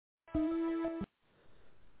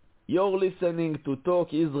You're listening to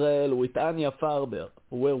Talk Israel with Anya Farber,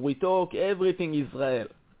 where we talk everything Israel.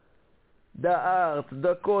 The art,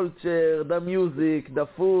 the culture, the music, the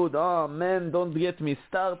food. Oh man, don't get me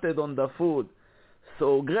started on the food.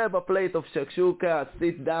 So grab a plate of shakshuka,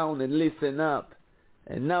 sit down and listen up.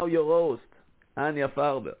 And now your host, Anya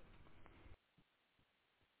Farber.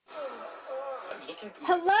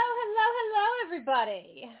 Hello,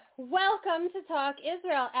 everybody. Welcome to Talk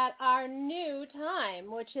Israel at our new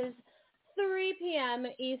time, which is 3 p.m.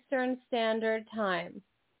 Eastern Standard Time.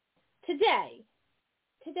 Today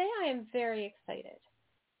I am very excited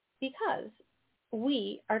because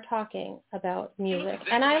we are talking about music.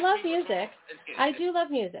 And I love music. I do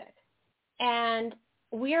love music. And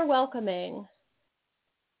we are welcoming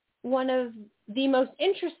one of the most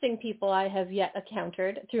interesting people I have yet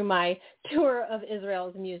encountered through my tour of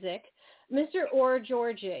Israel's music, Mr. Or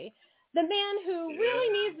Gorgi, the man who really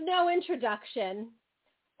needs no introduction.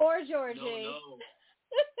 Or Gorgi.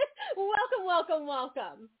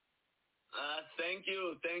 Welcome. Thank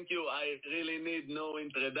you. I really need no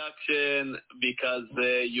introduction because,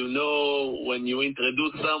 when you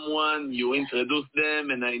introduce someone, you introduce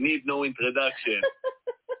them, and I need no introduction.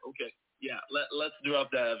 Okay. Yeah, let's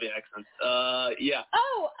drop the heavy accent. Yeah.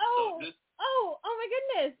 Oh my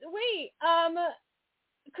goodness. Wait.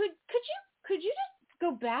 Could you just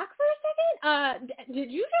go back for a second?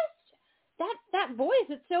 Did you just that voice?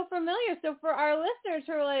 It's so familiar. So for our listeners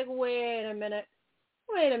who are like, wait a minute.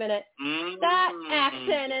 That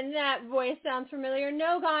accent and that voice sounds familiar.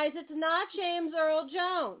 No, guys, it's not James Earl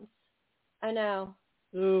Jones. I know.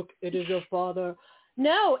 Luke, it is your father.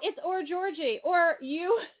 No, it's Or Gorgi. Or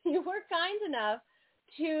you were kind enough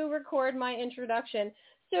to record my introduction.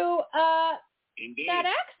 So Indeed. That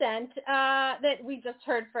accent that we just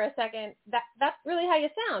heard for a second, that's really how you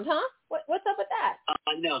sound, huh? What's up with that?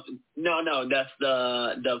 No, that's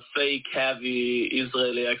the fake heavy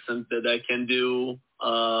Israeli accent that I can do,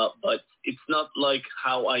 but it's not like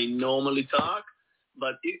how I normally talk.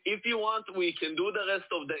 But if you want, we can do the rest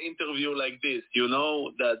of the interview like this,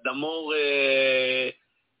 the more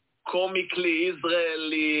comically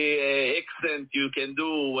Israeli accent you can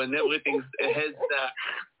do when everything has that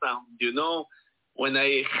sound, When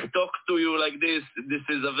I talk to you like this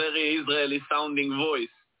is a very Israeli sounding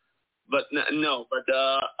voice. But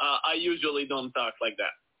I usually don't talk like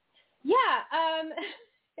that. Yeah,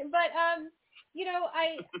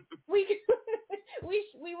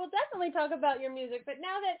 we will definitely talk about your music, but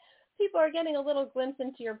now that people are getting a little glimpse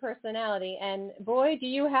into your personality, and boy, do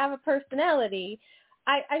you have a personality,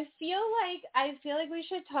 I feel like we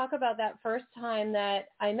should talk about that first time that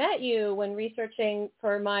I met you when researching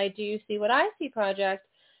for my Do You See What I See project,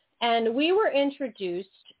 and we were introduced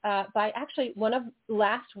by actually one of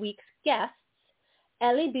last week's guests,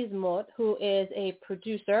 Eli Bismuth, who is a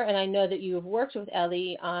producer, and I know that you have worked with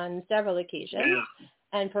Eli on several occasions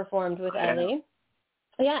and performed with Eli.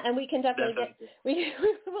 Yeah, and we can definitely we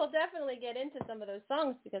will definitely get into some of those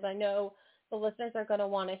songs because I know the listeners are going to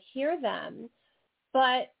want to hear them.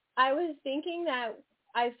 But I was thinking that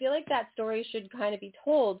I feel like that story should kind of be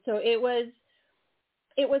told. So it was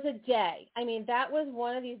a day. I mean, that was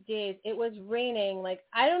one of these days. It was raining. Like,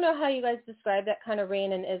 I don't know how you guys describe that kind of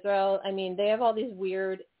rain in Israel. I mean, they have all these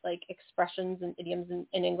weird, like, expressions and idioms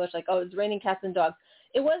in English, like, oh, it's raining cats and dogs.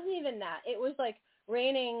 It wasn't even that. It was, like,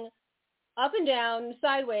 raining up and down,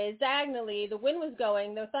 sideways, diagonally. The wind was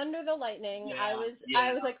going, the thunder, the lightning. Yeah,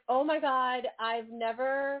 I was like, oh, my God, I've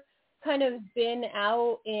never kind of been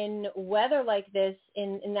out in weather like this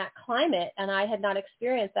in that climate, and I had not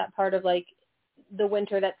experienced that part of, like, the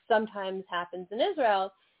winter that sometimes happens in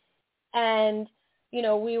Israel. And,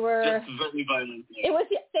 we were... Just very violent. It was,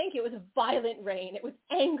 thank you, it was violent rain. It was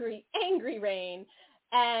angry rain.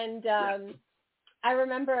 And I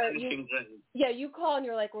remember you call and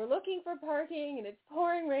you're like, we're looking for parking and it's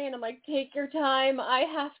pouring rain. I'm like, take your time. I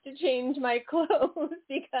have to change my clothes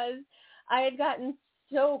because I had gotten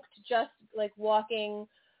soaked just like walking,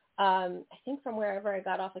 I think from wherever I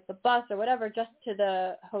got off, like the bus or whatever, just to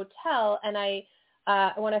the hotel. And I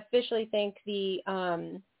want to officially thank the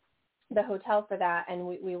hotel for that. And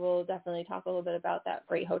we will definitely talk a little bit about that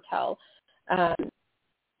great hotel,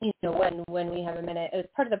 when we have a minute. It was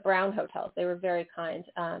part of the Brown Hotels. They were very kind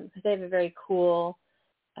because they have a very cool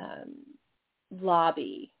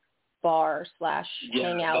lobby bar /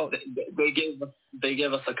 hangout. They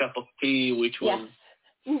gave us a cup of tea, which was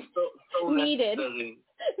so needed. Necessary.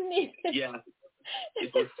 Yeah,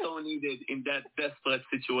 it was so needed in that desperate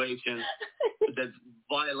situation, that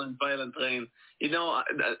violent rain.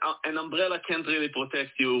 An umbrella can't really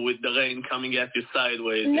protect you with the rain coming at you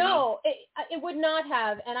sideways. No, it would not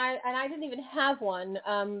have, and I didn't even have one,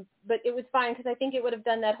 but it was fine because I think it would have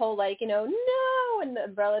done that whole no, and the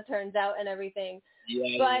umbrella turns out and everything.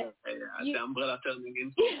 Yeah. The umbrella turning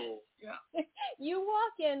into a ball. Yeah. You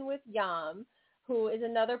walk in with Yam, who is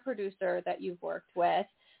another producer that you've worked with,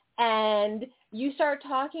 and you start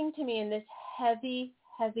talking to me in this heavy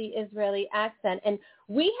Israeli accent, and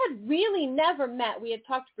we had really never met. We had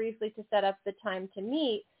talked briefly to set up the time to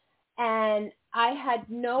meet, and I had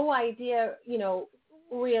no idea,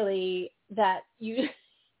 really that this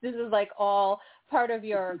is like all part of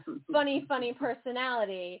your funny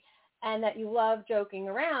personality, and that you love joking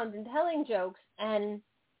around and telling jokes, and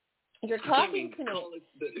you're talking to me.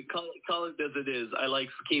 Call it as it is. I like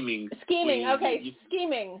scheming. Scheming, okay.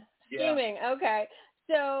 Scheming, okay.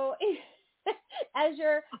 So as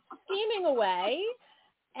you're scheming away,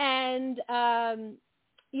 and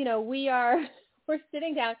we're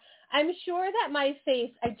sitting down. I'm sure that my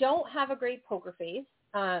face, I don't have a great poker face.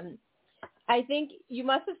 I think you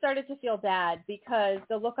must have started to feel bad because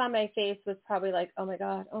the look on my face was probably like, oh my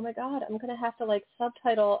God, I'm going to have to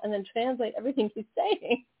subtitle and then translate everything he's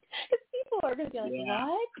saying. Because people are going to be like,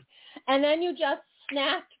 what? And then you just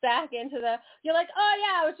snapped back into you're like, oh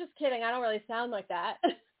yeah, I was just kidding. I don't really sound like that.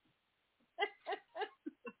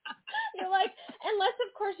 You're like, unless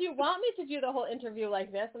of course you want me to do the whole interview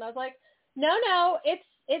like this. And I was like, no, it's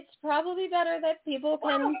probably better that people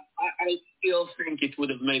can. Well, I still think it would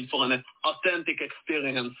have made for an authentic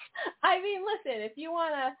experience. I mean, listen, if you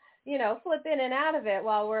want to, flip in and out of it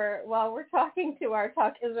while we're talking to our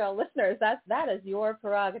TalkISrael listeners, that is your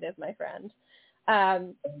prerogative, my friend.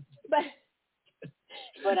 But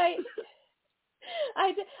I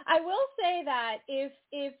will say that if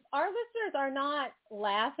our listeners are not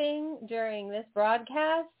laughing during this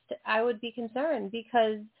broadcast, I would be concerned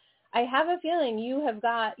because I have a feeling you have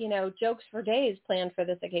got, jokes for days planned for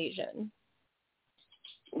this occasion.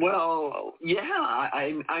 Well, yeah,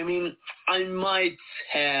 I mean, I might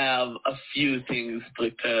have a few things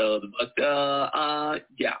prepared, but yeah,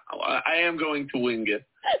 I am going to wing it.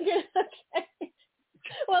 Okay.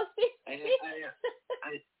 Well, I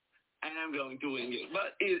am going to wing it,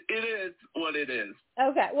 but it is what it is.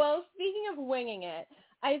 Okay. Well, speaking of winging it,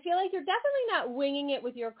 I feel like you're definitely not winging it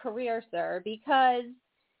with your career, sir, because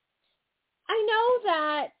I know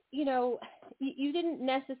that, you didn't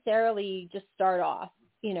necessarily just start off,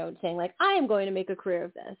 saying I am going to make a career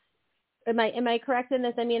of this. Am I correct in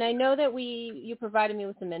this? I mean, I know that you provided me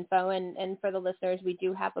with some info, and for the listeners, we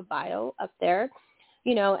do have a bio up there,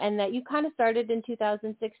 and that you kind of started in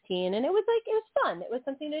 2016, and it was fun. It was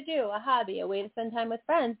something to do, a hobby, a way to spend time with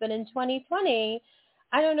friends. But in 2020,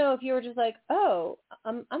 I don't know if you were just like, oh,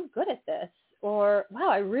 I'm good at this, or wow,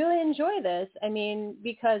 I really enjoy this. I mean,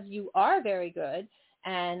 because you are very good,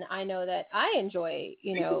 and I know that I enjoy,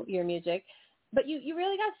 your music. But you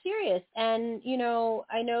really got serious, and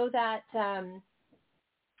I know that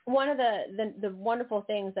one of the wonderful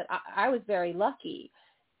things that I was very lucky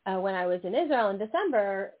when I was in Israel in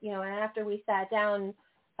December, and after we sat down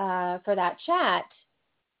for that chat,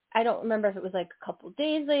 I don't remember if it was a couple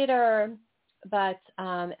days later, but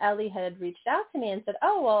Ellie had reached out to me and said,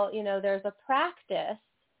 oh, well, there's a practice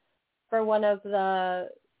for one of the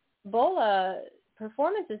BOLA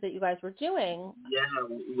performances that you guys were doing. Yeah,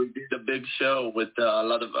 we did a big show with a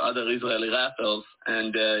lot of other Israeli rappers,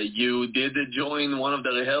 and you did join one of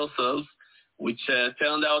the rehearsals, which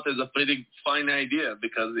turned out as a pretty fine idea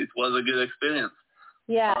because it was a good experience.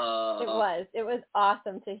 Yeah, it was. It was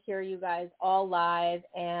awesome to hear you guys all live,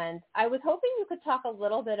 and I was hoping you could talk a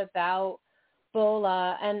little bit about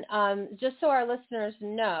BOLA, and just so our listeners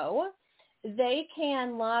know, they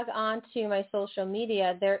can log on to my social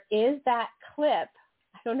media. There is that clip.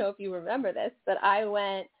 I don't know if you remember this, but I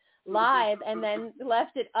went live and then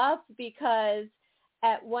left it up because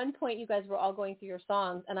at one point you guys were all going through your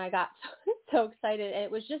songs, and I got so excited, and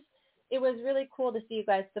it was really cool to see you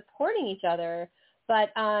guys supporting each other.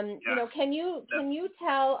 But can you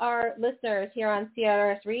tell our listeners here on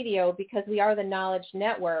CRS Radio, because we are the Knowledge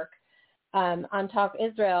Network on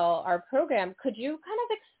TalkISrael, our program, could you kind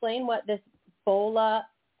of explain what this BOLA,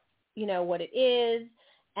 what it is,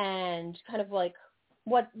 and kind of what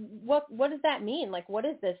does that mean? What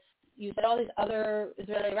is this? You said all these other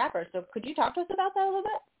Israeli rappers, so could you talk to us about that a little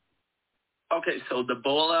bit? Okay, so the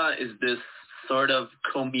BOLA is this sort of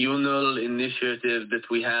communal initiative that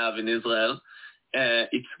we have in Israel.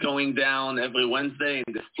 It's going down every Wednesday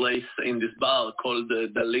in this place, in this bar called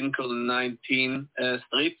the Lincoln 19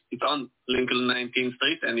 Street. It's on Lincoln 19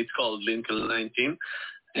 Street, and it's called Lincoln 19.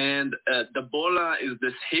 And the BOLA is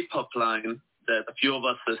this hip-hop line that a few of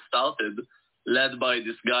us started led by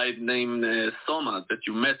this guy named Soma, that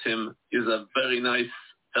you met him. He's a very nice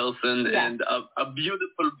person and a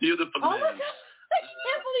beautiful, beautiful man. Oh, my God. I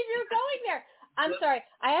can't believe you're going there. I'm sorry.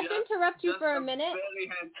 I have to interrupt you for a minute. Very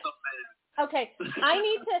handsome man. Okay.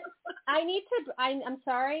 I'm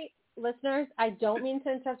sorry, listeners. I don't mean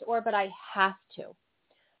to interrupt but I have to.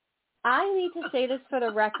 I need to say this for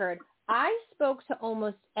the record. I spoke to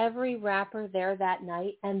almost every rapper there that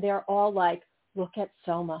night, and they're all like, look at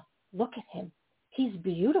Soma. Look at him. He's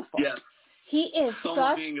beautiful. Yes. He is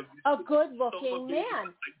Soma such a good-looking man.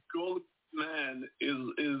 A good man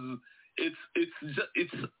it's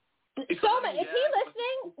Soma, is he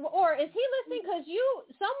listening? Or is he listening? Because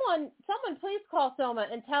someone please call Soma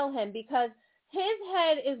and tell him, because his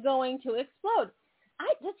head is going to explode.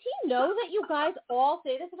 Does he know that you guys all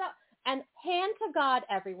say this about? And hand to God,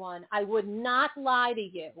 everyone, I would not lie to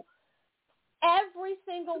you. Every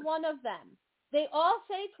single one of them, they all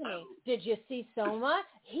say to me, did you see Soma?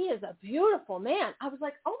 He is a beautiful man. I was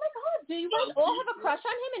like, oh, my God, do you guys all have a crush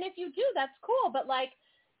on him? And if you do, that's cool. But, like,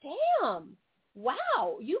 damn,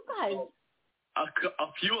 wow, you guys. A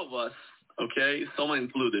few of us, okay, Soma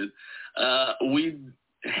included, we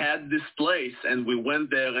had this place, and we went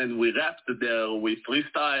there and we rapped there, we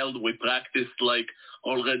freestyled, we practiced like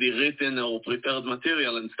already written or prepared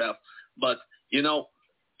material and stuff. But,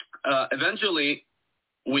 eventually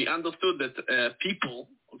we understood that people,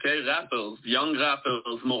 okay, rappers, young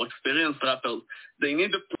rappers, more experienced rappers, they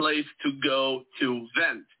need a place to go to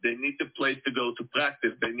vent. They need a place to go to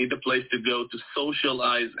practice. They need a place to go to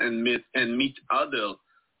socialize and meet other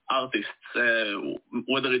artists,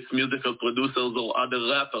 whether it's musical producers or other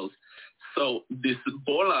rappers. So this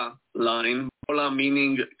BOLA line, BOLA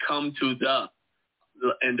meaning come to the,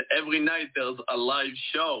 and every night there's a live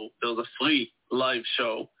show, there's a free live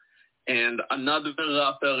show, and another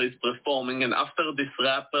rapper is performing, and after this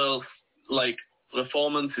rapper's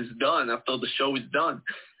performance is done, after the show is done,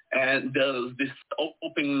 and there's this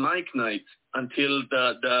open mic night until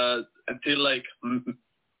the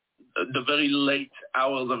very late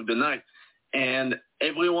hours of the night. And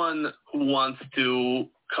everyone who wants to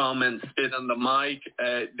come and spit on the mic,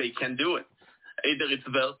 they can do it. Either it's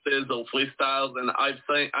verses or freestyles. And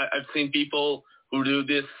I've seen people who do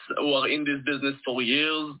this, who are in this business for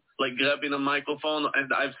years, like grabbing a microphone.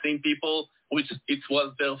 And I've seen people which it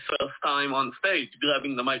was their first time on stage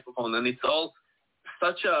grabbing the microphone. And it's all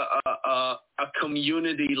such a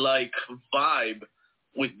community-like vibe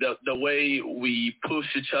with the way we push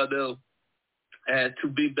each other to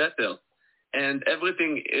be better. And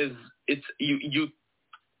everything is,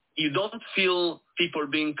 you don't feel people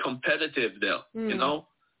being competitive there, you know?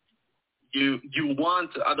 You want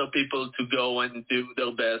other people to go and do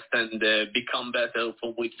their best and become better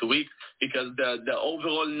from week to week, because the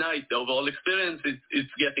overall night, the overall experience, it's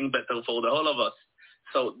getting better for the whole of us.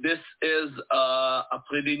 So this is a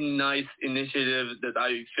pretty nice initiative that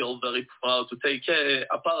I feel very proud to take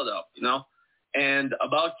a part of, you know. And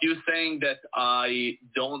about you saying that I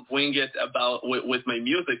don't wing it with my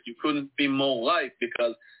music, you couldn't be more right,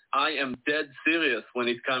 because I am dead serious when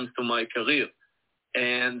it comes to my career.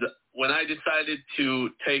 And when I decided to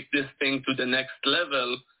take this thing to the next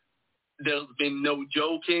level, there's been no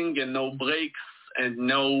joking and no breaks and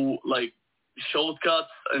no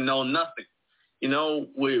shortcuts and no nothing. You know,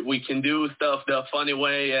 we can do stuff the funny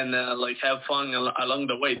way and have fun along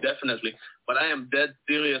the way, definitely. But I am dead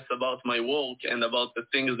serious about my work and about the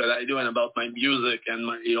things that I do and about my music and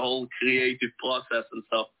my whole creative process and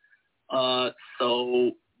stuff.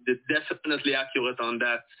 So definitely accurate on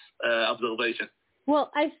that observation.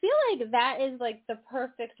 Well, I feel like that is the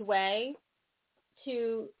perfect way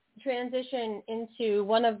to transition into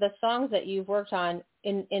one of the songs that you've worked on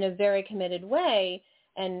in a very committed way.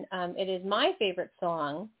 And it is my favorite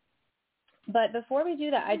song. But before we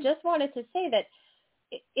do that, I just wanted to say that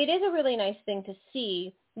it is a really nice thing to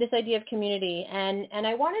see this idea of community. And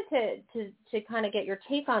I wanted to kind of get your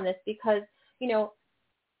take on this because, you know,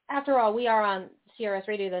 after all, we are on CRS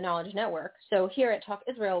Radio, the Knowledge Network. So here at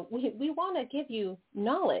TalkISrael, we want to give you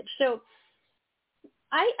knowledge. So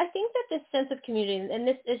I think that this sense of community, and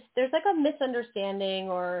there's a misunderstanding,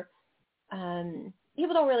 or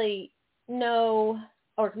people don't really know,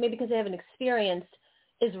 or maybe because they haven't experienced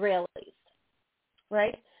Israelis,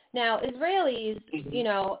 right? Now, Israelis, you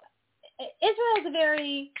know, Israel is a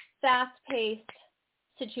very fast-paced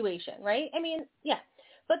situation, right? I mean, yeah.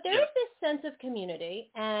 But there is this sense of community,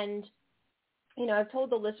 and, you know, I've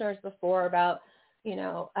told the listeners before about, you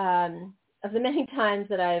know, of the many times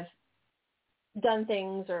that I've done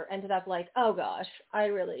things or ended up oh gosh, I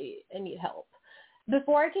need help.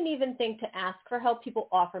 Before I can even think to ask for help, people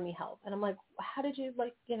offer me help. And I'm like, how did you,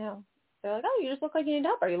 They're like, oh, you just look like you need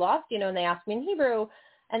help. Are you lost? And they ask me in Hebrew.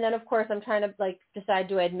 And then, of course, I'm trying to, like, decide,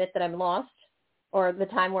 do I admit that I'm lost? Or the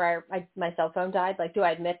time where my cell phone died, like, do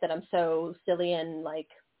I admit that I'm so silly and, like,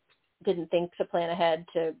 didn't think to plan ahead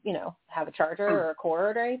to, have a charger or a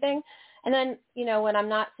cord or anything? And then, when I'm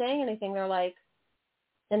not saying anything, they're like,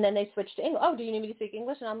 and then they switch to English. Oh, do you need me to speak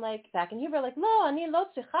English? And I'm like, back in Hebrew, like, lo, ani lo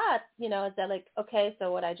tzichat. Is that like, okay,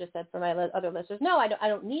 so what I just said for my other listeners, no, I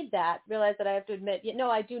don't need that. Realize that I have to admit, no,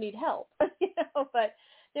 I do need help. But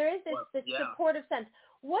there is this supportive sense.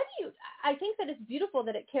 I think that it's beautiful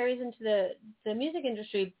that it carries into the music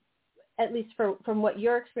industry, at least from what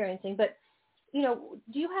you're experiencing. But, do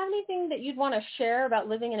you have anything that you'd want to share about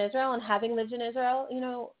living in Israel and having lived in Israel,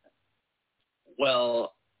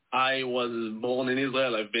 Well, I was born in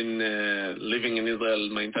Israel. I've been living in Israel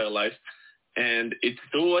my entire life. And it's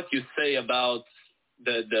true what you say about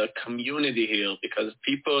the community here, because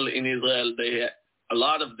people in Israel, a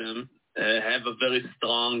lot of them have a very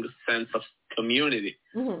strong sense of community.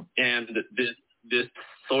 Mm-hmm. And this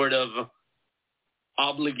sort of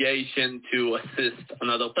obligation to assist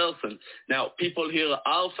another person. Now, people here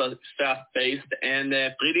are fast-paced and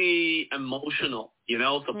pretty emotional,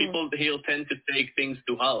 so people here tend to take things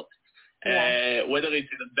to heart, whether it's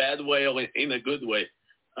in a bad way or in a good way.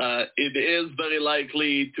 It is very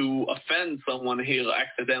likely to offend someone here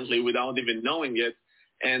accidentally without even knowing it,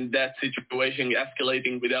 and that situation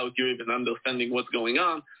escalating without you even understanding what's going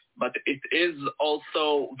on. But it is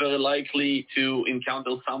also very likely to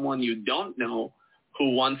encounter someone you don't know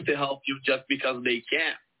who wants to help you just because they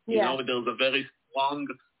can. There's a very strong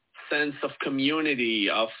sense of community,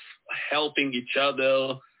 of helping each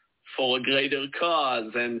other for a greater cause.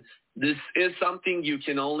 And this is something you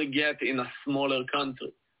can only get in a smaller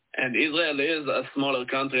country. And Israel is a smaller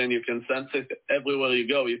country, and you can sense it everywhere you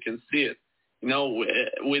go. You can see it.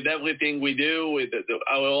 With everything we do, with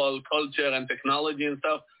our whole culture and technology and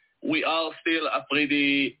stuff, we are still a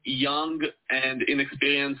pretty young and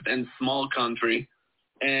inexperienced and small country.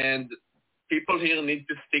 And people here need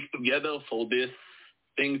to stick together for this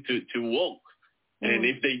thing to work. And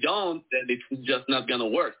if they don't, then it's just not going to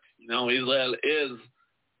work. Israel is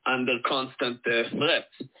under constant threat.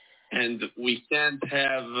 And we can't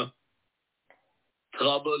have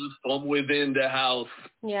troubles from within the house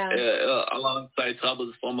alongside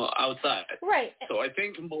troubles from outside. Right. So I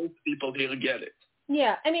think most people here get it.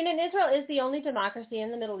 Yeah, and Israel is the only democracy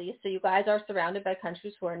in the Middle East, so you guys are surrounded by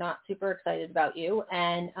countries who are not super excited about you,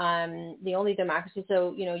 and the only democracy,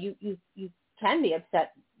 so, you can be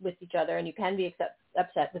upset with each other, and you can be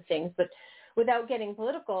upset with things, but without getting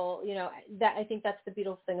political, that I think that's the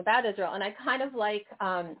beautiful thing about Israel, and I kind of like,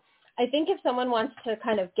 I think if someone wants to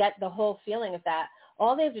kind of get the whole feeling of that,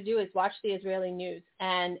 all they have to do is watch the Israeli news,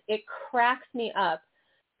 and it cracks me up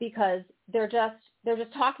because they're just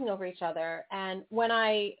talking over each other. And when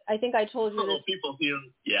I think I told you this, people here,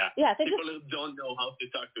 people who don't know how to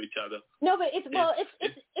talk to each other. No, but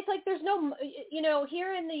it's like there's no,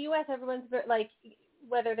 here in the U.S. everyone's like,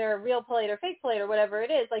 whether they're real polite or fake polite or whatever it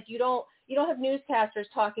is, like you don't have newscasters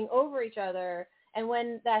talking over each other. And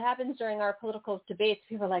when that happens during our political debates,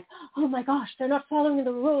 people are like, oh my gosh, they're not following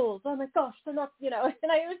the rules. Oh my gosh, they're not,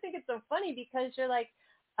 and I always think it's so funny because you're like,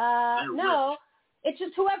 no. It's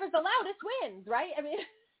just whoever's the loudest wins, right? I mean,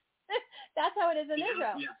 that's how it is in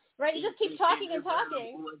Israel, right? You just keep talking and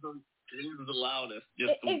talking. Whoever is the loudest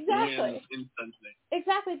just exactly. wins instantly.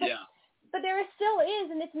 Exactly, but there still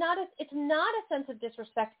is, and it's not a sense of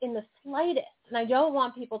disrespect in the slightest. And I don't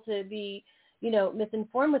want people to be,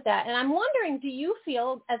 misinformed with that. And I'm wondering, do you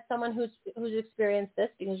feel, as someone who's experienced this,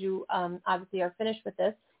 because you obviously are finished with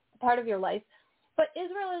this part of your life, but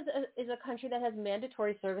Israel is a country that has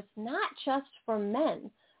mandatory service, not just for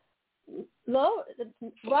men. Lo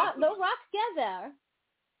rak gezer,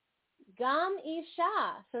 gam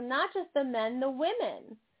isha. So not just the men, the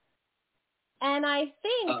women. And I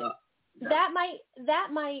think that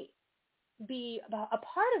might be a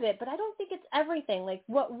part of it, but I don't think it's everything. Like,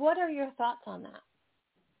 what are your thoughts on that?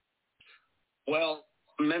 Well,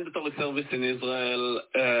 mandatory service in Israel,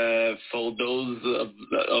 for those of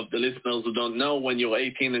the listeners who don't know, when you're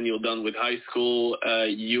 18 and you're done with high school,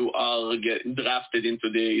 you are drafted into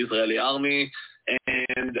the Israeli army,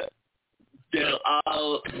 and there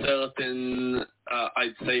are certain,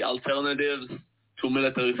 I'd say, alternatives to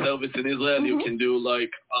military service in Israel. Mm-hmm. You can do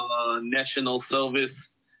like national service,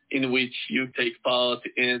 in which you take part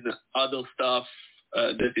in other stuff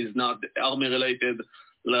that is not army related,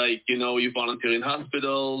 like, you volunteer in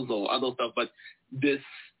hospitals or other stuff. But this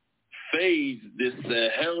phase, this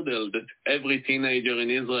hurdle that every teenager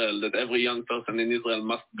in Israel, that every young person in Israel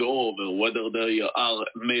must go over, whether they are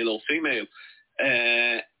male or female,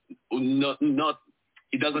 not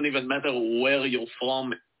it doesn't even matter where you're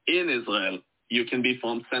from in Israel. You can be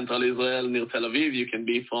from central Israel near Tel Aviv. You can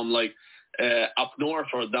be from like up north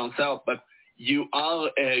or down south. But you are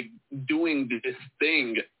doing this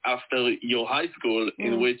thing after your high school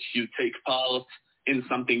in which you take part in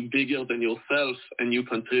something bigger than yourself and you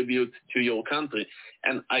contribute to your country.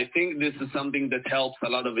 And I think this is something that helps a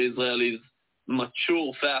lot of Israelis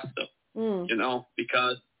mature faster, you know,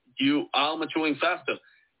 because you are maturing faster.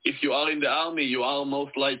 If you are in the army, you are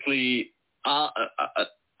most likely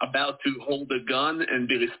about to hold a gun and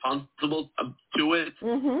be responsible to it,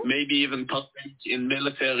 maybe even partake in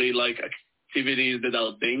military like activities that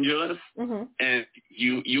are dangerous, and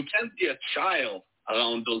you can't be a child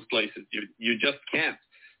around those places. You just can't.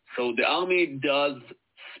 So the army does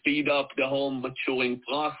speed up the whole maturing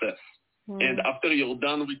process. And after you're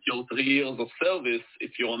done with your 3 years of service,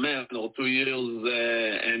 if you're a man, or 2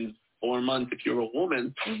 years and 4 months if you're a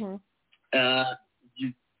woman,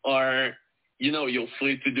 you are, you know, you're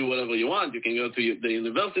free to do whatever you want. You can go to the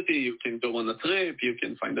university, you can go on a trip, you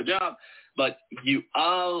can find a job, but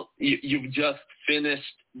you've just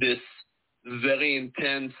finished this very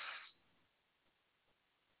intense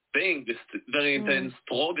thing, this very intense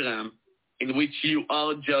program in which you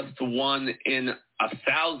are just one in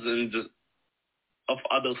 1,000 of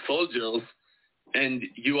other soldiers, and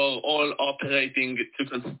you are all operating to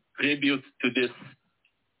contribute to this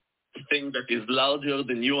thing that is larger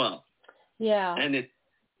than you are. Yeah. And it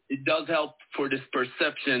does help for this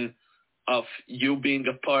perception of you being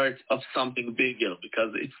a part of something bigger,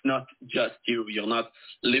 because it's not just you. You're not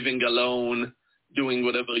living alone, doing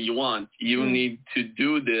whatever you want. You need to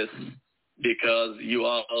do this because you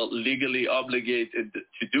are legally obligated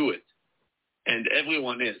to do it. And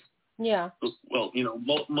everyone is. Yeah. Well, you know,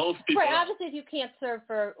 most people. Right. Obviously, if you can't serve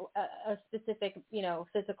for a specific, you know,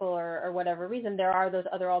 physical or whatever reason, there are those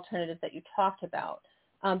other alternatives that you talked about.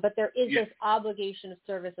 But there is this obligation of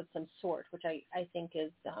service of some sort, which I think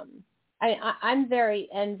is, I'm very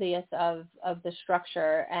envious of the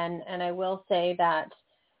structure. And I will say that,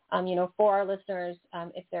 you know, for our listeners,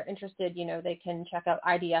 if they're interested, you know, they can check out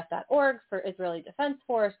idf.org for Israeli Defense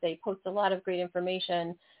Force. They post a lot of great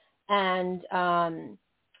information. And,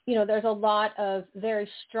 you know, there's a lot of very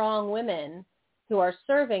strong women who are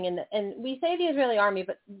serving and we say the Israeli army,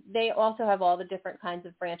 but they also have all the different kinds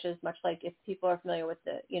of branches, much like if people are familiar with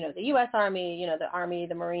the, you know, the U.S. Army, you know, the Army,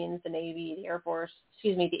 the Marines, the Navy, the Air Force,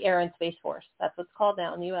 the Air and Space Force. That's what's called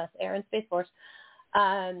now in the U.S., Air and Space Force.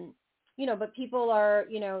 You know, but people are,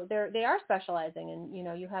 you know, they are specializing, and, you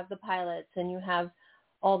know, you have the pilots and you have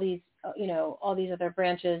all these, you know, all these other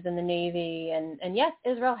branches in the Navy. And yes,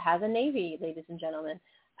 Israel has a Navy, ladies and gentlemen.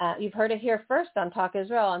 You've heard it here first on Talk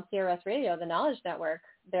Israel on CRS Radio, the Knowledge Network.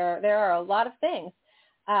 There are a lot of things.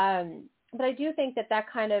 But I do think that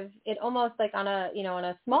kind of, it almost like on a, you know, on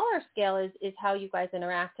a smaller scale is how you guys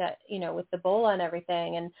interact at, you know, with the BOLA and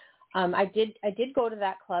everything. And I did go to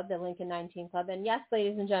that club, the Lincoln 19 Club. And yes,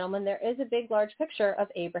 ladies and gentlemen, there is a big, large picture of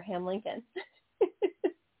Abraham Lincoln.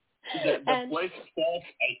 The place itself,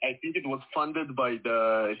 I think it was funded by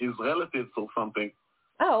his relatives or something.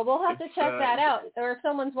 Oh, we'll have to check that out. Or if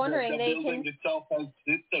someone's wondering, the building itself has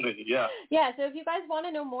history, yeah. Yeah, so if you guys want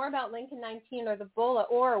to know more about Lincoln 19 or the BOLA,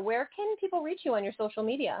 or where can people reach you on your social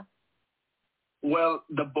media? Well,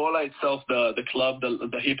 the BOLA itself, the club,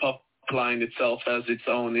 the hip-hop line itself has its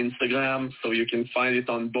own Instagram, so you can find it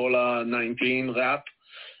on BOLA 19 Rap.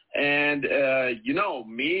 And, you know,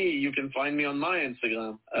 you can find me on my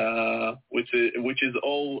Instagram, which is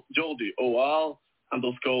Or Gorgi,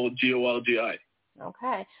 OR_GORGI.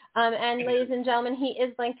 Okay. And ladies and gentlemen, he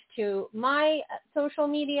is linked to my social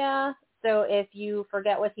media. So if you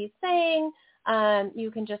forget what he's saying,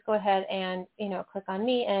 you can just go ahead and, you know, click on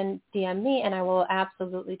me and DM me, and I will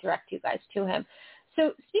absolutely direct you guys to him.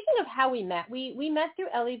 So speaking of how we met, we met through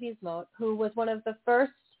Eli Bismuth, who was one of the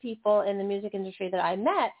first people in the music industry that I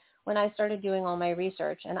met when I started doing all my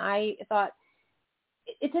research. And I thought,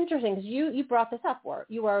 it's interesting because you brought this up, Or.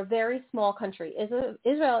 You are a very small country.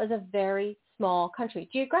 Israel is a very small country,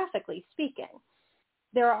 geographically speaking.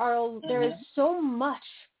 There is so much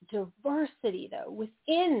diversity, though,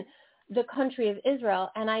 within the country of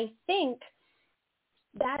Israel, and I think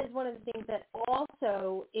that is one of the things that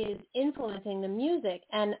also is influencing the music.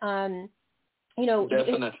 And you know,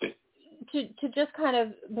 definitely. To just kind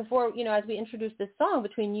of, before, you know, as we introduce this song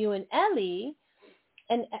between you and Eli,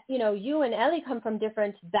 and, you know, you and Eli come from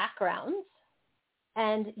different backgrounds,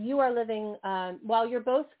 and you are living, while you're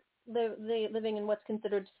both living in what's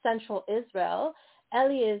considered central Israel.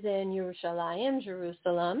 Eli is in Yerushalayim,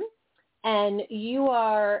 Jerusalem, and you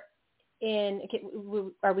are in,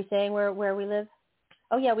 are we saying where we live?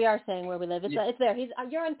 Oh yeah, we are saying where we live. It's there.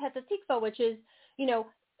 You're in Petach Tikva, which is,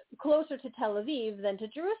 closer to Tel Aviv than to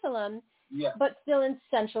Jerusalem, but still in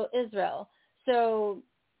central Israel. So,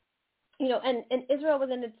 and Israel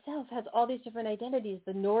within itself has all these different identities.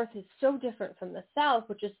 The north is so different from the south,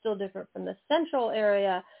 which is still different from the central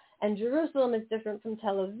area, and Jerusalem is different from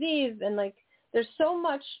Tel Aviv, and there's so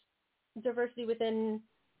much diversity within,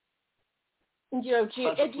 and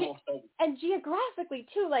geographically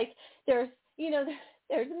too. There's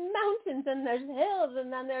there's mountains and there's hills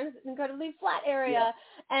and then there's incredibly flat area,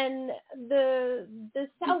 and the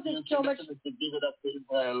south is so much. Give it up to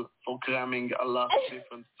Israel for cramming a lot of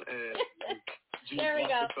different. There we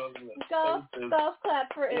go. Golf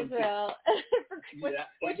clap for Israel.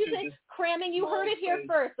 What'd you say? Cramming. You heard it here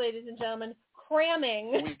first, ladies and gentlemen.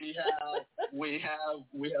 Cramming. We have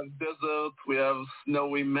desert. We have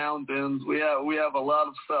snowy mountains. We have a lot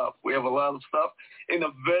of stuff. We have a lot of stuff in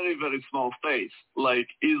a very, very small space. Like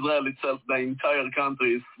Israel itself, the entire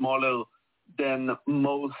country is smaller than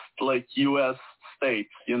most U.S.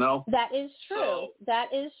 states. That is true. So,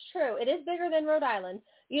 that is true. It is bigger than Rhode Island.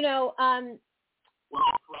 Well,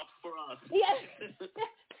 props for us. Yes.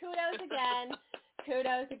 Kudos again.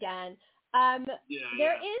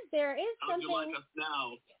 There is How something. do you like us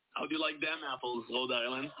now? How do you like them apples, Rhode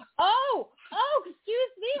Island? Oh,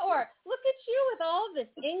 excuse me. Or look at you with all of this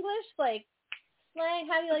English slang.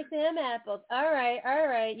 How do you like them apples? All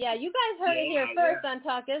right. Yeah, you guys heard it here first on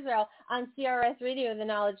TalkISrael on CRS Radio, the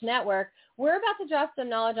Knowledge Network. We're about to drop some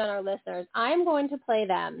knowledge on our listeners. I'm going to play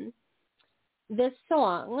them this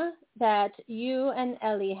song that you and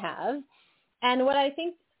Ellie have, and what I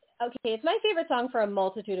think. Okay, it's my favorite song for a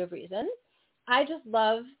multitude of reasons. I just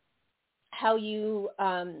love how you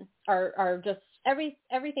are just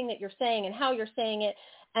everything that you're saying and how you're saying it.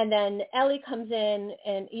 And then Ellie comes in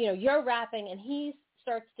and, you're rapping and he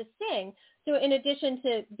starts to sing. So in addition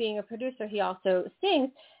to being a producer, he also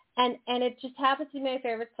sings. And it just happens to be my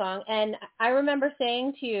favorite song. And I remember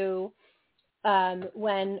saying to you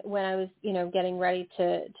when I was, getting ready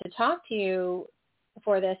to talk to you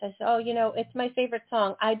for this, I said, it's my favorite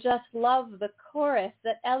song. I just love the chorus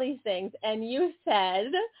that Ellie sings. And you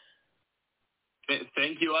said...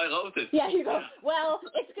 Thank you, I wrote it. Yeah, you go, well,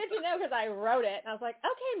 it's good to know because I wrote it. I was like,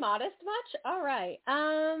 okay, modest much? All right.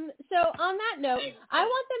 So on that note, I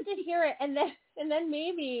want them to hear it, and then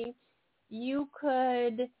maybe you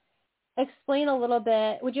could explain a little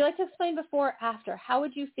bit. Would you like to explain before or after? How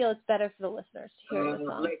would you feel it's better for the listeners to hear the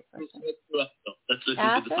song? Let's listen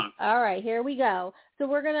after? to the song. All right, here we go. So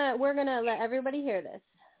we're gonna let everybody hear this.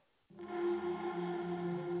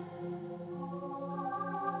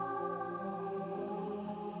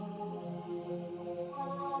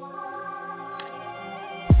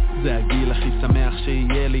 זה הגיל הכי שמח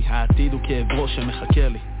שיהיה לי, העתיד הוא כאב ראש שמחכה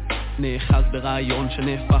לי. נאחז ברעיון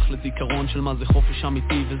שנהפך לזיכרון של מה זה חופש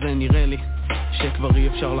אמיתי, וזה נראה לי שכבר אי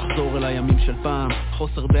אפשר לחזור אל הימים של פעם.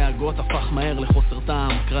 חוסר דאגות הפך מהר לחוסר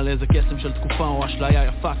טעם, קרא לאיזה קסם של תקופה או אשליה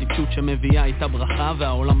יפה, טיפשות שמביאה איתה ברכה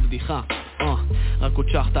והעולם בדיחה. רק עוד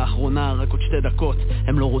שחטה האחרונה, רק עוד 2 דקות,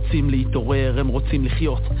 הם לא רוצים להתעורר, הם רוצים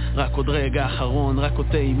לחיות. רק עוד רגע אחרון, רק עוד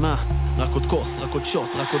טעימה, רק עוד כוס, רק עוד שוט,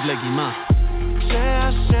 רק עוד לגימה.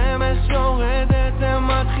 כשהשמש יורדת הם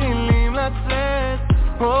מתחילים לצאת,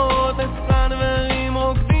 אורות מסנוורים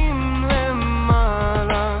רוקדים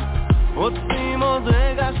למעלה, רוצים עוד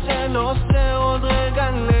רגע של אושר, עוד רגע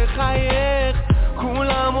לחייך,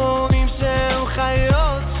 כולם רואים שהם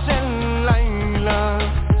חיות של לילה.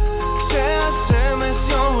 כשהשמש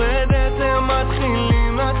יורדת הם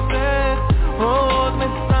מתחילים לצאת, אורות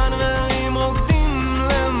מסנוורים רוקדים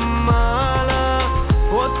למעלה,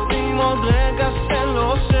 רוצים עוד רגע של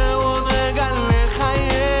אושר, עוד רגע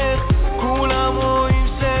לחייך, כולם רואים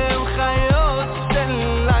שהם חיות של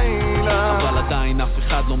לילה. אבל עדיין אף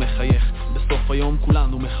אחד לא מחייך, בסוף היום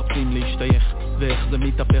כולנו מחפשים להשתייך. ואיך זה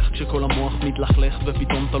מתהפך כשכל המוח מתלכלך,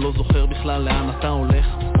 ופתאום אתה לא זוכר בכלל לאן אתה הולך.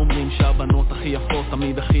 אומרים שהבנות הכי יפות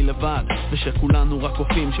תמיד הכי לבד, ושכולנו רק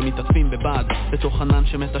קופים שמתעטפים בבד, בתוך ענן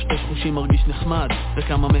שמטשטש חושים מרגיש נחמד,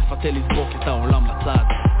 וכמה מפתה לזרוק את העולם לצד.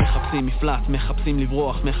 מחפשים מפלט, מחפשים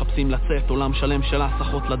לברוח, מחפשים לצאת, עולם שלם של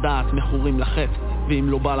הסחות לדעת, מכורים לחטא. ואם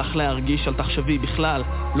לא בא לך להרגיש אל תחשבי בכלל,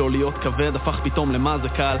 לא להיות כבד הפך פתאום למה זה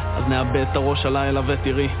קל. אז נאבד את הראש הלילה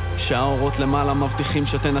ותראי שהאורות למעלה מבטיחים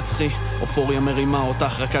שתנצחי, אופוריה מרימה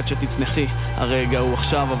אותך רק עד שתצנחי, הרגע הוא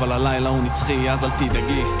עכשיו אבל הלילה הוא נצחי, אז אל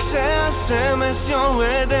תדאגי. כשהשמש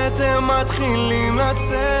יורדת הם מתחילים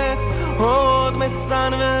לצאת, אורות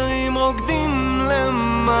מסנוורים רוקדים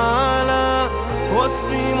למעלה,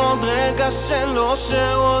 רוצים עוד רגע של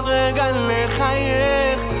אושר, עוד רגע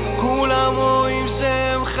לחייך, כולם רואים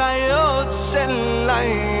שהם חיות של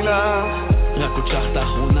לילה. רק רק עוד שחטה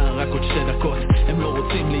אחרונה, רק עוד 2 דקות. הם לא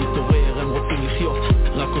רוצים להתעורר, הם רוצים לחיות.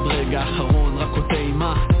 רק עוד רגע אחרון, רק עוד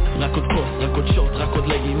טעימה, רק עוד כוס, רק עוד שוט, רק עוד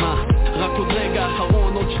לגימה. רק עוד רגע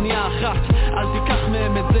אחרון, עוד שנייה אחת. אל תיקח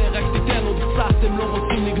מהם את זה, רק תיתן עוד קצת. הם לא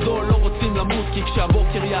רוצים לגדול, לא רוצים למות, כי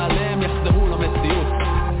כשהבוקר יעלה הם יחזרו למציאות.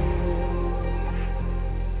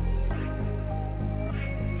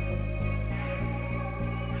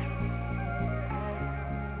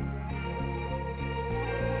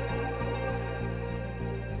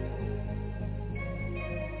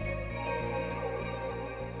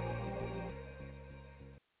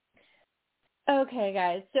 Okay,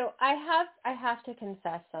 guys. So I have to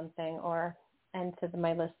confess something, and to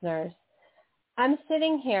my listeners, I'm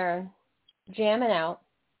sitting here jamming out,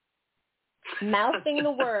 mouthing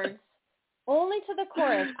the words only to the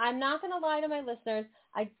chorus. I'm not going to lie to my listeners.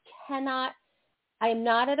 I am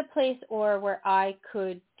not at a place where I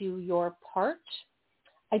could do your part.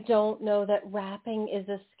 I don't know that rapping is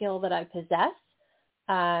a skill that I possess.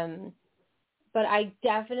 But I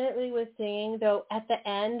definitely was singing, though, at the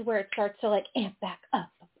end where it starts to, like, amp back up.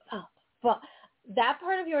 Well, that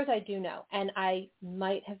part of yours I do know, and I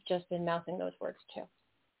might have just been mouthing those words, too.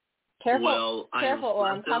 Careful, or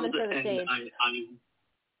I'm coming to the stage.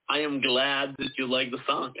 I am glad that you like the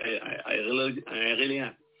song. I really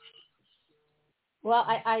am. Well,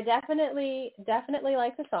 I definitely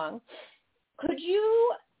like the song. Could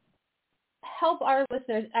you help our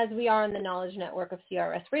listeners, as we are in the knowledge network of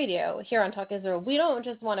CRS Radio here on TalkISrael? We don't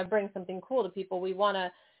just want to bring something cool to people. We want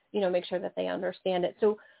to, make sure that they understand it. So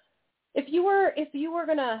if you were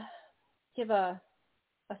going to give a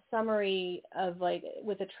summary of, like,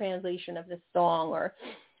 with a translation of this song, or,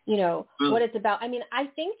 what it's about. I mean, I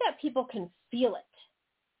think that people can feel it,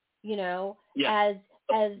 as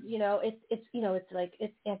it's like,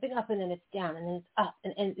 it's amping up and then it's down and then it's up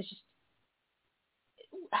and it's just,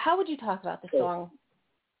 how would you talk about this song?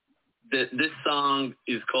 This song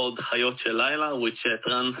is called Hayot Shel Laila, which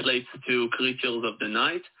translates to creatures of the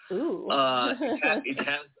night. Ooh.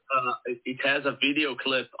 It has a video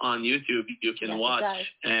clip on YouTube you can watch,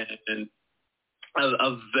 and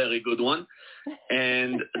a very good one.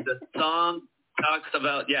 And the song talks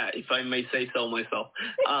about, if I may say so myself,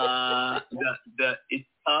 it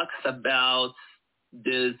talks about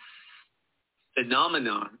this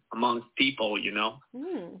phenomenon amongst people,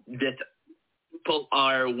 that people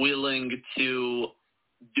are willing to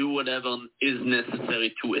do whatever is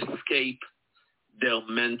necessary to escape their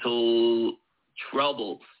mental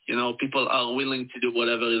troubles. People are willing to do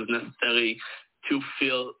whatever is necessary to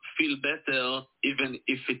feel better, even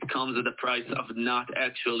if it comes at the price of not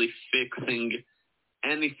actually fixing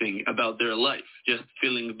anything about their life, just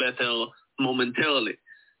feeling better momentarily.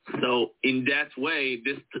 So in that way,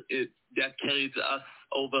 that carries us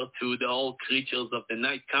over to the whole creatures of the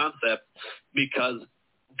night concept, because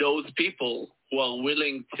those people who are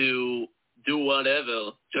willing to do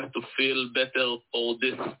whatever just to feel better for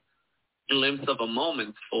this glimpse of a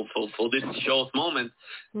moment, for this short moment,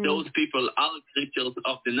 those people are creatures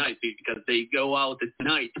of the night, because they go out at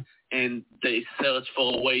night and they search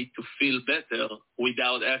for a way to feel better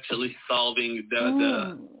without actually solving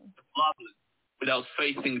the problem, without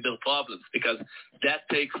facing their problems, because that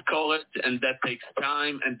takes courage and that takes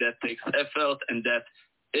time and that takes effort, and that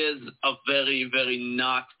is a very, very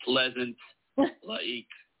not pleasant,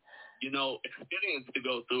 experience to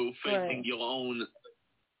go through, facing your own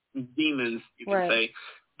demons, you can say.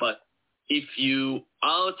 But if you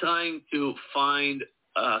are trying to find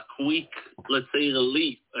a quick, let's say,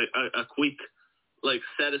 relief, a quick, like,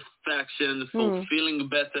 satisfaction for feeling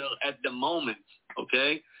better at the moment,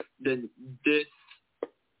 okay, then this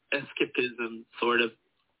escapism sort of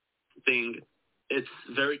thing, it's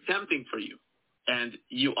very tempting for you. And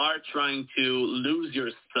you are trying to lose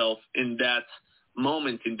yourself in that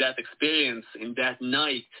moment, in that experience, in that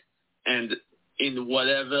night, and in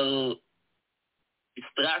whatever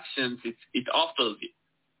distractions it offers you,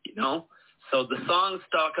 So the song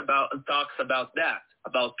talks about that,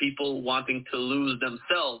 about people wanting to lose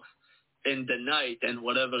themselves in the night and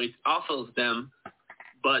whatever it offers them,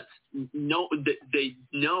 but they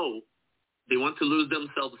want to lose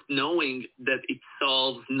themselves knowing that it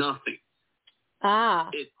solves nothing.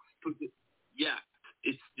 It's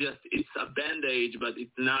a band-aid, but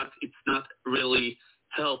it's not really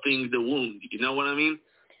helping the wound. You know what I mean?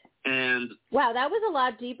 And wow, that was a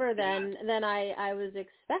lot deeper than I was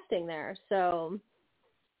expecting there. So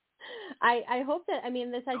I hope that,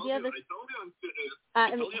 this idea of this. I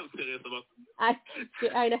told you I'm serious about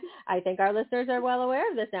this. I know. I think our listeners are well aware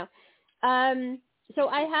of this now. So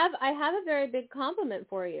I have a very big compliment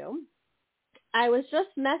for you. I was just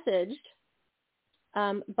messaged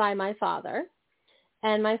by my father,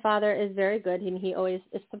 And my father is very good. He always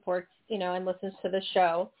supports, and listens to the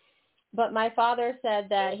show. But my father said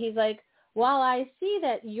that he's like, while I see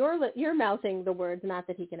that you're mouthing the words, not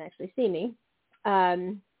that he can actually see me,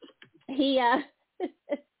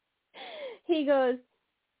 he goes,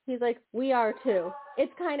 he's like, we are too.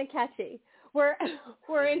 It's kind of catchy. We're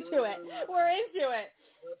into it. We're into it.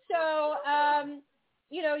 So,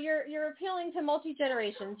 you're appealing to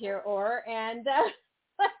multi-generations here, Or, and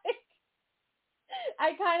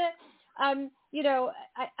I kind of,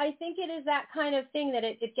 I think it is that kind of thing that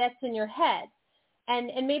it gets in your head.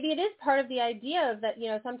 And maybe it is part of the idea of that,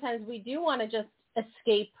 sometimes we do want to just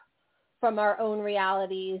escape from our own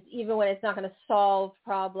realities, even when it's not going to solve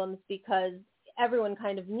problems, because everyone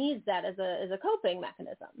kind of needs that as a coping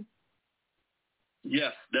mechanism.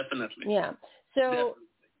 Yes, definitely. Yeah. So, definitely.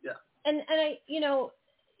 Yeah. And I,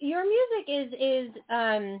 your music is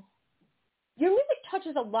your music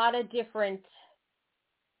touches a lot of different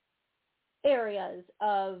areas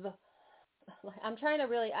of. I'm trying to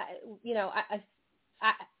really,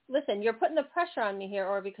 I listen. You're putting the pressure on me here,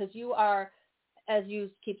 Or, because you are, as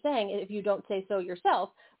you keep saying, if you don't say so yourself,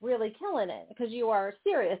 really killing it, because you are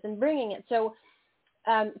serious and bringing it. So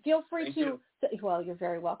feel free Thank to. you. Well, you're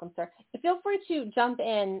very welcome, sir. Feel free to jump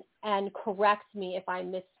in and correct me if I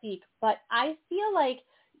misspeak, but I feel like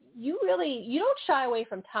you don't shy away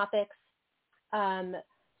from topics.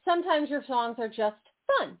 Sometimes your songs are just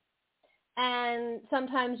fun, and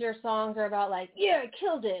sometimes your songs are about like, yeah, I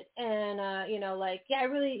killed it, and yeah, I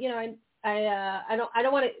really, I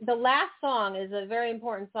don't want to. The last song is a very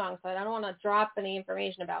important song, so I don't want to drop any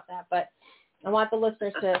information about that, but I want the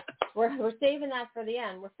listeners to. We're saving that for the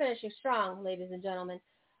end. We're finishing strong, ladies and gentlemen.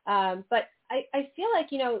 But I feel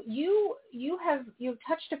like you've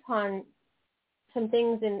touched upon some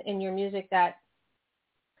things in your music that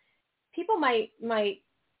people might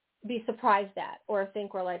be surprised at, or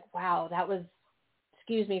think we're like, wow, that was,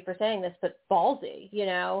 excuse me for saying this, but ballsy,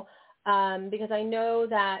 because I know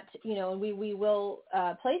that, we will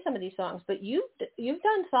play some of these songs, but you've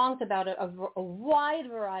done songs about a wide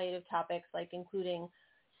variety of topics, like including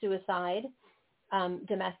suicide,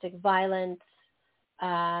 domestic violence,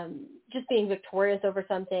 just being victorious over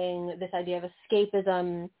something, this idea of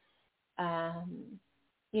escapism.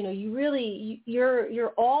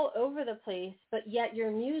 You're all over the place, but yet your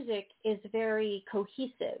music is very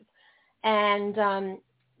cohesive. And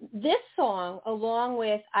this song, along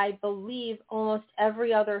with, I believe, almost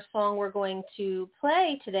every other song we're going to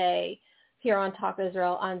play today here on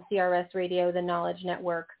TalkISrael on CRS Radio, the Knowledge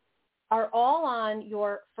Network, are all on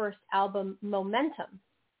your first album, Momentum.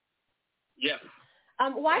 Yes.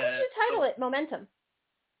 Why did you title it Momentum?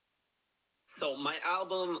 So my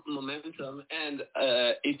album, Momentum, and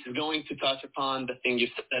it's going to touch upon the thing you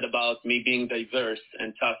said about me being diverse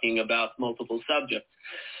and talking about multiple subjects.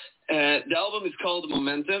 The album is called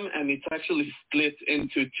Momentum, and it's actually split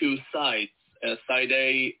into two sides. Side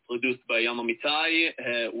A, produced by Yama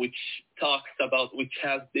which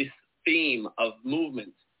has this theme of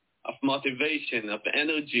movement, of motivation, of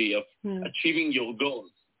energy, of achieving your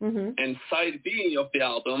goals. Mm-hmm. And side B of the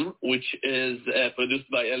album, which is produced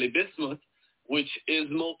by Eli Bismuth, which is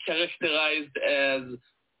more characterized as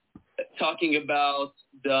talking about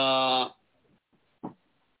the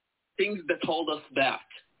things that hold us back.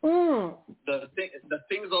 The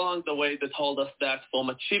things along the way that hold us back from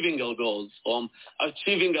achieving our goals, from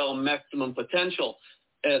achieving our maximum potential,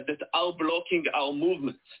 that are blocking our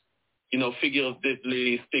movement,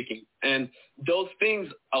 figuratively speaking. And those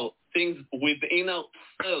things are things within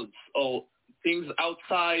ourselves or things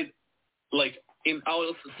outside, like in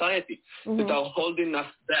our society, that are holding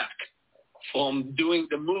us back from doing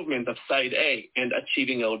the movement of side A and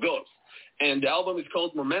achieving our goals. And the album is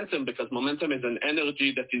called Momentum because momentum is an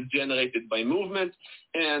energy that is generated by movement.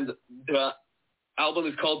 And the album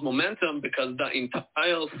is called Momentum because the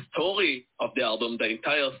entire story of the album, the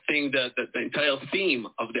entire thing, the entire theme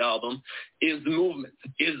of the album is movement,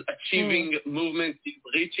 is achieving movement, is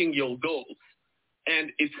reaching your goals.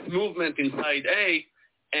 And it's movement inside A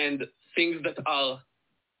and things that are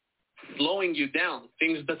slowing you down,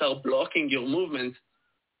 things that are blocking your movement,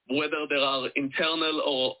 whether they are internal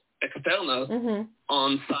or external,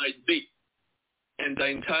 on side B. And the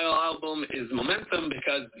entire album is Momentum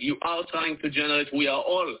because you are trying to generate, we are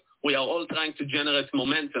all trying to generate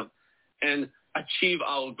momentum and achieve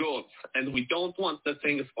our goals. And we don't want the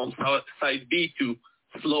things from side B to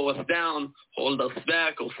slow us down, hold us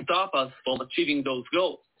back, or stop us from achieving those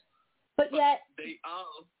goals. But yet they are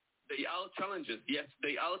challenges. Yes,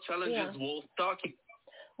 they are challenges worth talking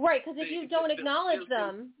about. Right, because if you don't acknowledge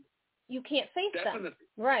them, you can't face them.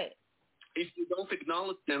 Right. if you don't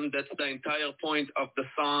acknowledge them, that's the entire point of the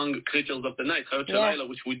song Creatures of the Night,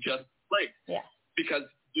 which we just played. Yeah. Because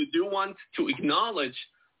you do want to acknowledge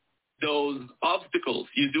those obstacles.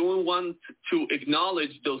 You do want to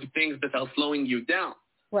acknowledge those things that are slowing you down.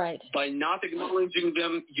 Right. By not acknowledging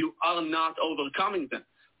them, you are not overcoming them.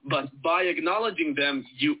 But by acknowledging them,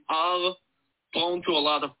 you are prone to a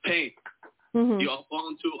lot of pain. Mm-hmm. You are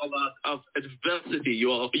prone to a lot of adversity.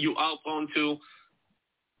 You are prone to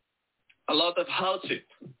a lot of hardship.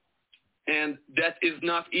 And that is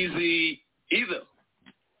not easy either.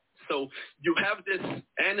 So you have this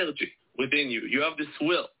energy within you. You have this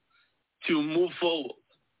will to move forward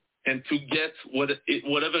and to get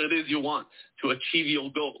whatever it is you want, to achieve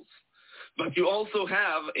your goals. But you also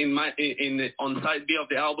have, on side B of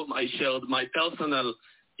the album, I shared my personal,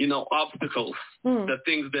 obstacles, the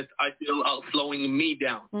things that I feel are slowing me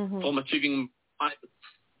down from achieving my.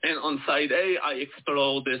 And on side A, I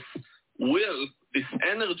explore this will, this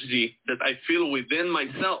energy that I feel within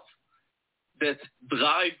myself that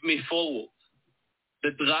drives me forward,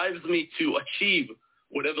 that drives me to achieve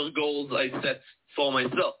whatever goals I set for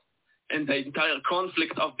myself. And the entire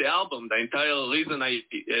conflict of the album, the entire reason I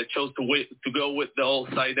chose to go with the whole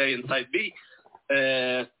side A and side B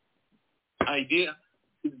idea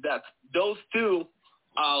is that those two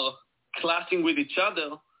are clashing with each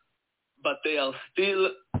other, but they are still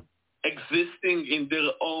existing in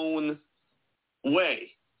their own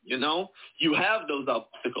way. You have those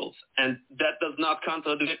obstacles, and that does not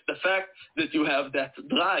contradict the fact that you have that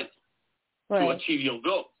drive to achieve your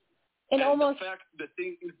goal. And the fact that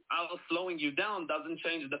things are slowing you down doesn't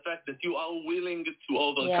change the fact that you are willing to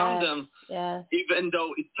overcome them, even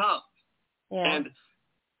though it's tough. Yeah. And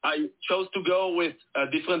I chose to go with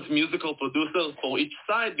different musical producers for each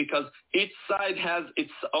side because each side has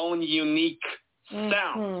its own unique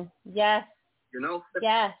sound. Yes.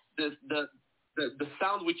 Yes. The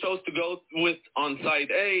sound we chose to go with on side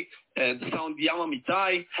A, the sound Yama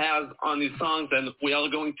Mitai has on his songs, and we are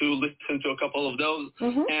going to listen to a couple of those.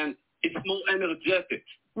 And it's more energetic.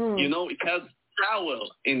 It has power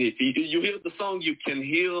in it. You hear the song, you can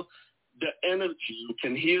hear the energy, you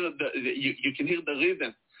can hear the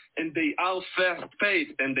rhythm, and they are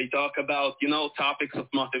fast-paced, and they talk about topics of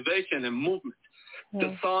motivation and movement.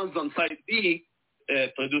 The songs on side B,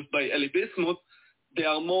 produced by Eli Bismuth, they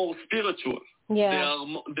are more spiritual. Yeah.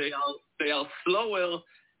 They are slower,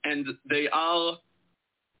 and they are,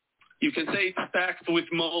 you can say, it's packed with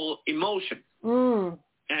more emotion.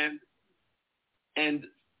 And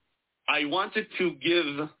I wanted to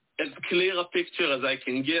give as clear a picture as I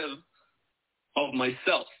can give of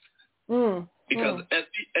myself. Because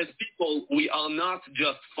as people, we are not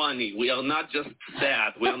just funny. We are not just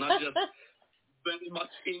sad. We are not just very much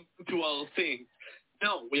into our thing.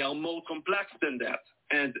 No, we are more complex than that.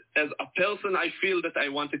 And as a person, I feel that I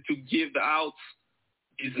wanted to give out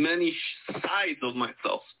as many sides of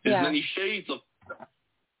myself, as many shades of myself,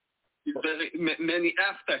 many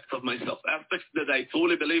aspects of myself, aspects that I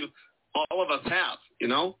truly believe all of us have,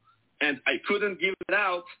 And I couldn't give it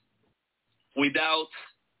out without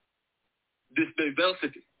this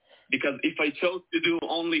diversity. Because if I chose to do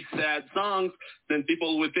only sad songs, then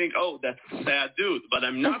people would think, oh, that's a sad dude. But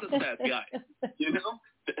I'm not a sad guy,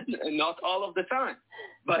 Not all of the time.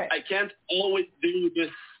 But I can't always do this,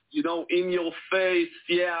 in your face,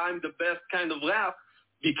 I'm the best kind of rap,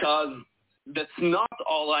 because that's not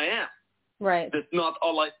all I am. Right. That's not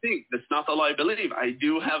all I think. That's not all I believe. I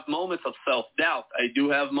do have moments of self-doubt. I do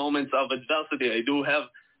have moments of adversity. I do have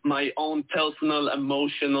my own personal,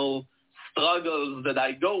 emotional struggles that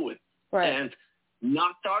I go with. Right. And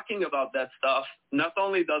not talking about that stuff, not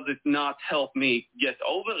only does it not help me get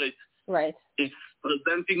over it, it's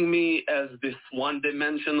presenting me as this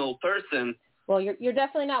one-dimensional person. Well, you're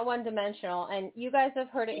definitely not one-dimensional, and you guys have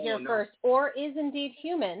heard it here first. Or is indeed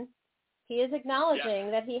human. He is acknowledging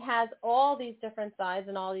that he has all these different sides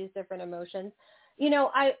and all these different emotions.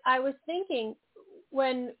 I was thinking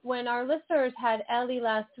when our listeners had Eli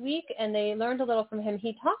last week and they learned a little from him,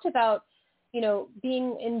 he talked about,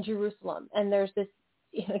 being in Jerusalem. And there's this,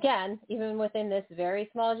 again, even within this very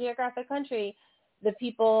small geographic country, the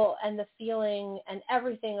people and the feeling and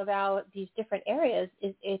everything about these different areas,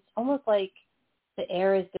 it's almost like the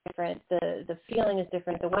air is different, the feeling is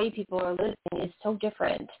different, the way people are living is so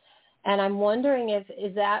different. And I'm wondering is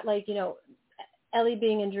that Eli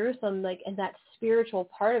being in Jerusalem, and that spiritual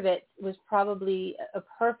part of it was probably a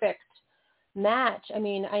perfect match. I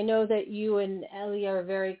mean, I know that you and Eli are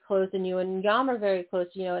very close, and you and Yam are very close,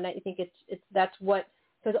 and I think that's what,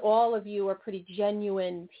 because all of you are pretty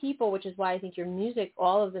genuine people, which is why I think your music,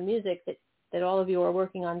 all of the music that all of you are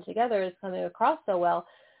working on together is coming across so well.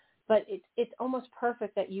 But it's almost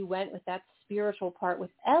perfect that you went with that spiritual part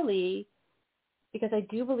with Ellie, because I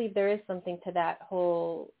do believe there is something to that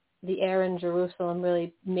whole, the air in Jerusalem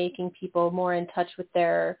really making people more in touch with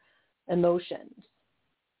their emotions.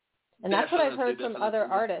 And that's what I've heard from other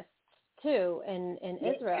artists too in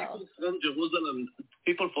Israel.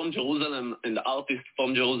 People from Jerusalem and the artists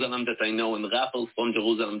from Jerusalem that I know and rappers from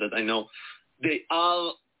Jerusalem that I know, they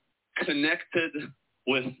are connected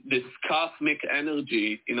with this cosmic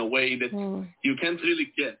energy in a way that you can't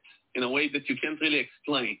really get, in a way that you can't really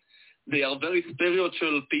explain. They are very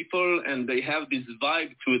spiritual people, and they have this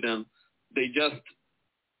vibe to them. They just,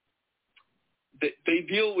 they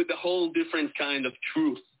deal with a whole different kind of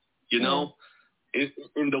truth, you know,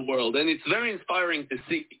 in the world. And it's very inspiring to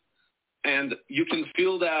see. And you can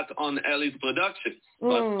feel that on Ellie's productions.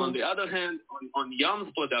 But on the other hand, on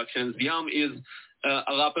Yam's productions, Yam is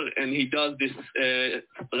a rapper, and he does this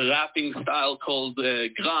rapping style called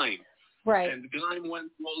grime. Right. And grime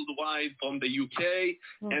went worldwide from the UK,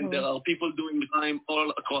 and there are people doing grime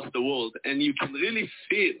all across the world. And you can really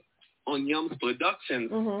feel on Yam's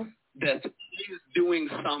productions that he's doing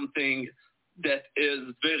something that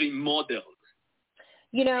is very modern.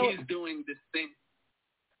 You know, he's doing this thing.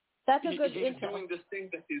 That's a good He's intro. doing this thing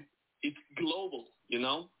that is, it's global, you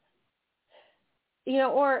know? You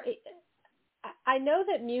know, or I know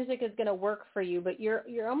that music is going to work for you, but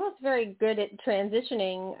you're almost very good at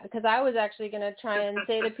transitioning, because I was actually going to try and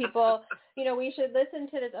say to people, you know, we should listen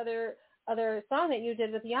to this other song that you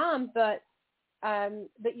did with Yam, but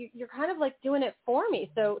you're kind of like doing it for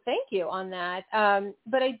me. So thank you on that.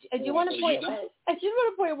 But I do want to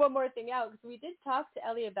point one more thing out, because we did talk to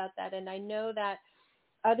Ellie about that, and I know that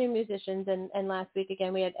other musicians, and last week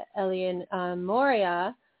again we had Ellie and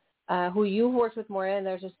Moria, who you've worked with Moria, and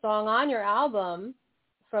there's a song on your album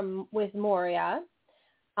with Moria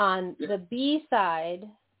on the B side,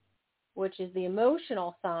 which is the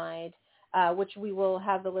emotional side, which we will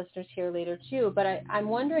have the listeners hear later too. But I'm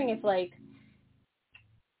wondering if, like,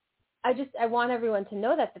 I want everyone to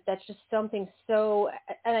know that that's just something so,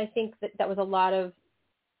 and I think that was a lot of,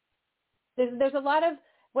 there's a lot of,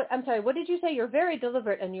 what did you say? You're very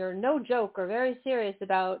deliberate, and you're no joke or very serious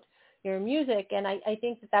about your music. And I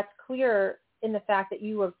think that's clear in the fact that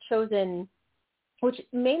you have chosen, which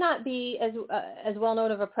may not be as well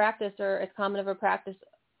known of a practice or as common of a practice,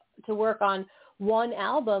 to work on one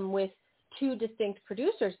album with two distinct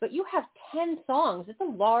producers, but you have 10 songs. It's a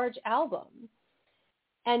large album.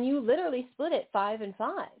 And you literally split it 5 and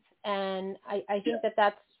 5. And I think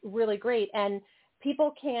that's really great. And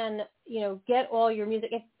people can, you know, get all your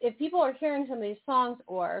music. If people are hearing some of these songs,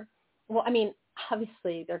 or, well, I mean,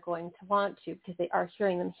 obviously they're going to want to, because they are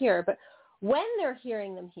hearing them here. But when they're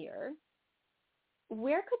hearing them here,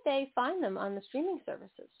 where could they find them on the streaming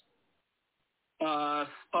services?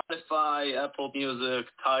 Spotify, Apple Music,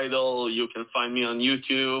 Tidal. You can find me on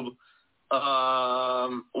YouTube.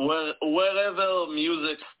 Wherever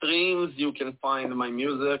music streams, you can find my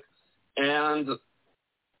music. And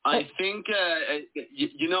I think,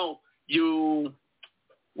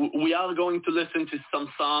 we are going to listen to some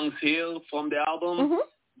songs here from the album,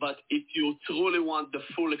 but if you truly want the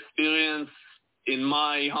full experience, in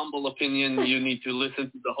my humble opinion, you need to listen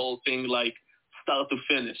to the whole thing, like start to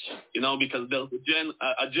finish, you know, because there's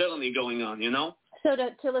a journey going on, you know? So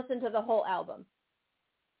to listen to the whole album.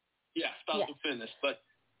 Yeah, start to finish. But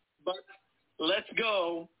let's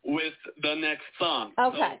go with the next song.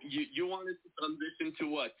 Okay. So you wanted to transition to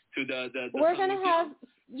what? To the we're gonna have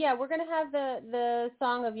we're gonna have the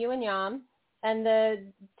song of you and Yam, and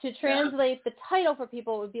to translate the title for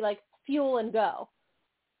people would be like Fuel and Go.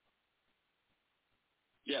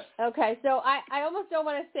 Yes. Okay, so I almost don't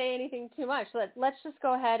want to say anything too much. Let's just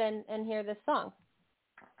go ahead and hear this song.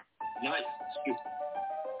 Nice.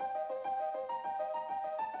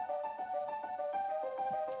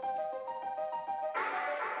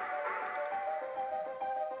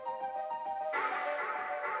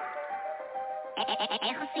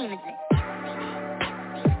 איך עושים את זה?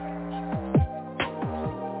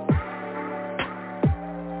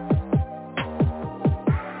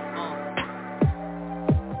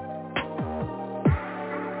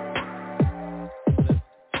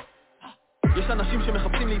 יש אנשים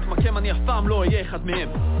שמחפשים להתמקם, אני אף פעם לא אהיה אחד מהם.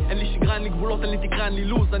 אין לי שגרה, אין לי גבולות, אין לי תקרה, אין לי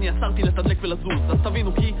לוז, אני עצרתי לתדלק ולזוז. אז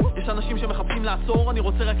תבינו, כי יש אנשים שמחפשים לעצור, אני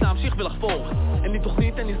רוצה רק להמשיך ולחפור. אין לי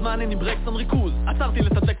תוכנית, אין לי זמן, אין לי ברקס, אין ריכוז, עצרתי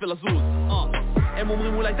לתדלק ולזוז. הם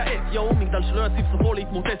אומרים אולי תעט, יאו, מגדל שלא יציב סופו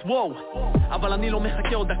להתמוטט, וואו. אבל אני לא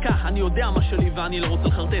מחכה עוד דקה, אני יודע מה שלי ואני לא רוצה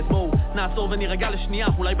לחרטט, בואו נעצור ונירגע לשנייה,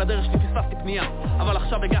 אולי בדרך שלי פספסתי פנייה, אבל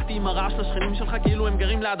עכשיו הגעתי עם הרעש לשכנים שלך כאילו הם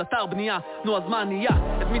גרים ליד אתר בנייה. נו אז מה נהיה?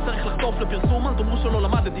 את מי צריך לחטוף לפרסום? אל תאמרו שלא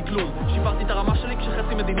למדתי כלום. שיפרתי את הרמה שלי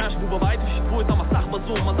כשחצי מדינה ישבו בבית ושיתפו את המסך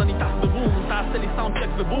בזום, אז אני טס בבום, תעשה לי סאונד צ'ק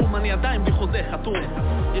ובום, אני עדיין בלי חוזה חתום.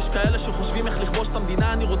 יש כאלה שחושבים איך לכבוש את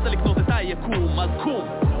המדינה, אני רוצה לקנות את היקום, אז קום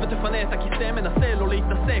ותפנה את הכיסא, מנסה לא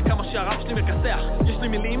להתנסה כמה שהרב שלי מקסח, יש לי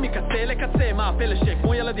מילים מקצה לקצה, מה הפלא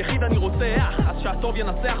שכמו ילד יחיד אני רוצה אז שהטוב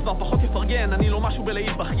ינצח והפחות יפרגן, אני לא משהו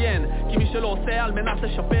בלהתבכיין, כי מי שלא עושה על מנת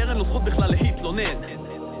לשפר אין לו זכות בכלל להתלונן.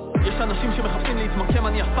 יש אנשים שמחפשים להתמקם,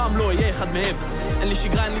 אני אף פעם לא אהיה אחד מהם. אין לי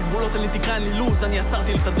שגרה, אין לי גבולות, אין לי תקרה, אין לי לוז, אני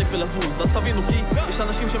עצרתי לתדלק ולזוז. אז תבינו כי יש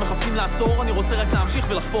אנשים שמחפשים לעצור, אני רוצה רק להמשיך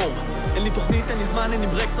ולחפור. אין לי תוכנית, אין לי זמן, אין לי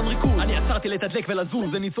ברקס, אין ריכוז. אני עצרתי לתדלק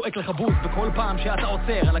ולזוז, אני צועק לך בוז. וכל פעם שאתה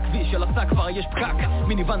עוצר על הכביש של עשה כבר יש פקק,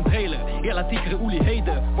 מיניבן טריילר, יאללה תקראו לי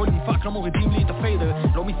היידר. בוא נמפק, לא מורידים לי את הפיידר.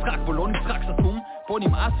 לא משחק, בוא לא נשחק סתום, פה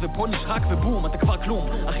נמאס ופה נשחק ובום, אתה כבר כלום.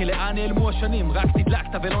 אחי לאן נעלמו השנים, רק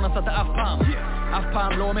תדלקת ולא נסעת אף פעם. אף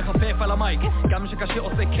פעם לא מחפף על המייק, גם שקשה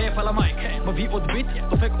עושה כיף על המייק, מביא עוד ביט,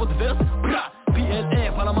 דופק עוד ורס,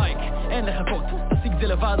 PLF על המייק, אין לחכות, תשיג זה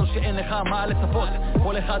לבד או שאין לך מה לצפות,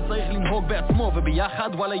 כל אחד צריך לנהוג בעצמו וביחד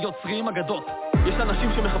וואלה יוצרים אגדות. יש אנשים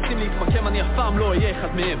שמחפשים להתמקם, אני אף פעם לא אהיה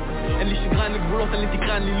אחד מהם. אין לי שגרה, אין לי גבולות, אין לי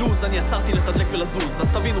תקרה, אין לי לוז, אני עצרתי לתדלק ולזוז. אז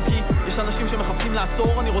תבינו כי יש אנשים שמחפשים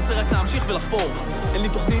לעצור, אני רוצה רק להמשיך ולחפור. אין לי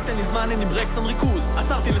תוכנית, אין לי זמן, אין לי ברקס, אין ריכוז,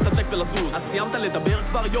 עצרתי לתדלק ולזוז. אז סיימת לדבר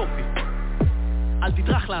כבר יופי, אל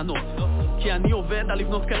תטרח לענות, כי אני עובד על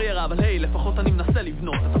לבנות קריירה, אבל היי, לפחות אני מנסה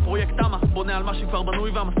לבנות את הפרויקט תמה, בונה על מה שכבר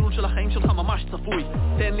בנוי והמסלול של החיים שלך ממש צפוי.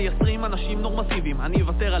 תן לי 20 אנשים נורמטיביים, אני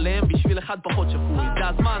אוותר עליהם בשביל אחד פחות שפוי. זה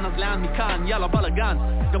הזמן, אז לאן מכאן, יאללה בלגן,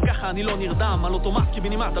 גם ככה אני לא נרדם, על אוטומט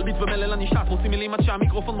קיבינימט, על ביט ומלל אני שט, מוציא מילים עד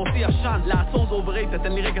שהמיקרופון מוציא עשן. לעצור זה אוברייטד,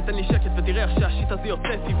 תן לי רגע, תן לי שקט ותראה איך שהשיט הזה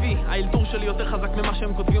יוצא טבעי. האלתור שלי יותר חזק ממה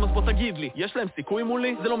שהם כותבים, אז בוא תגיד לי, יש להם סיכוי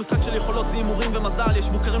מולי? זה לא משחק של יכולות, זה הימורים ומזל, יש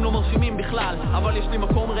בוקרים לא מרשימים בכלל, אבל יש לי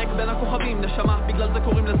מקום ריק בין הכוכבים, נשמה, בגלל זה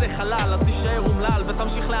קוראים לזה חלל, אז תישאר אומלל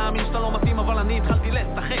ותמשיך להאמין שאתה לא מתאים, אבל אני התחלתי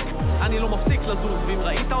לשחק, אני לא מפסיק לזוז, ואם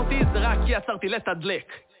ראית אותי זה רק כי עצרתי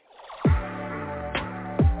לתדלק.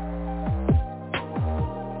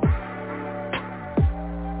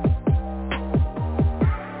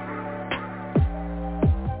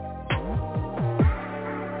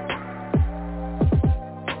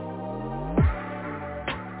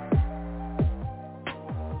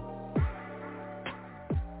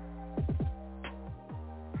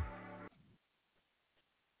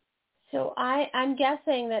 So I'm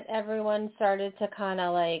guessing that everyone started to kind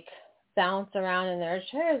of like bounce around in their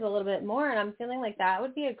chairs a little bit more, and I'm feeling like that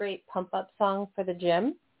would be a great pump-up song for the gym.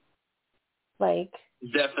 Like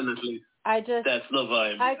definitely, that's the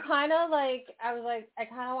vibe. I kind of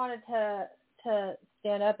wanted to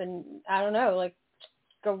stand up and I don't know, like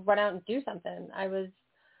go run out and do something.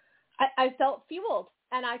 I felt fueled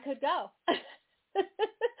and I could go.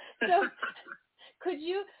 So could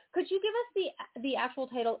you give us the actual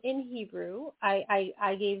title in Hebrew?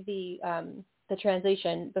 I gave the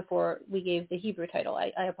translation before we gave the Hebrew title.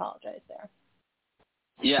 I apologize there.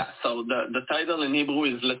 Yeah, so the title in Hebrew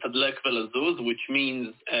is Letadlek Velazuz, which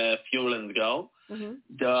means fuel and go. Mm-hmm.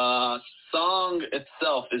 The song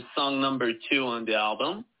itself is song number 2 on the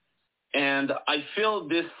album, and I feel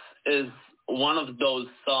this is one of those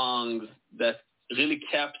songs that really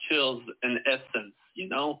captures an essence, you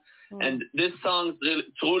know? Mm. And this song really,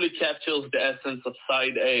 truly captures the essence of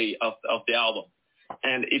side A of the album.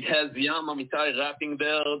 And it has Yam Amitai rapping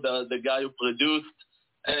there, the guy who produced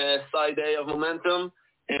side A of Momentum,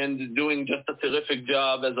 and doing just a terrific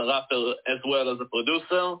job as a rapper as well as a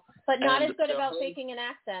producer. But not as good about faking an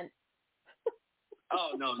accent.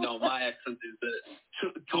 Oh, no, my accent is...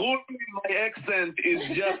 truly, my accent is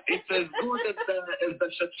just... It's as good as the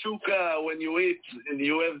shakshuka when you eat, and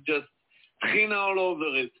you have just tchina all over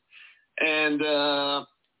it. And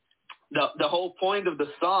the whole point of the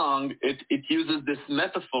song, it uses this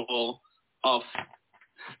metaphor of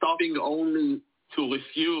stopping only to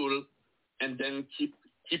refuel and then keep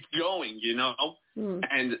going, you know,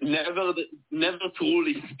 and never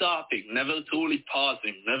truly stopping, never truly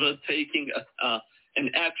pausing, never taking an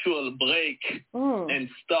actual break and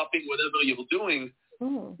stopping whatever you're doing.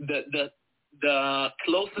 The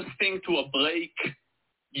closest thing to a break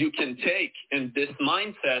you can take in this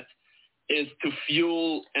mindset is to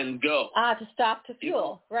fuel and go. To stop to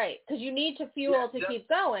fuel, right? Because you need to fuel to keep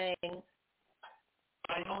going.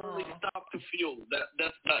 I only stop to fuel.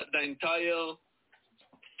 That's the entire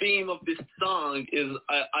theme of this song is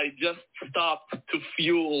I just stopped to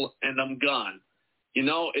fuel and I'm gone. You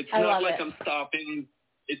know, it's not like I'm stopping.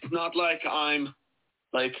 It's not like I'm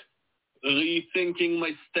like rethinking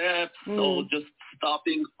my steps or just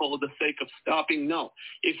stopping for the sake of stopping. No.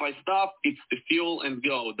 If I stop, it's the fuel and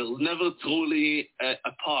go. There's never truly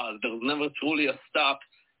a pause. There's never truly a stop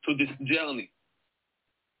to this journey.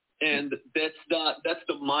 And that's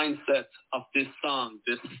the mindset of this song,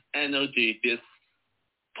 this energy, this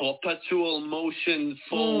perpetual motion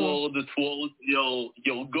forward towards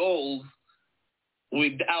your goals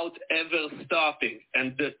without ever stopping.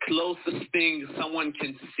 And the closest thing someone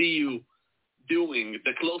can see you doing,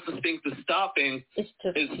 the closest thing to stopping is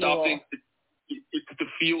stopping. It's to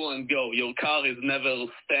fuel and go. Your car is never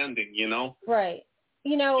standing, you know? Right.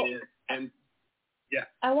 You know,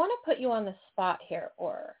 I want to put you on the spot here,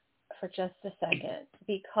 Or, for just a second,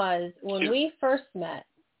 because when we first met,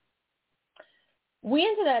 we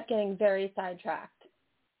ended up getting very sidetracked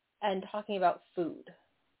and talking about food.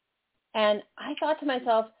 And I thought to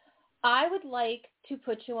myself, I would like to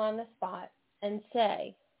put you on the spot and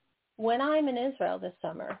say, when I'm in Israel this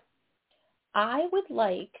summer, I would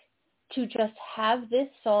like to just have this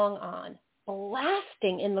song on,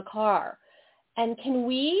 blasting in the car. And can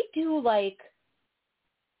we do like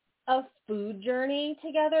a food journey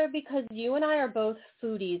together? Because you and I are both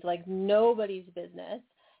foodies, like nobody's business.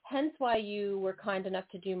 Hence why you were kind enough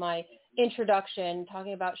to do my introduction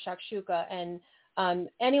talking about shakshuka. And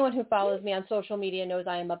anyone who follows me on social media knows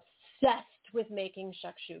I am obsessed with making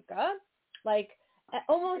shakshuka. Like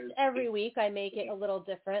almost every week I make it a little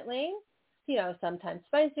differently, you know, sometimes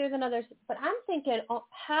spicier than others. But I'm thinking,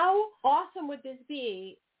 how awesome would this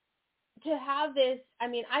be to have this? I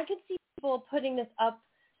mean, I could see people putting this up.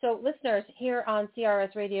 So listeners here on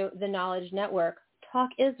CRS Radio, the Knowledge Network,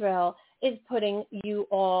 TalkISrael is putting you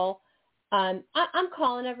all, I'm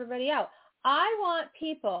calling everybody out. I want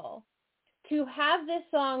people to have this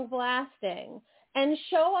song blasting and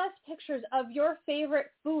show us pictures of your favorite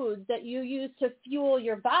foods that you use to fuel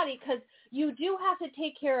your body, because you do have to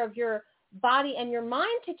take care of your body and your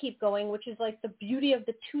mind to keep going, which is like the beauty of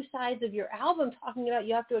the two sides of your album, talking about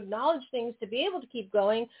you have to acknowledge things to be able to keep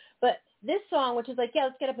going. But this song, which is like, yeah,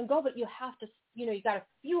 let's get up and go, but you have to, you know, you got to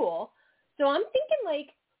fuel. So I'm thinking like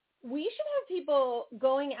we should have people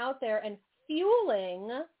going out there and fueling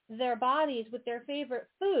their bodies with their favorite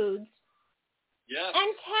foods. Yes.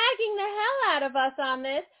 And tagging the hell out of us on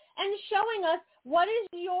this and showing us what is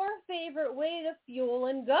your favorite way to fuel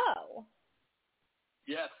and go.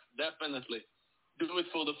 Yes, definitely. Do it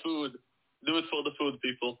for the food. Do it for the food,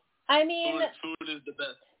 people. I mean, food is the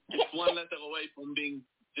best. It's one letter away from being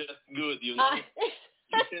just good, you know?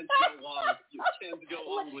 You can't go wrong. You can't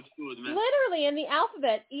go wrong with food, man. Literally in the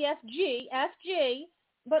alphabet, EFG, FG,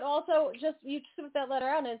 but also just you switch that letter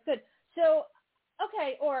out and it's good. So,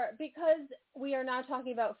 okay, Or, because we are now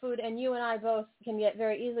talking about food and you and I both can get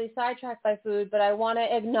very easily sidetracked by food, but I want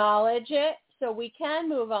to acknowledge it so we can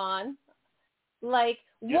move on. Like,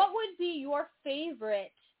 what would be your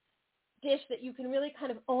favorite dish that you can really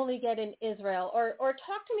kind of only get in Israel? Or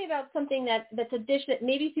talk to me about something that's a dish that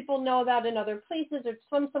maybe people know about in other places or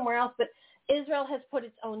from somewhere else, but Israel has put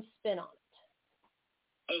its own spin on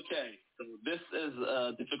it. Okay, so this is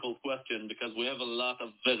a difficult question because we have a lot of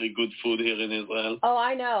very good food here in Israel. Oh,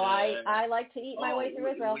 I know. I like to eat my way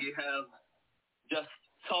through Israel. We have just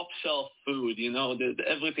top shelf food, you know.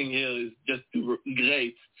 Everything here is just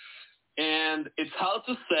great. And it's hard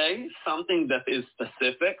to say something that is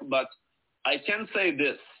specific, but I can say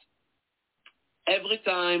this. Every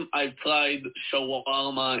time I've tried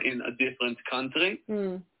shawarma in a different country,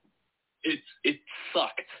 it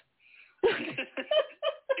sucked.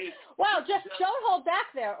 Wow, just don't hold back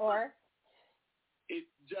there, Or. It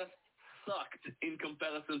just sucked in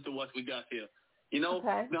comparison to what we got here. You know,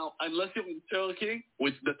 Now, unless you're in Turkey,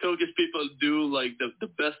 which the Turkish people do like the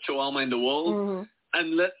best shawarma in the world,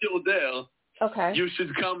 unless you're there, you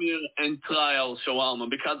should come here and try our shawarma,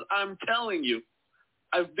 because I'm telling you,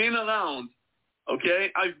 I've been around, okay?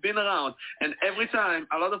 I've been around, and every time,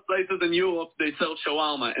 a lot of places in Europe, they sell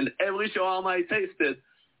shawarma, and every shawarma I tasted,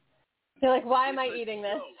 you're like, why am I eating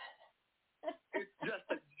this? It's just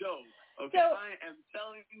a joke, okay? So, I am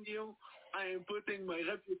telling you, I am putting my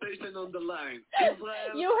reputation on the line.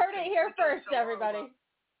 Israel, you heard it here first, everybody.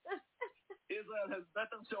 Israel has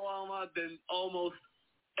better shawarma than almost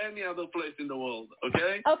any other place in the world,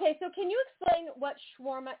 okay? Okay, so can you explain what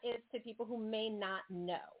shawarma is to people who may not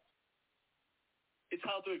know? It's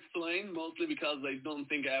hard to explain, mostly because I don't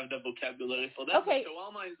think I have the vocabulary for that. Okay.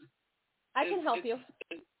 Shawarma is... I can help you.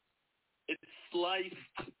 It's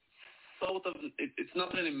sliced, sort of, it's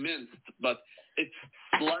not really minced, but it's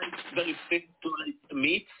sliced, very thick sliced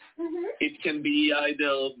meat. It can be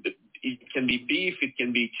either It can be beef, it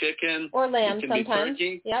can be chicken, or lamb it can sometimes. be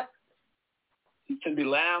turkey, Yep. it can be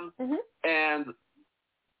lamb, Mm-hmm. and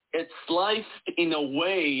it's sliced in a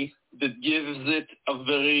way that gives it a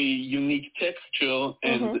very unique texture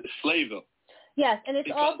and flavor. Yes, and it's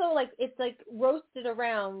Because- also like it's like roasted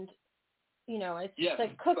around. It's Yes,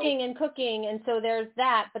 like cooking and cooking, and so there's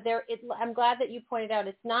that. But I'm glad that you pointed out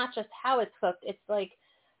it's not just how it's cooked; it's like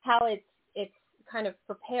how it's kind of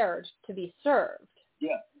prepared to be served.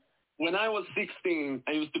 Yeah. When I was 16,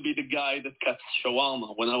 I used to be the guy that cuts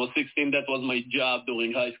shawarma. When I was 16, that was my job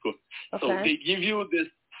during high school. Okay. So they give you this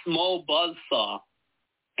small buzz saw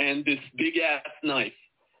and this big ass knife,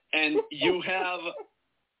 and you have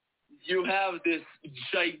this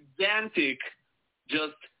gigantic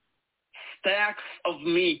just stacks of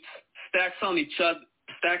meat stacked on each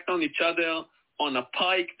other on a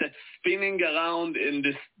pike that's spinning around in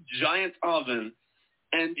this giant oven,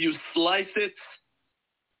 and you slice it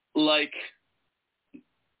like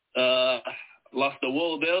lost the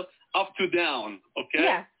word there, up to down, okay?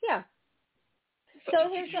 Yeah, yeah.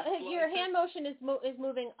 So you your hand motion is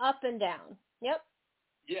moving up and down. Yep.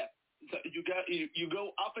 Yeah. So you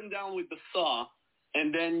go up and down with the saw,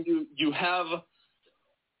 and then you have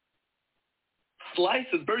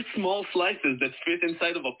slices, very small slices that fit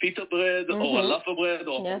inside of a pita bread or a loaf of bread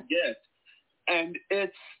or a baguette, and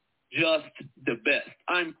it's just the best.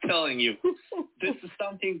 I'm telling you, this is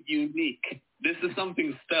something unique. This is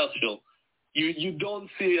something special. You don't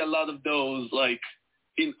see a lot of those like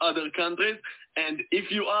in other countries, and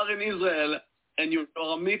if you are in Israel and you're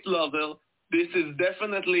a meat lover, this is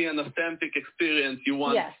definitely an authentic experience you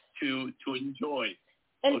want to enjoy.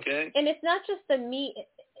 And, okay? And it's not just the meat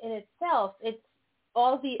in itself, it's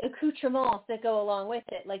all the accoutrements that go along with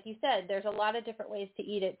it. Like you said, there's a lot of different ways to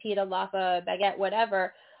eat it, pita, lapa, baguette,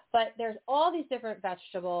 whatever, but there's all these different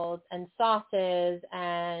vegetables and sauces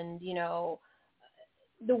and,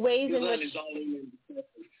 the ways Israel in which... is all in.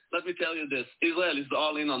 Let me tell you this. Israel is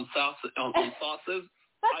all in on sauces.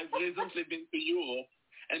 I've recently been to Europe,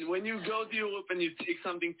 and when you go to Europe and you take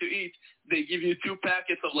something to eat, they give you 2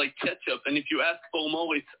 packets of like ketchup, and if you ask for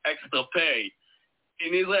more, it's extra pay.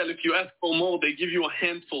 In Israel, if you ask for more, they give you a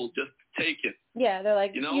handful. Just take it. Yeah, they're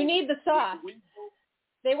like, you need the sauce.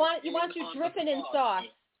 They want you dripping in sauce.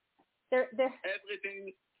 They're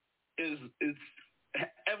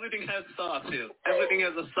everything has sauce here. Everything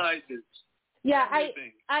has a side dish. Yeah,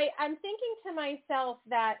 I'm thinking to myself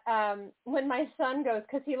that when my son goes,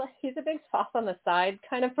 because he's a big sauce on the side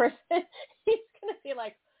kind of person, he's going to be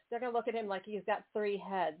like, they're going to look at him like he's got 3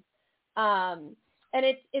 heads. And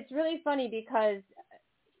it's really funny because,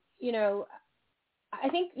 I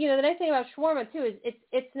think, the nice thing about shawarma too is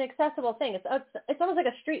it's an accessible thing. It's almost like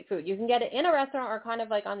a street food. You can get it in a restaurant or kind of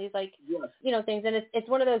like on these like, things. And it's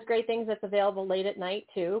one of those great things that's available late at night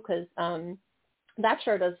too, because that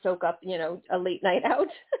sure does soak up, a late night out.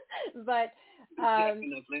 But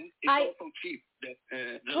definitely. It's also cheap.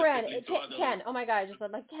 Ken. Oh my God, I just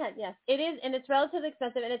said like Ken. Yes, it is, and it's relatively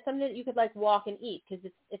expensive, and it's something that you could like walk and eat because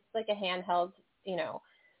it's like a handheld,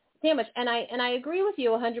 sandwich. And I agree with you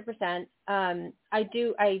 100%. I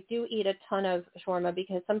do eat a ton of shawarma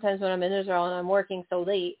because sometimes when I'm in Israel and I'm working so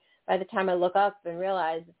late, by the time I look up and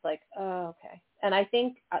realize it's like, oh, okay. And I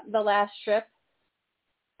think the last trip,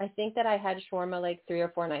 I think that I had shawarma like 3 or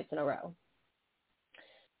 4 nights in a row.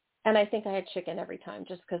 And I think I had chicken every time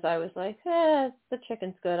just because I was like, the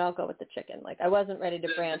chicken's good. I'll go with the chicken. Like I wasn't ready to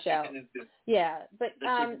branch out. Yeah. But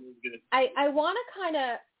I want to kind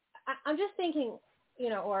of, I'm just thinking,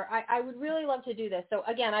 or I would really love to do this. So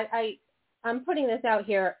again, I'm putting this out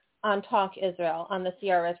here on TalkISrael on the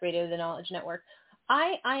CRS Radio, the Knowledge Network.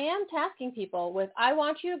 I am tasking people with, I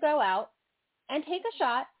want you to go out and take a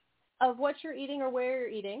shot of what you're eating or where you're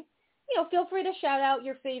eating. Feel free to shout out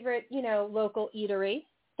your favorite, local eatery.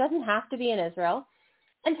 Doesn't have to be in Israel.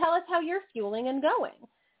 And tell us how you're fueling and going.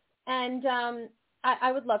 And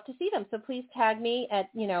I would love to see them. So please tag me at,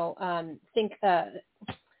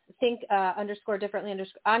 think underscore differently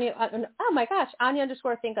underscore Anya. Oh my gosh, Anya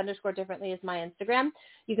underscore think underscore differently is my Instagram.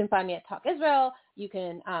 You can find me at TalkISrael. You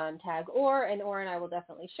can tag Or and I will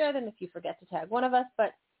definitely share them if you forget to tag one of us.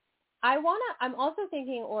 But I'm also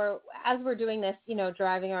thinking, or as we're doing this,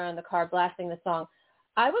 driving around in the car, blasting the song,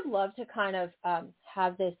 I would love to kind of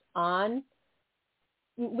have this on.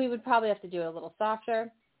 We would probably have to do it a little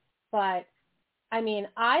softer, but I mean,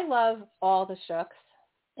 I love all the shuks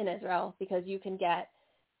in Israel because you can get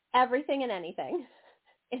everything and anything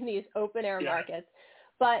in these open air markets.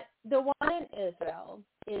 But the one in Israel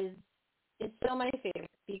is still my favorite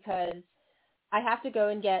because I have to go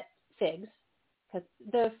and get figs because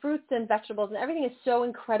the fruits and vegetables and everything is so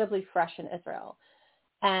incredibly fresh in Israel.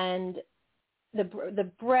 and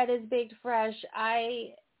the bread is baked fresh.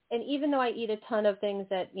 And even though I eat a ton of things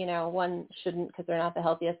that, one shouldn't because they're not the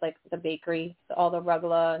healthiest, like the bakery, all the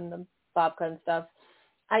rugla and the babka and stuff,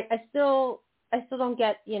 I still don't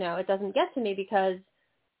get, it doesn't get to me because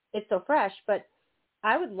it's so fresh. But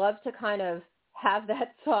I would love to kind of have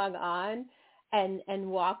that song on and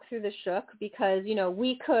walk through the shuk because,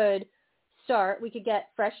 we could get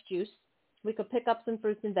fresh juice. We could pick up some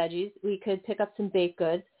fruits and veggies. We could pick up some baked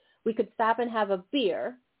goods. We could stop and have a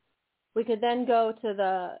beer. We could then go to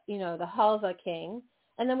the halva king,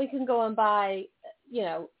 and then we can go and buy,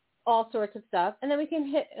 all sorts of stuff, and then we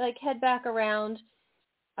can head back around,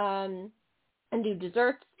 and do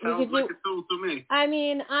desserts. Sounds like a tool to me. I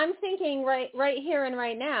mean, I'm thinking right here and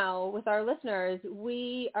right now with our listeners,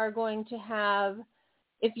 we are going to have.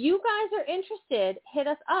 If you guys are interested, hit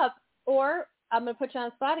us up, or I'm going to put you on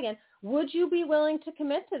the spot again. Would you be willing to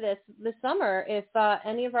commit to this summer if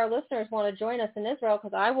any of our listeners want to join us in Israel,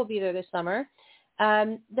 because I will be there this summer,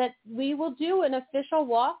 that we will do an official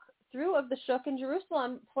walk through of the shuk in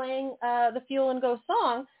Jerusalem playing the Fuel and Go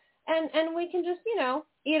song, and we can just,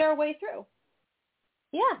 eat our way through.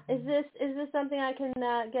 Yeah. Is this something I can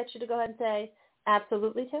get you to go ahead and say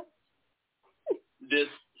absolutely to? This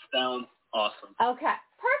sounds awesome. Okay.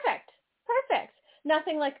 Perfect.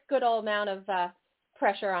 Nothing like a good old amount of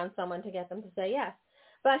pressure on someone to get them to say yes.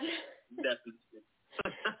 But definitely.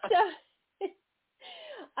 So,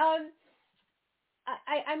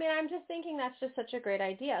 I mean, I'm just thinking that's just such a great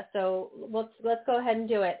idea. So let's go ahead and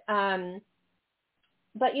do it.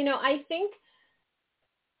 But I think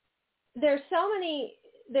there's so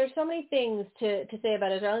many things to say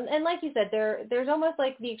about Israel, and like you said, there's almost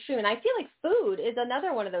like the extreme. And I feel like food is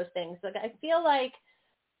another one of those things. Like I feel like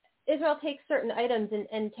Israel takes certain items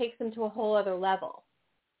and takes them to a whole other level.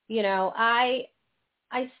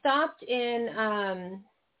 I stopped in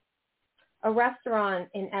a restaurant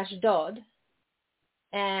in Ashdod,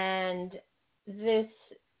 and this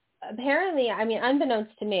apparently, I mean,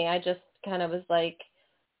 unbeknownst to me, I just kind of was like,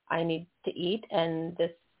 I need to eat, and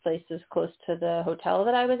this place is close to the hotel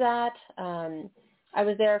that I was at. I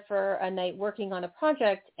was there for a night working on a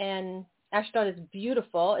project, and Ashdod is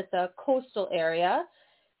beautiful. It's a coastal area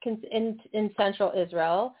in central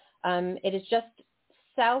Israel. It is just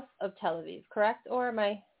south of Tel Aviv, correct? Or am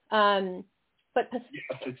I? But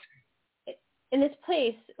in this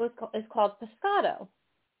place is called Pescado.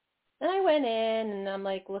 And I went in, and I'm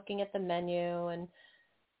like looking at the menu, and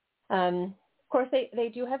of course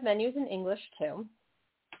they do have menus in English too.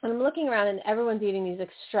 And I'm looking around, and everyone's eating these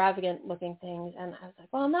extravagant looking things, and I was like,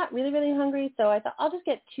 well, I'm not really, really hungry, so I thought I'll just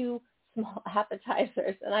get 2 small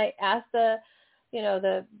appetizers. And I asked the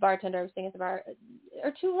bartender I was sitting at the bar,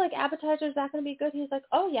 are 2 like appetizers that going to be good? He's like,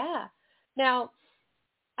 oh yeah. Now,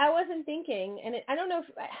 I wasn't thinking, and I don't know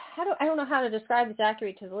how to describe this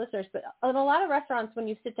accurately to the listeners, but in a lot of restaurants, when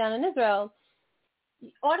you sit down in Israel,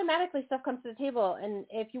 automatically stuff comes to the table, and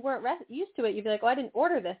if you weren't used to it, you'd be like, oh, I didn't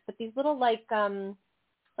order this, but these little like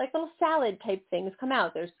little salad type things come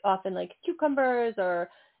out. There's often like cucumbers or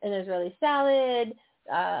an Israeli salad,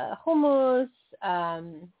 hummus.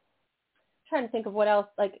 Trying to think of what else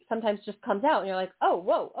like sometimes just comes out, and you're like, oh,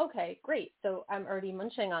 whoa, okay, great. So I'm already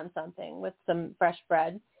munching on something with some fresh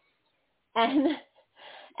bread, and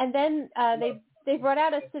then they brought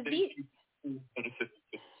out a ceviche.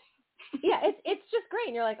 Yeah, it's just great,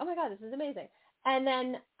 and you're like, oh my god, this is amazing. And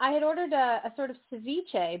then I had ordered a sort of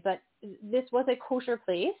ceviche, but this was a kosher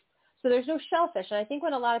place, so there's no shellfish. And I think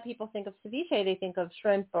when a lot of people think of ceviche, they think of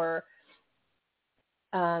shrimp or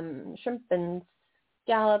shrimp and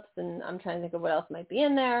scallops, and I'm trying to think of what else might be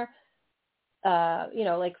in there,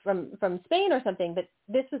 like from Spain or something. But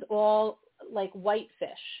this was all like white fish,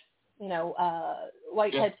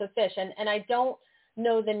 white types of fish, and I don't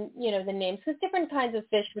know the names, because different kinds of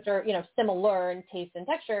fish, which are similar in taste and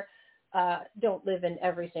texture, don't live in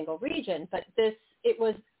every single region. But it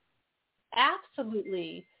was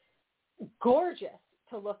absolutely gorgeous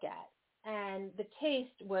to look at, and the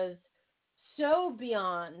taste was so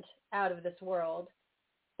beyond out of this world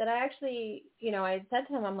that I actually, I said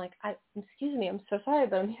to him, I'm like, excuse me, I'm so sorry,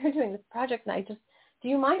 but I'm here doing this project, and do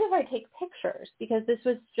you mind if I take pictures? Because this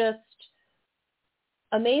was just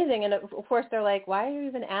amazing. And of course they're like, why are you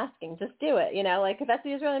even asking? Just do it. That's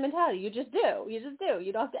the Israeli mentality. You just do.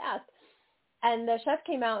 You don't have to ask. And the chef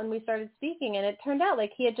came out, and we started speaking, and it turned out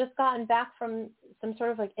like he had just gotten back from some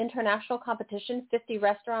sort of like international competition. 50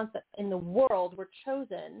 restaurants in the world were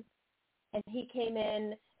chosen, and he came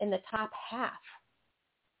in the top half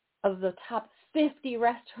of the top 50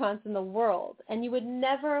 restaurants in the world. And you would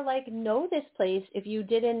never know this place if you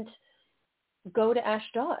didn't go to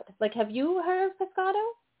Ashdod. Like, have you heard of Pescado?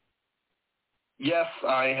 Yes,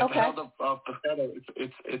 I have Okay. heard of Pescado.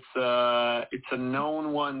 It's a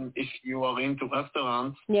known one if you are into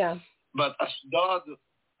restaurants. Yeah. But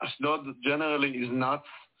Ashdod generally is not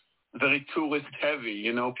very tourist heavy.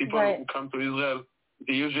 You know, people Right. who come to Israel,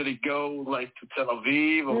 they usually go like to Tel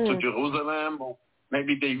Aviv or to Jerusalem, or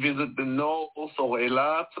maybe they visit the north or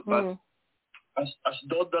Eilat. But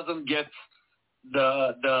Ashdod doesn't get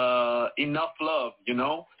the enough love, you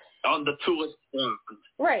know, on the tourist front.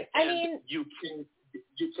 Right. I And mean, you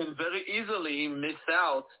can very easily miss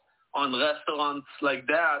out on restaurants like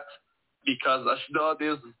that because Ashdod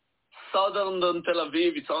is southern than Tel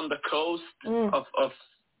Aviv. It's on the coast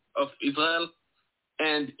of Israel,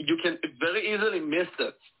 and you can very easily miss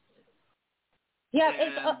it. yeah,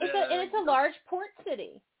 And, it's a large port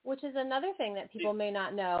city, which is another thing that people may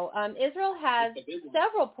not know. Israel has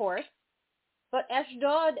several ports, but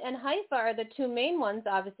Ashdod and Haifa are the two main ones.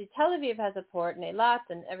 Obviously, Tel Aviv has a port, and Eilat,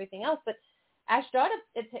 and everything else. But Ashdod,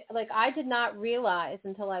 like I did not realize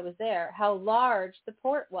until I was there how large the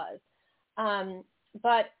port was.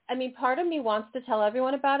 But I mean, part of me wants to tell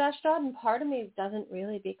everyone about Ashdod, and part of me doesn't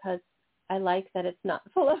really because I like that it's not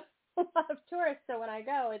full of a lot of tourists. So when I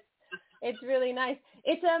go, it's really nice.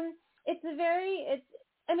 It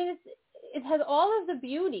has all of the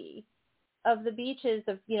beauty of the beaches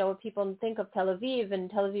of, you know, people think of Tel Aviv, and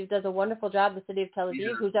Tel Aviv does a wonderful job, the city of Tel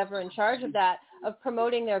Aviv, who's ever in charge of that, of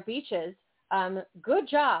promoting their beaches. Good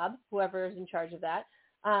job, whoever is in charge of that.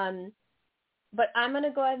 But I'm going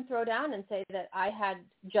to go ahead and throw down and say that I had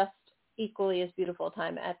just equally as beautiful a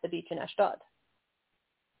time at the beach in Ashdod.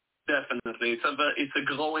 Definitely. It's a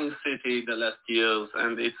growing city the last years,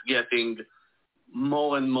 and it's getting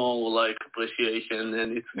more and more like appreciation,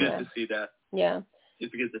 and it's good to see that. Yeah.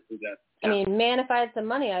 It's good to see that. I mean, man, if I had some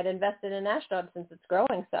money, I'd invest it in Ashdod since it's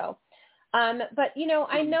growing so. But, you know,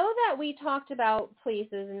 I know that we talked about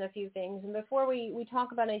places and a few things, and before we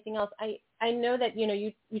talk about anything else, I know that, you know,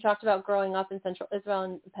 you talked about growing up in Central Israel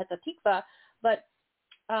and Petach Tikva, but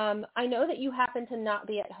I know that you happen to not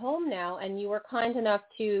be at home now, and you were kind enough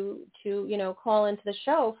to you know, call into the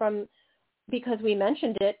show because we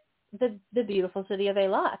mentioned it, the beautiful city of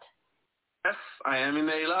Eilat. Yes, I am in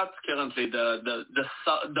Eilat currently, the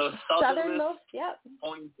southernmost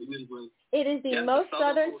point in Israel. It is the most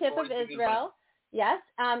southern tip of Israel. Yes,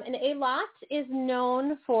 and Eilat is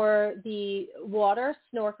known for the water.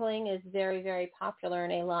 Snorkeling is very, very popular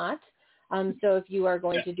in Eilat. So if you are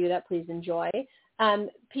going to do that, please enjoy.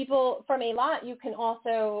 People from Eilat, you can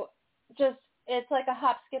also it's like a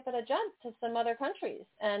hop, skip, and a jump to some other countries,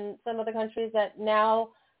 and some other countries that now,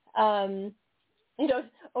 you know,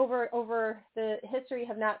 over the history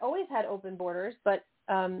have not always had open borders, but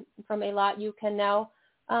from Eilat you can now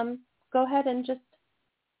go ahead and just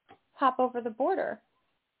hop over the border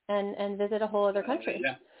and visit a whole other country,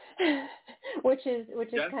 which is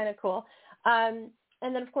kind of cool.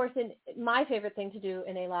 And then, of course, my favorite thing to do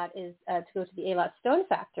in Eilat is to go to the Eilat Stone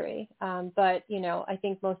Factory. But, you know, I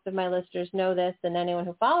think most of my listeners know this, and anyone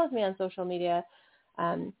who follows me on social media,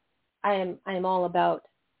 I am all about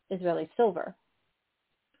Israeli silver.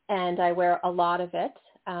 And I wear a lot of it.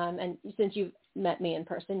 And since you've met me in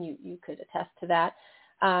person, you could attest to that.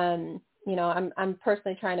 You know, I'm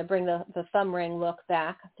personally trying to bring the thumb ring look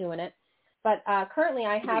back, doing it. But currently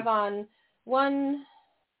I have on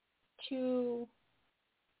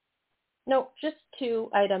just two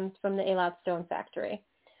items from the Eilat Stone Factory.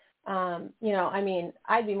 You know, I mean,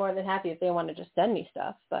 I'd be more than happy if they want to just send me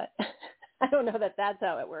stuff, but I don't know that that's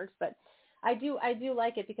how it works. But I do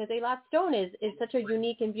like it because Eilat stone is such a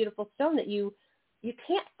unique and beautiful stone that you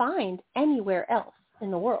can't find anywhere else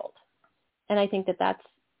in the world. And I think that that's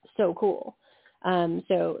so cool.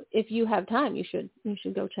 So if you have time, you should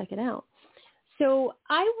go check it out. So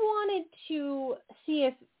I wanted to see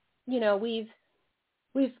if, you know, we've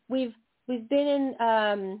been in,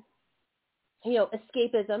 you know,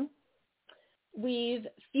 escapism. We've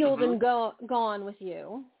fueled and gone with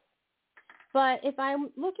you. But if I'm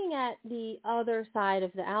looking at the other side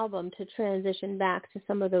of the album to transition back to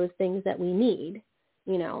some of those things that we need,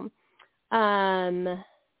 you know,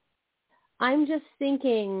 I'm just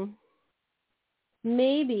thinking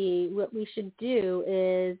maybe what we should do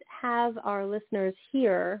is have our listeners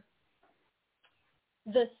hear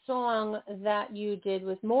the song that you did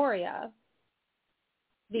with Moria,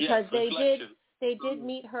 because they did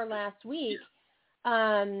meet her last week.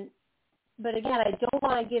 But again, I don't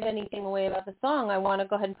want to give anything away about the song. I want to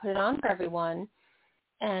go ahead and put it on for everyone,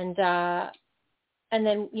 and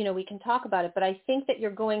then, you know, we can talk about it. But I think that you're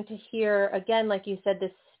going to hear, again, like you said,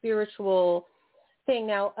 this spiritual thing.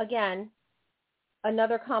 Now, again,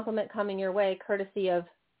 another compliment coming your way, courtesy of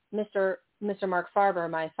Mr. Mark Farber,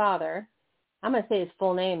 my father. I'm going to say his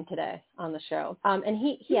full name today on the show. And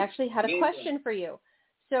he actually had a question for you.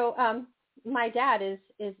 So my dad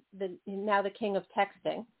is now the king of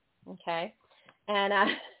texting, okay? And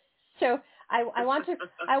so I want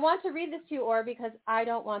to read this to you, Or, because I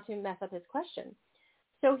don't want to mess up his question.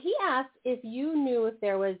 So he asked if you knew if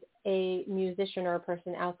there was a musician or a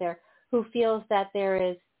person out there who feels that there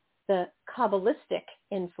is the Kabbalistic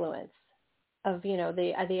influence of,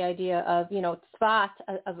 the idea of, Tzfat,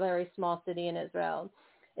 a very small city in Israel,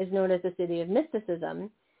 is known as the city of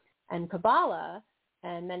mysticism, and Kabbalah,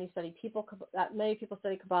 and many people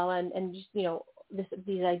study Kabbalah, and just,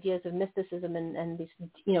 these ideas of mysticism and these,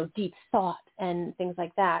 deep thought and things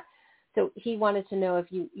like that. So he wanted to know if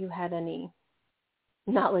you had any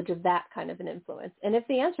knowledge of that kind of an influence. And if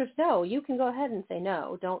the answer is no, you can go ahead and say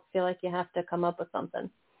no. Don't feel like you have to come up with something.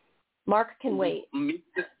 Mark can wait.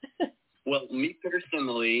 Well, me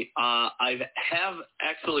personally, I have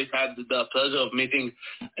actually had the pleasure of meeting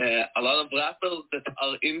a lot of rappers that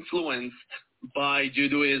are influenced by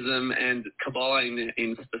Judaism and Kabbalah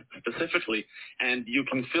in specifically, and you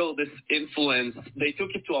can feel this influence. They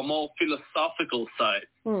took it to a more philosophical side,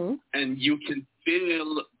 and you can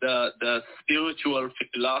feel the spiritual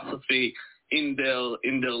philosophy in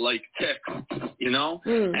their like text,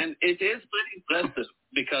 and it is pretty impressive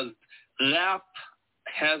because rap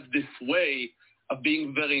has this way of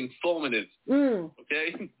being very informative,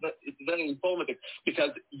 okay? It's very informative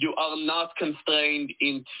because you are not constrained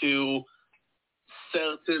into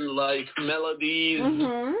certain like melodies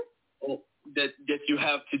that you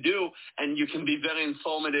have to do, and you can be very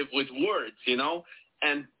informative with words,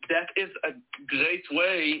 and that is a great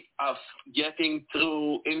way of getting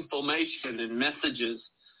through information and messages.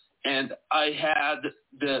 And I had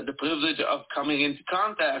the privilege of coming into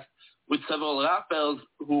contact with several rappers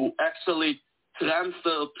who actually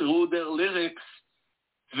transfer through their lyrics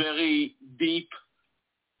very deep,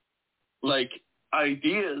 like,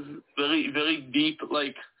 ideas, very, very deep,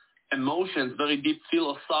 like, emotions, very deep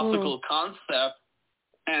philosophical concepts,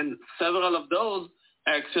 and several of those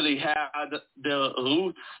actually had their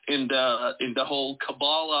roots in the whole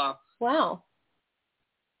Kabbalah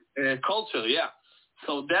culture, yeah.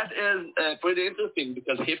 So that is pretty interesting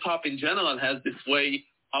because hip-hop in general has this way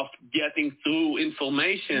of getting through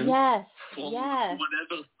information from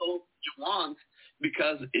whatever source you want,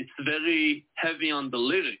 because it's very heavy on the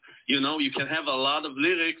lyrics. You can have a lot of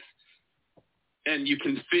lyrics and you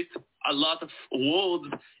can fit a lot of words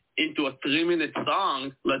into a 3-minute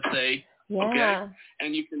song, let's say, okay?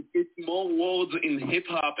 And you can fit more words in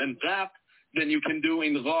hip-hop and rap than you can do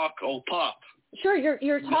in rock or pop. Sure,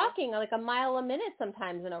 you're talking like a mile a minute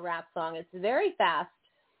sometimes in a rap song. It's very fast.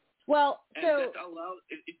 Well, and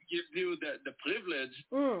it gives you the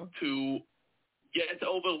privilege to get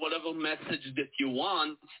over whatever message that you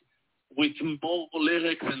want with more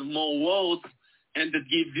lyrics and more words, and it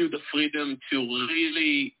gives you the freedom to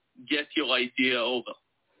really get your idea over.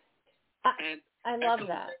 I love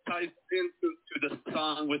that. Ties into the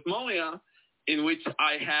song with Moria, in which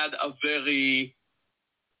I had a very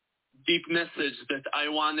deep message that I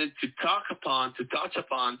wanted to touch upon,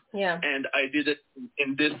 and I did it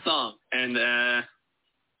in this song. And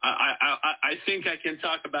I think I can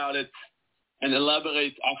talk about it and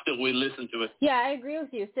elaborate after we listen to it. Yeah, I agree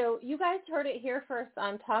with you. So you guys heard it here first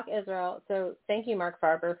on Talk Israel. So thank you, Mark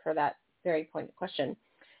Farber, for that very pointed question.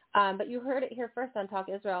 But you heard it here first on Talk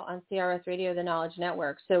Israel on CRS Radio, the Knowledge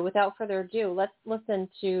Network. So without further ado, let's listen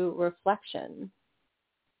to Reflection.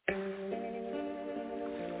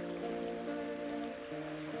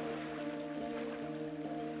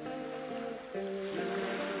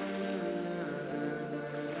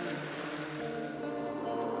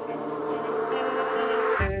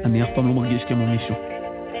 אני אף פעם לא מרגיש כמו מישהו,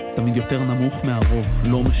 תמיד יותר נמוך מהרוב,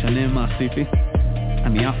 לא משנה מה עשיתי,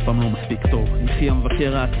 אני אף פעם לא מספיק טוב, יחי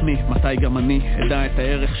המבקר העצמי, מתי גם אני אדע את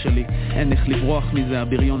הערך שלי, אין איך לברוח מזה,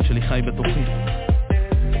 הבריון שלי חי בתוכי,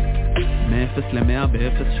 מ-0 ל-100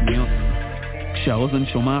 ב-0 שניות, כשהאוזן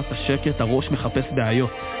שומעת השקט, הראש מחפש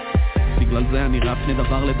בעיות, בגלל זה אני רץ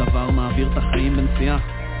מדבר לדבר, מעביר את החיים בנסיעה,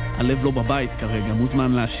 הלב לא בבית כרגע,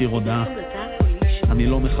 מוזמן להשאיר הודעה, אני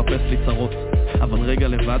לא מחפש לי צרות, אבל רגע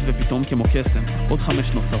לבד ופתאום כמו קסם, עוד 5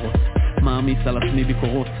 נוצרות, מעמיס על עצמי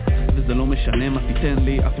ביקורות, וזה לא משנה מה תיתן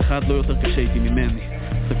לי, אף אחד לא יותר קשה איתי ממני,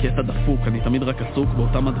 זה קטע דפוק, אני תמיד רק עסוק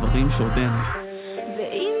באותם הדברים שעוד אין לי.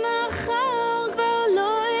 ואם מחר כבר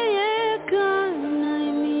לא יהיה כאן,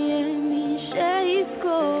 האם יהיה מי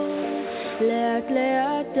שיזכור, לאט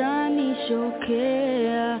לאט אני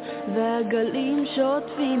שוקע, והגלים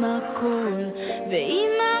שוטפים הכל, ואם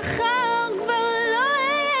מחר כבר לא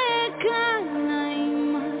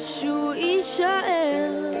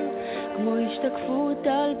השתקפות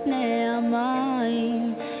על פני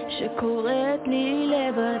המים שקוראת לי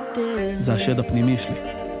לוותר. זה השד הפנימי שלי,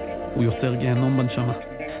 הוא יוצר גיהנום בנשמה.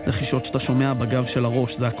 זה חישות שאתה שומע בגב של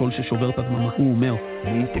הראש, זה הקול ששובר את הדממה. הוא אומר,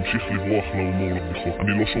 נו, תמשיך לברוח להומור לבדיחות.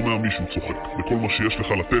 אני לא שומע מישהו צוחק. וכל מה שיש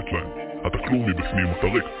לך לתת להם, אתה כלום מבפנים, אתה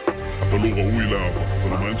ריק. אתה לא ראוי לאהבה,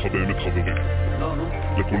 ולמה אין לך באמת חברים.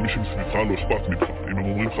 לכל מי שמסביבך לא אכפת ממך. אם הם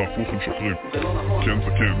אומרים לך הפוך הם שוקרים. כן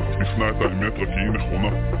זה כן, אז תפנה את האמת רק כי היא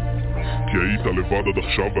נכונה. כי היית לבד עד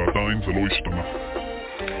עכשיו ועדיין זה לא השתנה.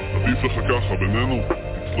 עדיף לך ככה, בינינו,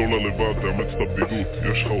 תצלול לבד, תאמץ את הבדידות.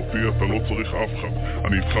 יש לך אותי, אתה לא צריך אף אחד.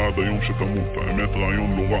 אני איתך עד היום שתמות. האמת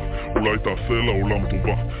רעיון לא רע. אולי תעשה לעולם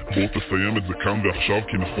טובה. בוא תסיים את זה כאן ועכשיו,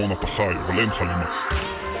 כי נכון אתה חי, אבל אין לך למה.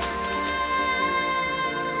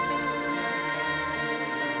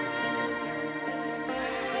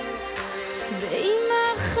 ואם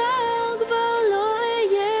מחר כבר לא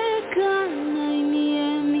אהיה כאן, האם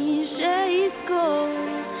יהיה מי שיזכור?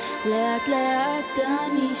 לאט לאט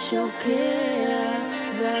אני שוקע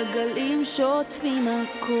והגלים שוטפים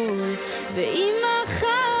הכל. ואם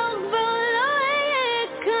מחר כבר לא אהיה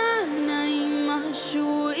כאן, האם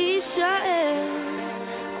משהו יישאר?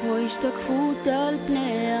 כמו השתקפות על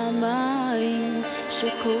פני המים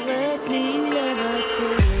שקוראת לי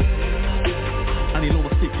לוותר. אני לא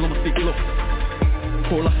מספיק, לא.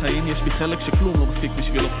 כל החיים יש בי חלק שכלום לא מספיק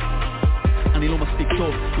בשבילו. אני לא מספיק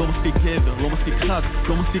טוב, לא מספיק גבר, לא מספיק חד,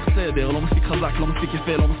 לא מספיק סדר, לא מספיק חזק, לא מספיק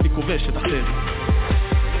יפה, לא מספיק כובש את החדר.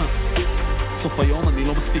 סוף היום אני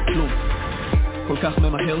לא מספיק כלום. כל כך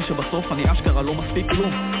ממהר שבסוף אני אשכרה לא מספיק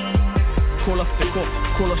כלום. כל הספקות,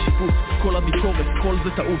 כל השיפוט, כל הביקורת, כל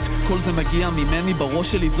זה טעות, כל זה מגיע ממני, בראש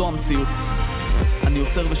שלי זו המציאות. אני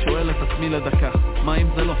עוצר ושואל את עצמי לדקה, מה אם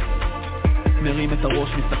זה לא? מרים את הראש,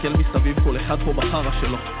 מסתכל מסביב, כל אחד פה בחרה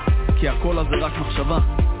שלו. כי הכל הזה רק מחשבה,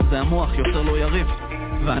 זה המוח, יוצר לו יריב.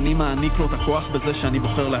 ואני מעניק לו את הכוח בזה שאני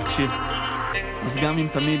בוחר להקשיב. אז גם אם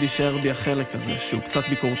תמיד יישאר בי החלק הזה, שהוא קצת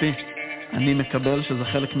ביקורתי, אני מקבל שזה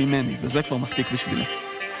חלק ממני, וזה כבר מספיק בשבילי.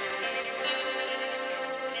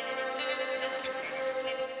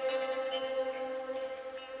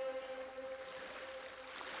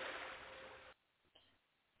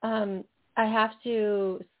 I have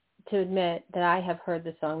to admit that I have heard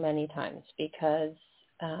the song many times because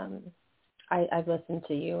I've listened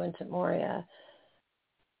to you and to Moria.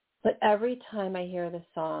 But every time I hear the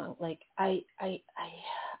song, like I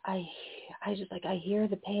just like I hear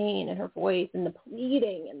the pain in her voice and the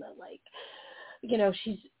pleading and the like, you know,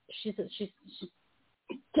 she's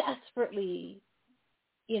desperately,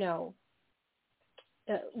 you know,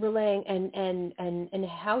 relaying and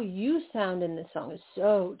how you sound in this song is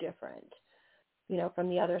so different, you know, from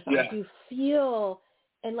the other songs. Yeah. You feel,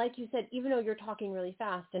 and like you said, even though you're talking really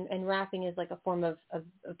fast and rapping is like a form of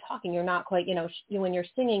talking, you're not quite, you know, when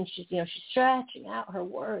you're singing, she's stretching out her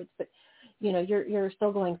words, but you know, you're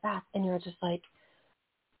still going fast and you're just like,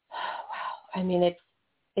 oh, wow. I mean,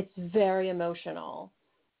 it's very emotional.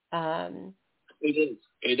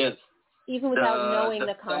 It is. Even without knowing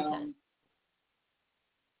the content.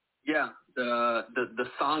 Yeah, the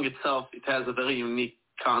song itself, it has a very unique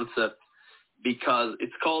concept because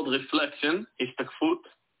it's called Reflection, Ishtakfut,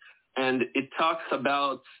 and it talks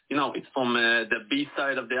about, you know, it's from the B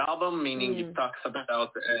side of the album, meaning it talks about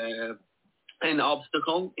an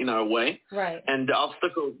obstacle in our way. Right. And the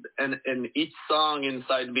obstacle, and each song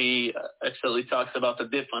inside B actually talks about a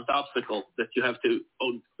different obstacle that you have to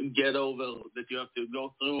get over, that you have to go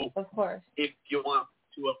through. Of course. If you want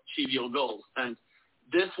to achieve your goals. And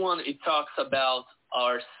this one, it talks about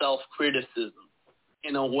our self-criticism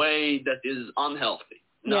in a way that is unhealthy,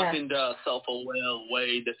 not in the self-aware way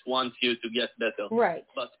that wants you to get better, right?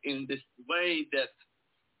 But in this way that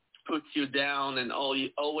puts you down and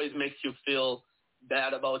always makes you feel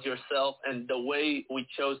bad about yourself. And the way we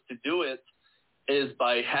chose to do it is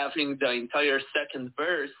by having the entire second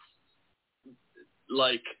verse,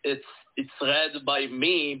 like it's read by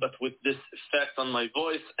me, but with this effect on my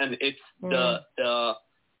voice, and it's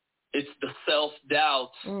it's the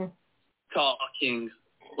self-doubt talking,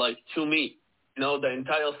 like, to me. You know, the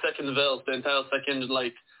entire second verse, the entire second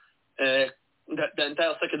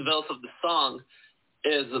verse of the song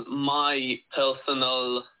is my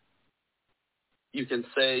personal, you can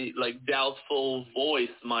say, like, doubtful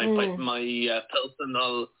voice, my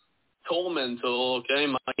personal torment, or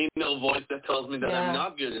my inner voice that tells me that I'm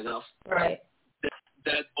not good enough. Right.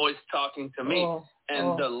 That voice talking to me.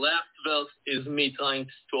 And the last verse is me trying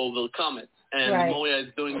to overcome it. And Moria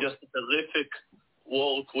is doing just a terrific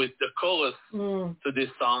work with the chorus to this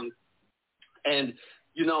song. And,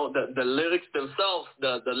 you know, the lyrics themselves,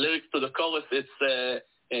 the lyrics to the chorus, it's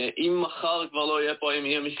Im machar kvar lo yeh po im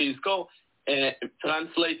yeh mi sheyizkor.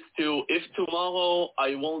 translates to, if tomorrow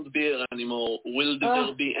I won't be here anymore, will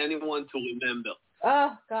there be anyone to remember?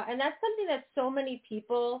 Oh, God. And that's something that so many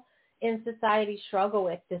people in society struggle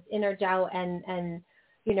with, this inner doubt and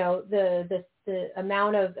you know, the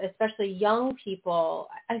amount of, especially young people.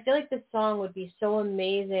 I feel like this song would be so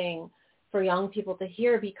amazing for young people to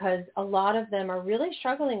hear, because a lot of them are really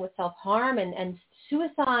struggling with self-harm, and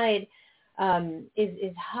suicide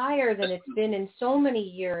is higher than it's been in so many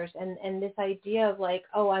years. And this idea of like,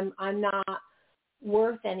 oh, I'm not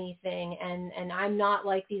worth anything, and I'm not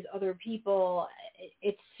like these other people.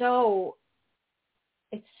 It's so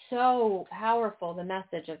powerful, the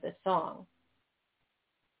message of this song.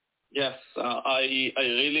 Yes, I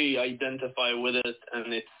really identify with it,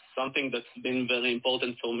 and it's something that's been very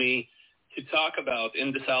important for me to talk about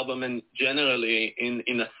in this album and generally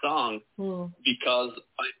in a song, because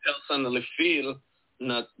I personally feel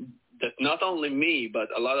that not only me, but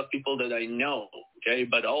a lot of people that I know, okay,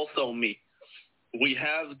 but also me, we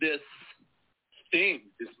have this thing,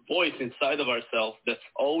 this voice inside of ourselves that's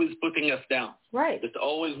always putting us down, right? That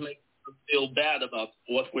always makes us feel bad about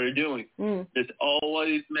what we're doing, that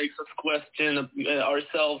always makes us question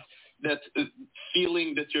ourselves, that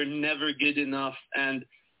feeling that you're never good enough, and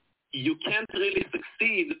you can't really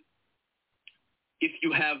succeed if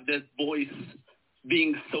you have that voice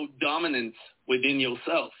being so dominant within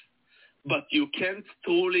yourself. But you can't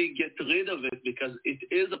truly get rid of it because it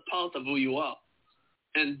is a part of who you are.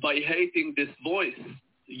 And by hating this voice,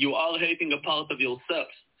 you are hating a part of yourself.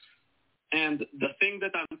 And the thing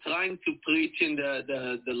that I'm trying to preach in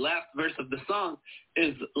the last verse of the song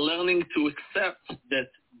is learning to accept that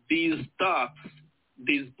these thoughts,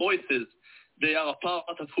 these voices, they are a part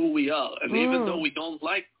of who we are. And even though we don't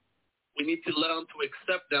like them, we need to learn to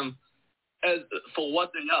accept them as for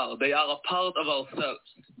what they are. They are a part of ourselves.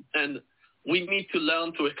 And we need to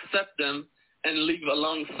learn to accept them and live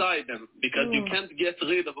alongside them, because you can't get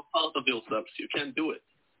rid of a part of yourselves. You can't do it,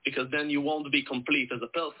 because then you won't be complete as a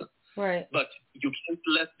person. Right. But you can't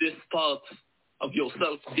let this part of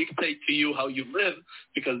yourself dictate to you how you live,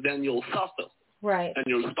 because then you'll suffer. Right. And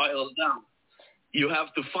you'll spiral down. You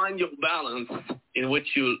have to find your balance in which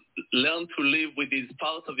you learn to live with these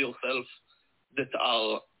parts of yourself that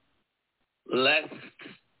are less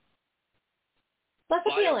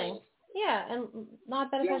appealing. Yeah, and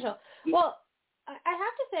not beneficial. Yeah. Well, I have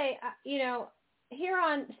to say, you know, here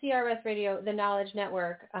on CRS Radio, the Knowledge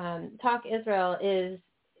Network, TalkISrael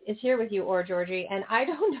is here with you, Or Gorgi, and I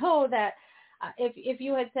don't know that if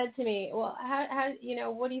you had said to me, well, how you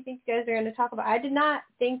know, what do you think you guys are going to talk about? I did not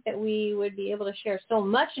think that we would be able to share so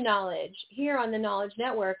much knowledge here on the Knowledge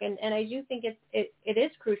Network, and I do think it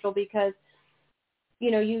is crucial, because you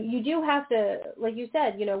know, you do have to, like you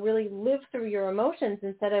said, you know, really live through your emotions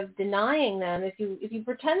instead of denying them. If you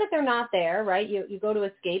pretend that they're not there, right, you go to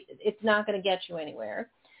escape, it's not going to get you anywhere.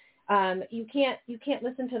 You can't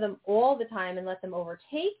listen to them all the time and let them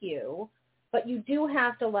overtake you, but you do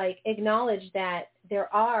have to, like, acknowledge that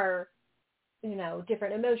there are, you know,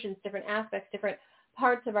 different emotions, different aspects, different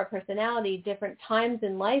parts of our personality, different times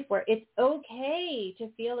in life where it's okay to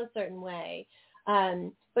feel a certain way.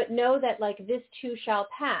 But know that, like, this too shall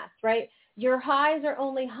pass, right? Your highs are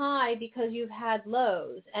only high because you've had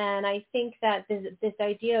lows. And I think that this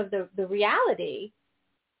idea of the reality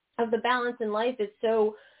of the balance in life is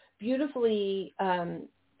so beautifully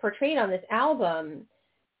portrayed on this album.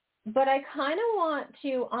 But I kind of want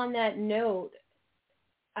to, on that note,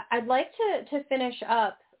 I'd like to finish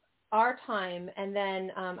up our time, and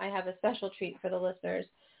then I have a special treat for the listeners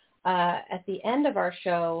at the end of our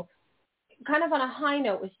show, kind of on a high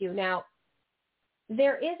note with you. Now,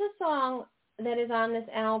 there is a song that is on this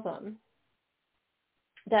album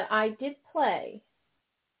that I did play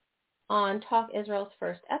on TalkISrael's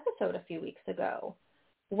first episode a few weeks ago.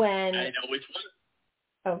 When I know which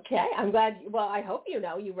one. Okay, I'm glad. Well, I hope you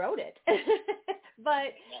know. You wrote it. But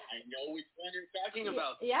I know which one you're talking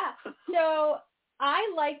about. Yeah. So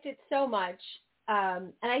I liked it so much.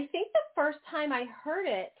 And I think the first time I heard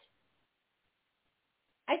it,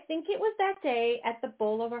 I think it was that day at the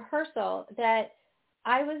BOLA rehearsal that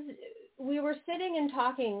we were sitting and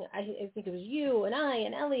talking. I think it was you and I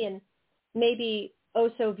and Ellie and maybe oh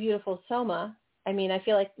so beautiful Soma. I mean, I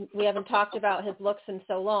feel like we haven't talked about his looks in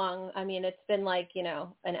so long. I mean, it's been like, you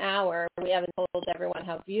know, an hour. We haven't told everyone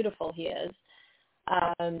how beautiful he is.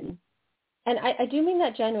 And I do mean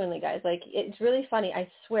that genuinely, guys. Like, it's really funny. I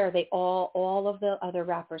swear they all of the other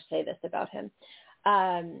rappers say this about him.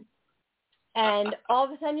 And all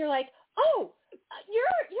of a sudden you're like, oh,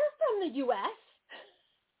 you're from the U.S.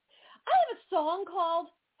 I have a song called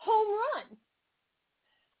Homerun.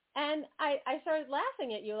 And I started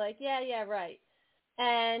laughing at you like, yeah, right.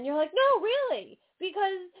 And you're like, no, really,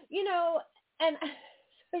 because, and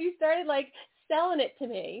so you started like selling it to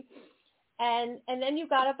me. And then you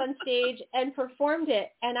got up on stage and performed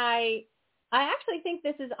it. And I actually think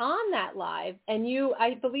this is on that live. And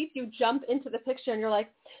I believe you jump into the picture and you're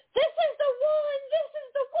like, this is the one.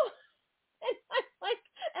 And I'm like,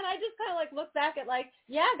 and I just kind of like look back at like,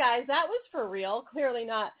 yeah, guys, that was for real. Clearly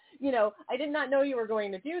not, I did not know you were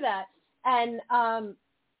going to do that. And I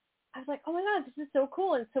was like, oh my God, this is so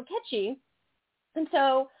cool and so catchy. And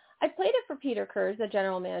so I played it for Peter Kurz, the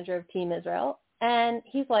general manager of Team Israel. And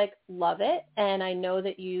he's like, love it. And I know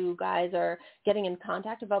that you guys are getting in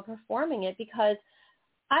contact about performing it because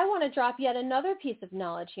I want to drop yet another piece of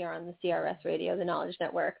knowledge here on the CRS Radio, the Knowledge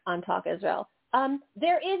Network, on TalkISrael.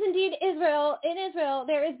 There is indeed Israel. In Israel,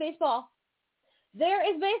 there is baseball. There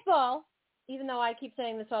is baseball. Even though I keep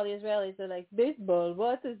saying this to all the Israelis, they're like, baseball?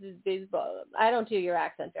 What is this baseball? I don't do your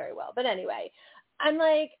accent very well. But anyway, I'm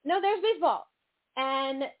like, no, there's baseball.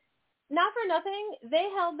 And not for nothing, they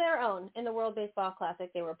held their own in the World Baseball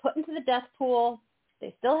Classic. They were put into the death pool.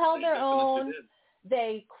 They still held their own.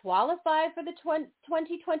 They qualified for the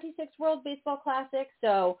 2026 World Baseball Classic.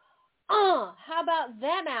 So, how about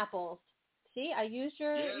them apples? See, I used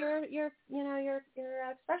your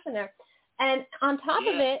expression there. And on top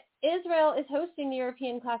of it, Israel is hosting the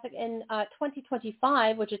European Classic in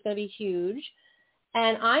 2025, which is going to be huge.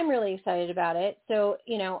 And I'm really excited about it. So,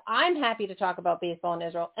 I'm happy to talk about baseball in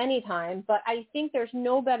Israel anytime, but I think there's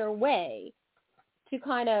no better way to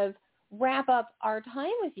kind of wrap up our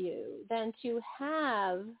time with you than to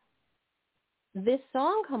have this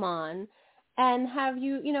song come on and have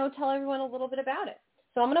you, tell everyone a little bit about it.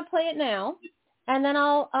 So I'm going to play it now, and then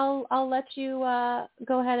I'll let you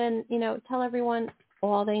go ahead and, tell everyone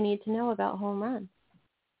all they need to know about Homerun.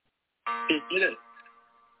 Hit it.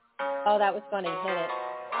 Oh, that was funny. Hit it.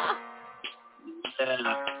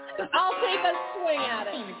 I'll take a swing at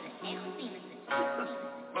it.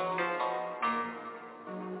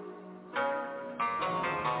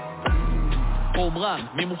 הומרן,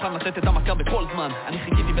 מי מוכן לתת את המכה בכל זמן? אני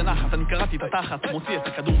חיכיתי בנחת, אני קראתי את התחת, מוציא את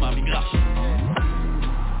הכדור מהמגרש.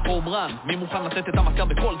 הומרן, מי מוכן לתת את המכה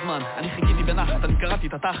בכל זמן? אני חיכיתי בנחת, אני קראתי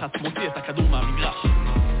את התחת, מוציא את הכדור מהמגרש.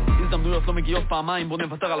 הזדמנויות לא מגיעות פעמיים, בוא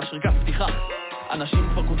נוותר על השריקת פתיחה. אנשים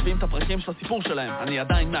כבר כותבים את הפרקים של הסיפור שלהם, אני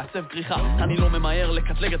עדיין מעצב כריכה, אני לא ממהר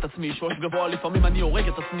לקטלג את עצמי, שואף גבוה לפעמים אני הורג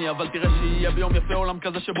את עצמי, אבל תראה שיהיה ביום יפה עולם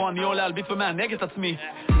כזה שבו אני עולה על ביט ומענג את עצמי.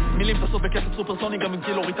 מילים טסות בקצב סופרסוני גם עם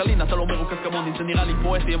קילו ריטלין, אתה לא מרוכז כמוני, זה נראה לי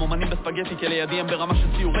פואטי, הם אומנים בספגטי, כי לידי הם ברמה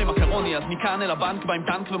של ציורי מקרוני, אז מכאן אל הבנק בא עם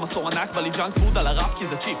טנק ומסור ענק, בא לי ג'אנק פוד על הרב כי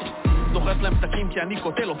זה צ'יפ, דוחף להם פתקים כי אני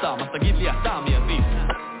קוטל אותם, אז תגיד לי אתה מי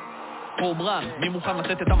הומרן, מי מוכן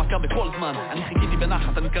לתת את המכה בכל זמן? אני חיכיתי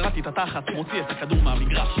בנחת, אני קראתי את התחת, מוציא את הכדור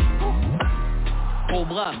מהמגרש.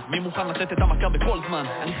 הומרן, מי מוכן לתת את המכה בכל זמן?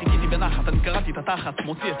 אני חיכיתי בנחת, אני קראתי את התחת,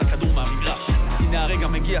 מוציא את הכדור מהמגרש. הנה הרגע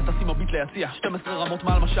מגיע, תשים הביט ליציע, 12 רמות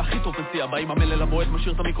מעל מה שהכי טוב מציע, באים המלל הבועט,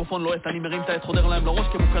 משאיר את המיקרופון לועט, אני מרים את העט, חודר להם לראש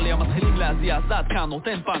כמוקליה, מתחילים להזיע, אז עד כאן,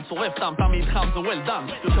 נותן פן, שורף תם, תם איתחם, זה well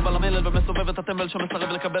done. יושב על המלל ומסובב את הטמבל שמסרב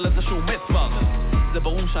לקבל את זה שהוא מת כבר. זה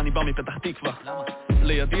ברור שאני בא מפתח תקווה.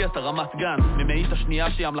 לידי את הרמת גן, ממאית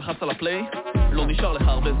השנייה שהיא המלחץ על הפליי, לא נשאר לך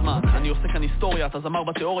הרבה זמן. אני עושה כאן היסטוריה, אתה זמר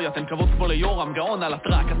בתיאוריה, תן כבוד כמו ליורם, גאון על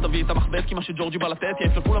הטרק, אז תביא את המחבט, כי מה שג'ורג'י בא לתת,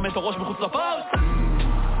 יפלקו להם את הראש מחוץ לפארק.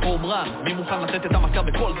 הומרן, מי מוכן לתת את המכה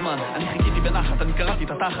בכל זמן? אני חיכיתי בנחת, אני קראתי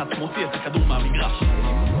את התחת, מוציא את הכדור מהמגרש.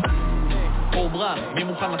 הומרן, מי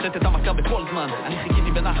מוכן לתת את המכה בכל זמן? אני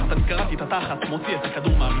חיכיתי בנחת, אני קראתי את התחת, מוציא את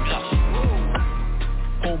הכדור מהמגרש.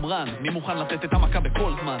 הומרן, מי מוכן לתת את המכה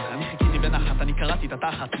בכל זמן? אני חיכיתי בנחת, אני קראתי את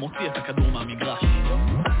התחת, מוציא את הכדור מהמגרש.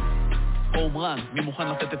 הומרן, מי מוכן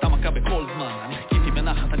לתת את המכה בכל זמן? אני חיכיתי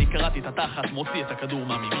בנחת, אני קראתי את התחת, מוציא את הכדור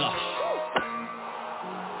מהמגרש.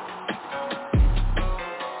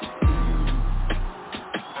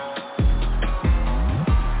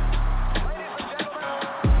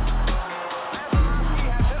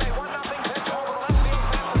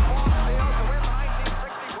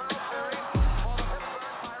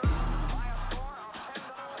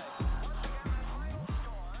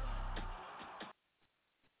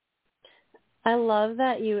 I love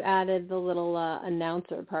that you added the little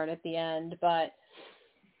announcer part at the end, but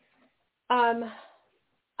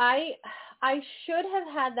I should have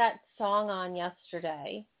had that song on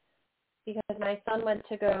yesterday because my son went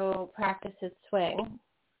to go practice his swing,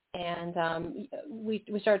 and we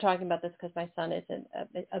started talking about this because my son is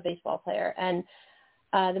a baseball player, and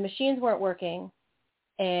the machines weren't working,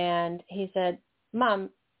 and he said, "Mom,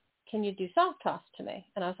 can you do soft toss to me?"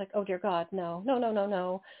 And I was like, oh, dear God,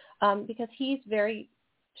 no. Because he's very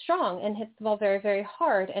strong and hits the ball very, very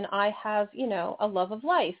hard. And I have, a love of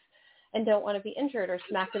life and don't want to be injured or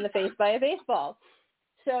smacked in the face by a baseball.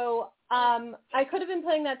 So I could have been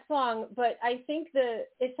playing that song, but I think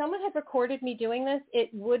if someone had recorded me doing this, it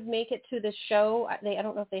would make it to the show. I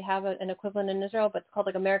don't know if they have an equivalent in Israel, but it's called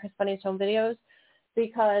like America's Funniest Home Videos,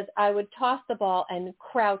 because I would toss the ball and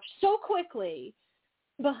crouch so quickly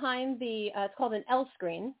behind it's called an L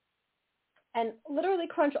screen, and literally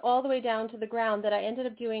crunch all the way down to the ground that I ended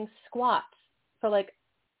up doing squats for like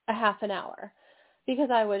a half an hour,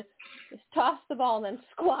 because I would just toss the ball and then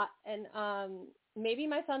squat. And maybe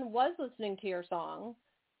my son was listening to your song,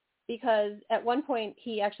 because at one point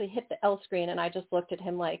he actually hit the L screen and I just looked at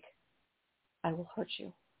him like, I will hurt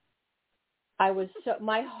you.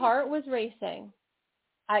 My heart was racing.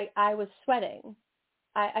 I was sweating.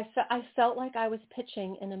 I felt like I was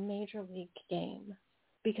pitching in a major league game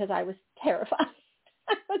because I was terrified.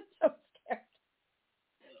 I was so scared.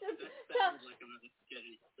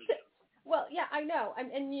 Well, yeah, I know.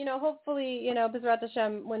 And hopefully, B'ezrat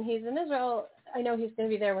Hashem, when he's in Israel, I know he's going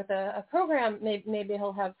to be there with a program. Maybe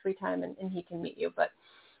he'll have free time and he can meet you. But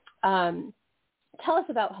tell us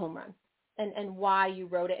about Homerun and why you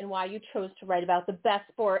wrote it and why you chose to write about the best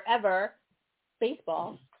sport ever,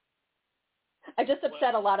 baseball. I just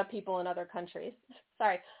upset a lot of people in other countries.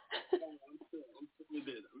 Sorry. I'm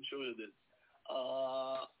sure you did.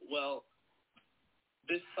 Well,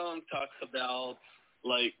 this song talks about,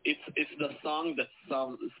 like, it's the song that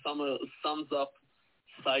sums up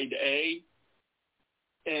side A,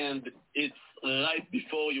 and it's right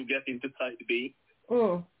before you get into side B.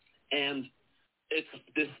 And it's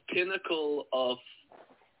this pinnacle of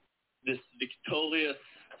this victorious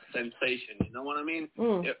sensation, you know what I mean?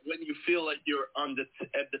 When you feel like you're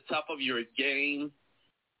at the top of your game,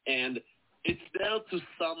 and it's there to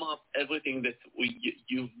sum up everything that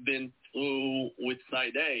you've been through with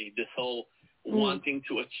side A, this whole wanting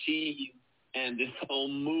to achieve, and this whole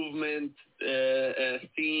movement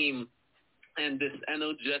theme, and this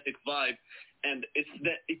energetic vibe, and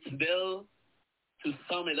it's there to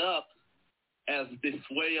sum it up as this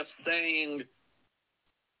way of saying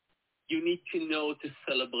you need to know to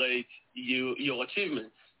celebrate your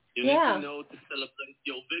achievements. You need to know to celebrate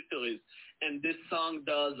your victories. And this song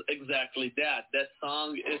does exactly that. That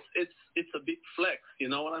song, it's a big flex, you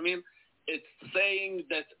know what I mean? It's saying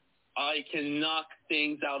that I can knock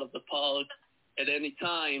things out of the park at any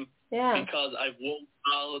time because I've worked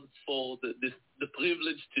hard for the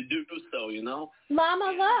privilege to do so, you know?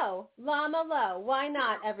 Lama Lo. Why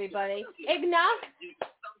not, everybody?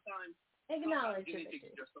 Acknowledge you need to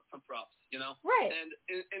give yourself some props, you know? Right. And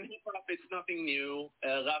in hip-hop, it's nothing new.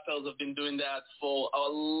 Rappers have been doing that for a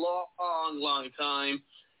long time.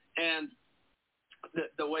 And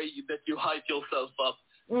the way that you hype yourself up.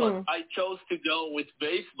 But I chose to go with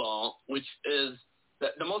baseball, which is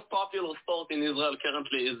the most popular sport in Israel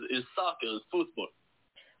currently is soccer, is football.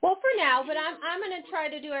 Well, for now, but I'm going to try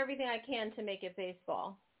to do everything I can to make it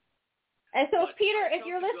baseball. And so, Peter, if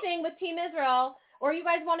you're listening with Team Israel, or you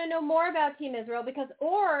guys want to know more about Team Israel, because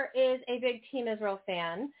Or is a big Team Israel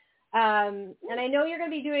fan, and I know you're going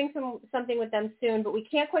to be doing something with them soon, but we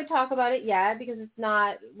can't quite talk about it yet because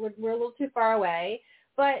we're a little too far away.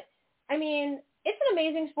 But, I mean, it's an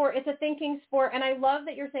amazing sport. It's a thinking sport, and I love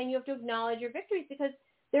that you're saying you have to acknowledge your victories, because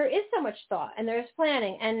there is so much thought and there's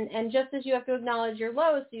planning, and just as you have to acknowledge your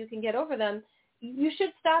lows so you can get over them, you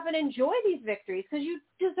should stop and enjoy these victories because you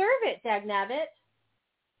deserve it, dagnabbit.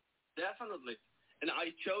 Definitely. And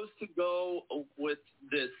I chose to go with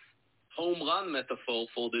this home run metaphor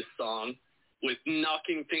for this song, with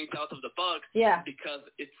knocking things out of the park, because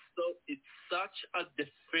it's such a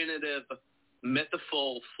definitive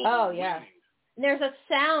metaphor for winning. And there's a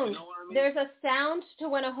sound. You know what I mean? There's a sound to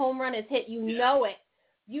when a home run is hit. You know it.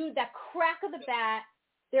 That crack of the bat.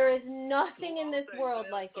 There is nothing in this world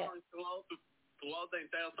like it. Throughout the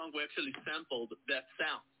entire song, we actually sampled that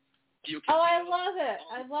sound. I love it.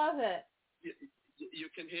 I love it. You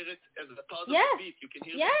can hear it as a part of the beat. You can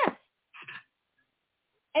hear it. Yes.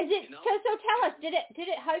 So tell us, did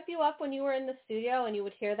it hype you up when you were in the studio and you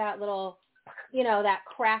would hear that little, that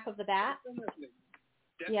crack of the bat?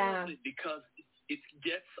 Definitely, because it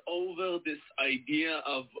gets over this idea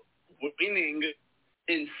of winning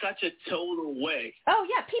in such a total way. Oh,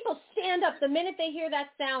 yeah. People stand up the minute they hear that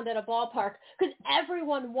sound at a ballpark because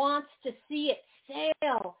everyone wants to see it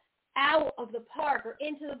sail out of the park or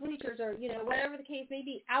into the bleachers or, whatever the case may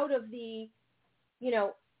be, out of the,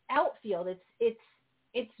 outfield. It's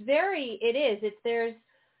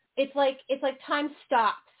like time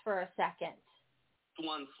stops for a second.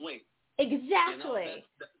 One swing. Exactly.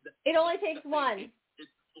 It only takes one.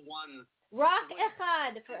 It's one Rock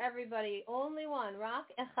echad for everybody. Only one. Rock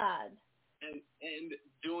echad. And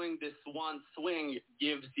doing this one swing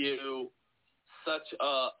gives you such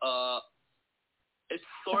it's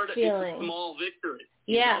sort of it's a small victory.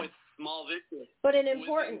 Yeah. It's a small victory. But an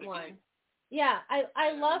important one. Yeah,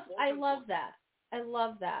 I love that. I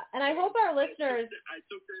love that. And I hope our listeners... I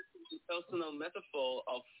took this personal metaphor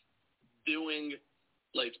of doing,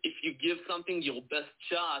 like, if you give something your best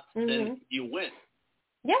shot, then you win.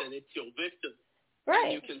 Yeah. Then it's your victory. Right.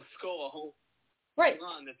 And you can score a whole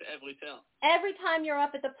run at every turn. Every time you're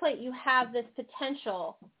up at the plate, you have this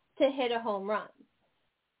potential to hit a home run.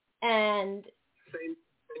 And...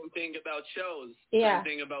 Same thing about shows. Yeah. Same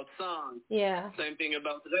thing about songs. Yeah. Same thing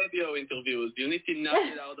about radio interviews. You need to knock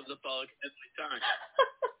it out of the park every time.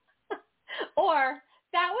 Or,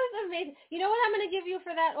 that was amazing. You know what I'm going to give you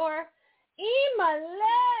for that, Or?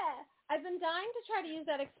 Imale! I've been dying to try to use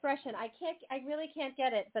that expression. I really can't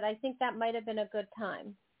get it, but I think that might have been a good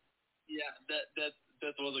time. Yeah,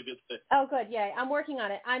 that was a good fit. Oh, good. Yeah, I'm working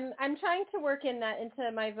on it. I'm trying to work in that into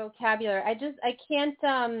my vocabulary. I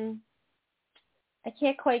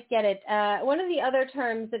can't quite get it. One of the other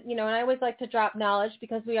terms that, and I always like to drop knowledge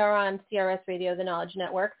because we are on CRS Radio, the Knowledge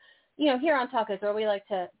Network. Here on TalkISrael, we like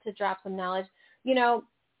to drop some knowledge.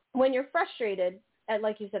 When you're frustrated,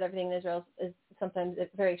 like you said, everything in Israel is sometimes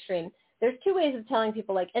very extreme. There's two ways of telling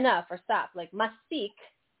people, like, enough or stop, like, masik,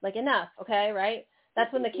 like, enough, okay, right?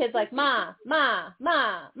 That's when the kid's like, ma, ma,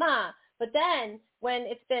 ma, ma. But then when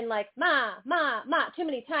it's been like, ma, ma, ma, too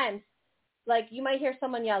many times, like, you might hear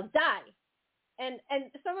someone yell, die. And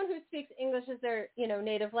someone who speaks English as their,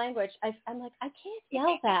 native language, I'm like, I can't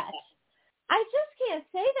yell that. I just can't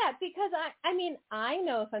say that because I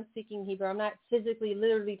know if I'm speaking Hebrew, I'm not physically,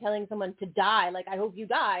 literally telling someone to die. Like, I hope you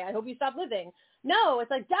die. I hope you stop living. No, it's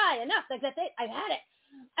like, die, enough. Like, that's it. I've had it.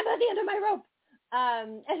 I'm at the end of my rope.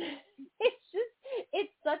 And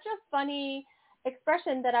it's such a funny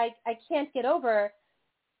expression that I can't get over.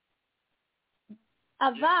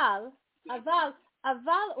 Aval,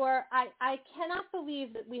 or I cannot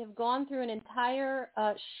believe that we have gone through an entire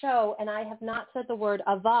show and I have not said the word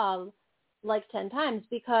aval like 10 times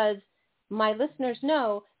because my listeners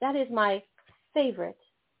know that is my favorite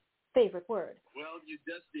word. Well, you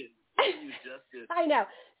just did. I know.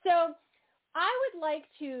 So I would like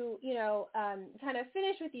to, kind of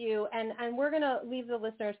finish with you, and we're going to leave the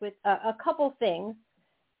listeners with a couple things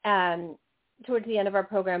towards the end of our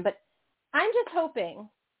program. But I'm just hoping,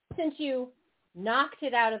 since you knocked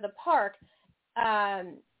it out of the park,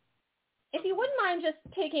 if you wouldn't mind just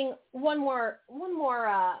taking one more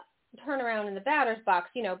turnaround in the batter's box,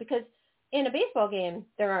 because in a baseball game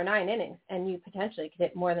there are 9 innings, and you potentially could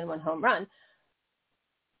hit more than one home run.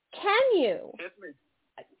 Can you? Hit me.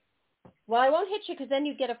 Well, I won't hit you because then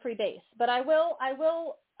you get a free base. But I will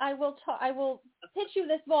pitch you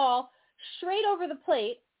this ball straight over the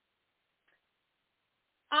plate.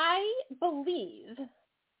 I believe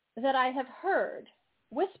that I have heard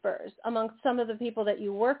whispers amongst some of the people that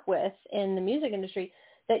you work with in the music industry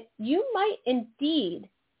that you might indeed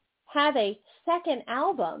have a second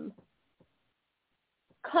album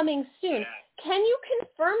coming soon. Yeah. Can you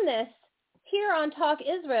confirm this here on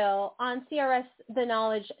TalkISrael on CRS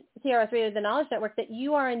Radio, the Knowledge Network, that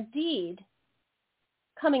you are indeed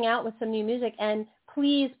coming out with some new music? And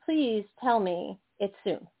please tell me it's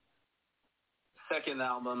soon. Second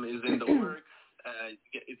album is in the works.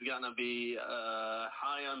 It's going to be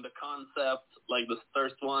high on the concept like the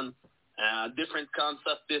first one. Different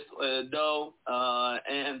concept though.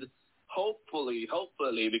 And hopefully,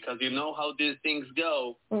 because you know how these things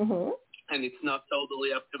go, and it's not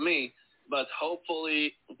totally up to me, but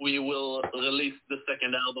hopefully we will release the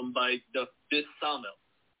second album by this summer.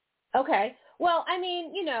 Okay. Well,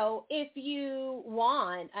 if you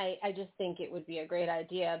want, I just think it would be a great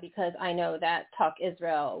idea because I know that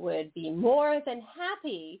TalkISrael would be more than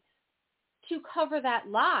happy to cover that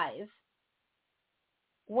live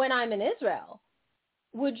when I'm in Israel.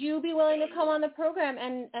 Would you be willing to come on the program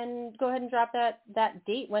and go ahead and drop that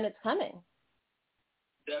date when it's coming?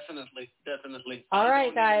 Definitely. All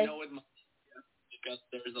right, guys. I don't even know it because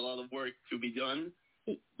there's a lot of work to be done,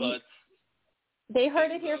 but they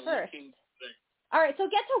heard it here first. All right, so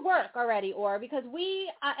get to work already, Or, because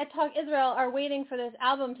we at TalkISrael are waiting for this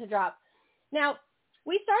album to drop. Now,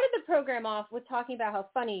 we started the program off with talking about how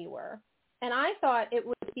funny you were, and I thought it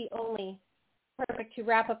would be only perfect to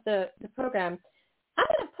wrap up the program. I'm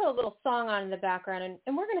going to put a little song on in the background,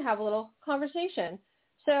 and we're going to have a little conversation.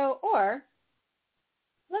 So, Or,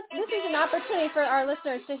 this is an opportunity for our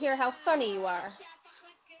listeners to hear how funny you are,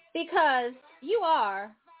 because you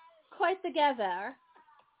are quite the gezer.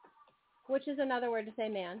 which is another word to say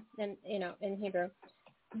man in Hebrew.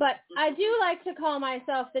 But I do like to call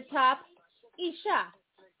myself the top Isha.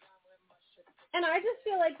 And I just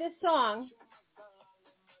feel like this song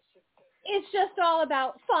is just all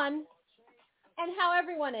about fun and how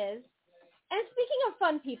everyone is. And speaking of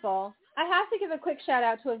fun people, I have to give a quick shout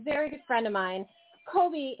out to a very good friend of mine,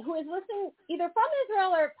 Kobe, who is listening either from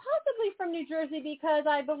Israel or possibly from New Jersey, because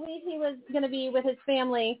I believe he was going to be with his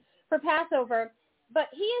family for Passover. But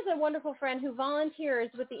he is a wonderful friend who volunteers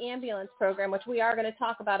with the ambulance program, which we are going to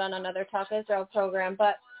talk about on another Talk Israel program.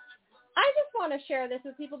 But I just want to share this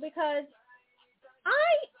with people because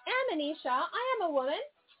I am an Isha. I am a woman.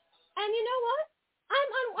 And you know what?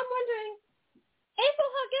 I'm wondering, Eifo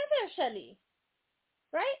hagever sheli,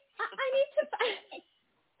 right? I need to find...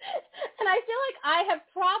 And I feel like I have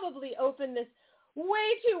probably opened this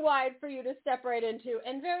way too wide for you to step right into,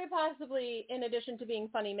 and very possibly, in addition to being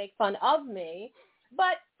funny, make fun of me.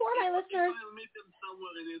 But for my listeners,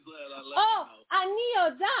 ani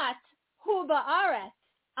yodat hu ba'aretz.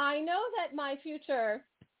 I know that my future,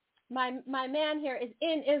 my man here is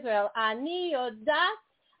in Israel. Ani yodat.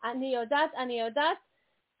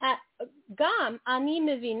 Gam ani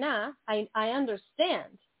mevina. I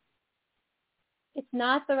understand. It's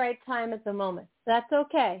not the right time at the moment. That's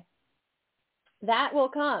okay. That will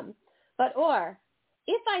come. But Or,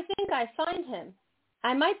 if I think I find him,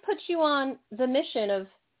 I might put you on the mission of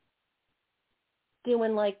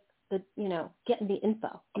doing like the, getting the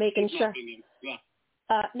info, making sure.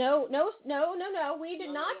 No. We did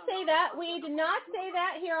not say that. We did not say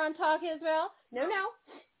that here on Talk Israel. No.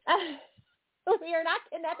 We are not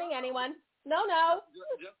kidnapping anyone. No.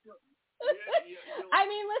 I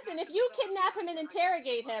mean, listen, if you kidnap him and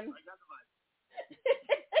interrogate him.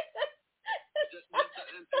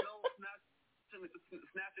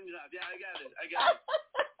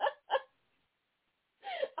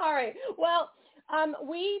 All right. Well,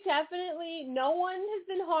 we definitely, no one has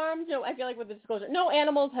been harmed. No, I feel like with the disclosure, no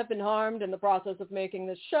animals have been harmed in the process of making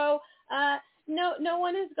this show. No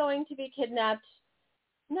one is going to be kidnapped.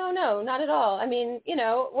 No, not at all. I mean,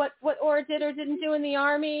 what Or did or didn't do in the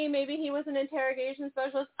army. Maybe he was an interrogation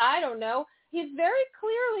specialist. I don't know. He's very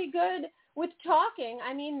clearly good with talking.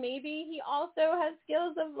 I mean, maybe he also has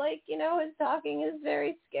skills of his talking is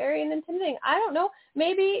very scary and intimidating. I don't know.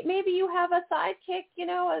 Maybe you have a sidekick,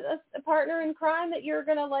 a partner in crime that you're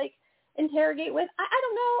going to interrogate with. I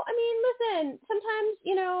don't know. I mean, listen, sometimes,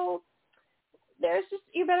 there's just,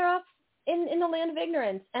 you're better off in the land of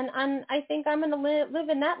ignorance. And I think I'm going to live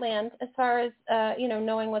in that land as far as,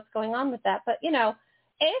 knowing what's going on with that. But,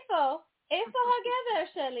 Eifo hagever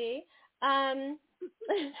sheli.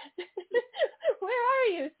 Where are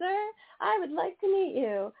you, sir? I would like to meet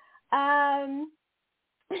you.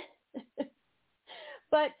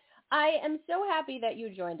 But I am so happy that you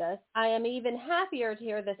joined us. I am even happier to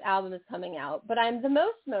hear this album is coming out. But I'm the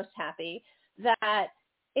most happy that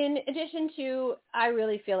in addition to, I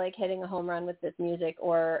really feel like hitting a home run with this music,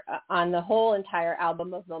 or on the whole entire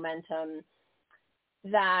album of Momentum,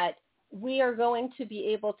 that we are going to be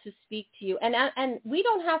able to speak to you. And we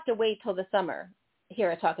don't have to wait till the summer here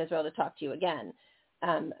at Talk Israel to talk to you again.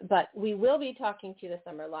 But we will be talking to you this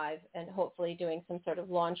summer live and hopefully doing some sort of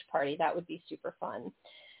launch party. That would be super fun.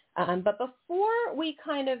 But before we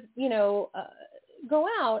kind of, go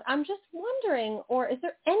out, I'm just wondering, or is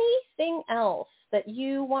there anything else that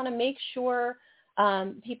you want to make sure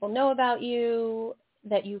people know about you,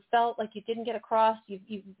 that you felt like you didn't get across?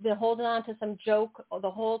 You've been holding on to some joke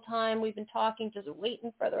the whole time we've been talking, just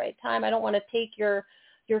waiting for the right time. I don't want to take your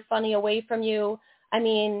funny away from you. I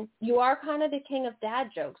mean, you are kind of the king of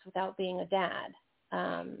dad jokes without being a dad.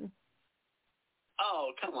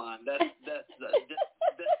 Oh, come on. That's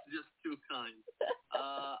just too kind.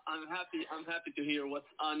 I'm happy to hear what's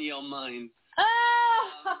on your mind.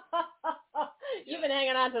 You've been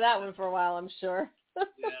hanging on to that one for a while, I'm sure.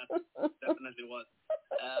 Yeah, definitely was.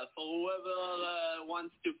 For whoever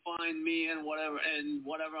wants to find me and whatever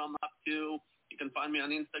I'm up to, you can find me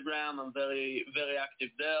on Instagram. I'm very, very active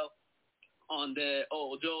there. On the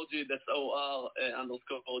Or Gorgi, that's OR_GORGI.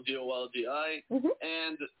 Mm-hmm.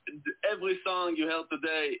 And every song you heard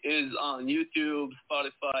today is on YouTube,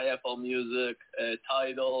 Spotify, Apple Music,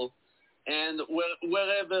 Tidal, and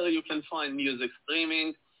wherever you can find music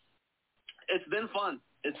streaming. It's been fun,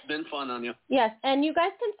 Anya. Yes, and you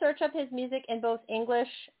guys can search up his music in both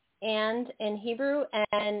English and in Hebrew.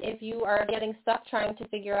 And if you are getting stuck trying to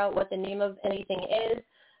figure out what the name of anything is,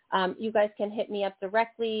 you guys can hit me up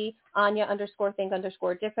directly,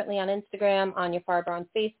 Anya_think_differently on Instagram, Anya Farber on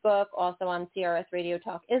Facebook, also on CRS Radio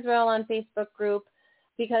Talk Israel on Facebook group.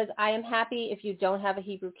 because I am happy if you don't have a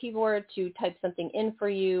Hebrew keyboard to type something in for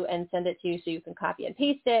you and send it to you so you can copy and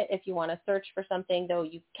paste it. If you want to search for something, though,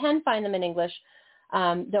 you can find them in English,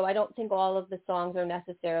 though I don't think all of the songs are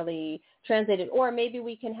necessarily translated. Or maybe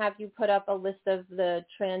we can have you put up a list of the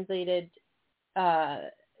translated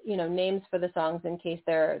names for the songs in case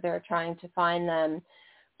they're trying to find them.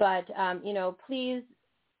 But, please,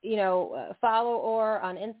 follow Or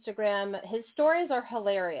on Instagram. His stories are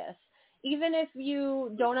hilarious. Even if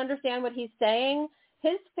you don't understand what he's saying,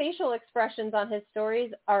 his facial expressions on his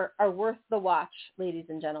stories are worth the watch, ladies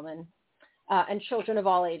and gentlemen, and children of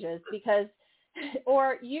all ages, because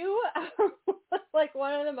Or you are like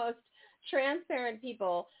one of the most transparent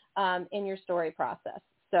people in your story process.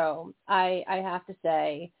 So I have to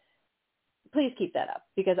say, please keep that up,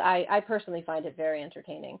 because I personally find it very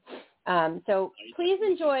entertaining. So please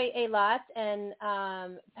enjoy a lot, and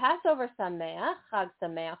Passover Sameach, Chag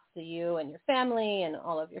Sameach to you and your family and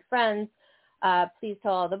all of your friends. Please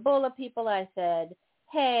tell all the BOLA people I said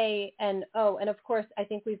hey, and of course, I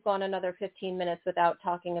think we've gone another 15 minutes without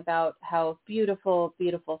talking about how beautiful,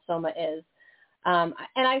 beautiful Soma is. And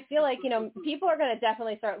I feel like, people are going to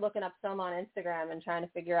definitely start looking up Soma on Instagram and trying to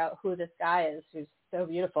figure out who this guy is who's so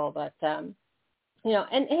beautiful. But, and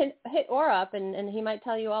hit Or up, and he might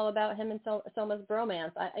tell you all about him and Soma's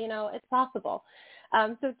bromance. It's possible.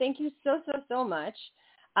 So thank you so much.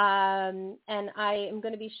 And I am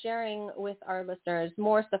going to be sharing with our listeners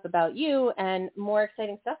more stuff about you and more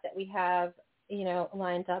exciting stuff that we have,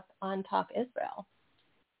 lined up on TalkISrael.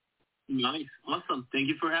 Nice. Awesome. Thank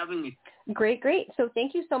you for having me. Great. So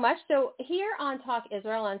thank you so much. So here on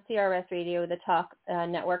TalkISrael on CRS Radio, the Talk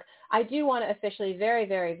Network, I do want to officially very,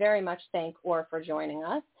 very, very much thank Or for joining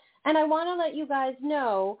us. And I want to let you guys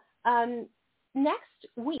know, next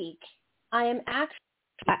week, I'm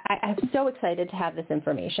so excited to have this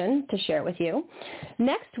information to share with you.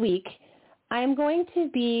 Next week, I am going to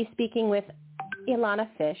be speaking with Ilana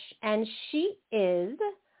Fish, and she is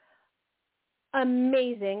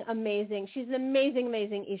amazing. She's an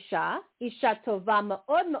amazing Isha tova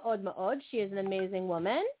ma'od. She is an amazing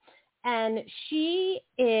woman, and she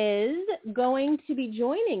is going to be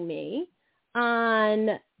joining me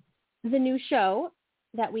on the new show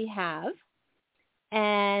that we have,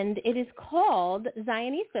 and it is called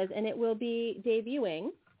Zionistas, and it will be debuting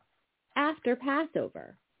after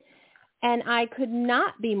Passover. And I could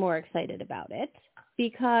not be more excited about it,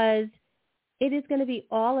 because it is going to be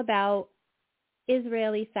all about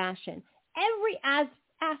Israeli fashion. Every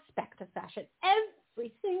aspect of fashion,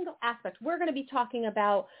 every single aspect. We're going to be talking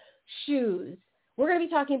about shoes. We're going to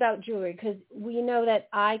be talking about jewelry, because we know that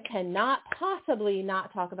I cannot possibly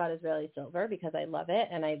not talk about Israeli silver, because I love it,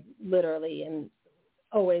 and I literally am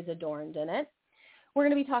always adorned in it. We're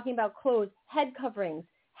going to be talking about clothes, head coverings,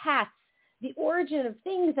 hats, the origin of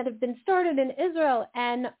things that have been started in Israel,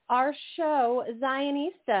 and our show,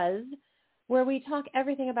 Zionistas, where we talk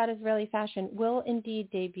everything about Israeli fashion, will indeed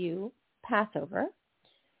debut Passover.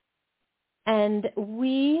 And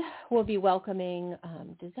we will be welcoming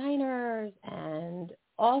designers and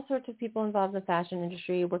all sorts of people involved in the fashion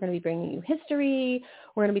industry. We're going to be bringing you history.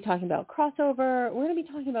 We're going to be talking about crossover. We're going to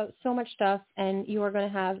be talking about so much stuff, and you are going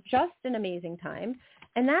to have just an amazing time.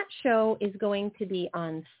 And that show is going to be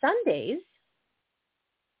on Sundays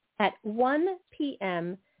at 1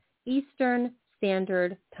 p.m. Eastern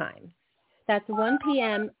Standard Time. That's 1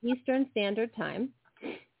 p.m. Eastern Standard Time.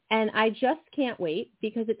 And I just can't wait,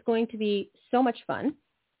 because it's going to be so much fun.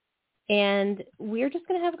 And we're just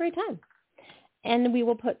going to have a great time. And we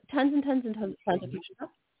will put tons of pictures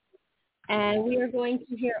up. And we are going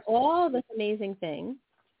to hear all this amazing thing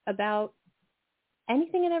about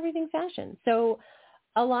anything and everything fashion. So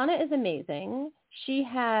Ilana is amazing. She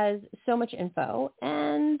has so much info.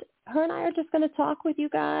 And her and I are just going to talk with you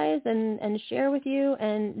guys and share with you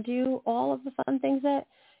and do all of the fun things that,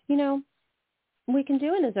 we can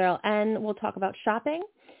do in Israel. And we'll talk about shopping,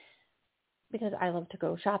 because I love to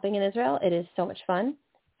go shopping in Israel. It is so much fun.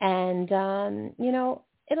 And,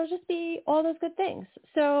 it'll just be all those good things.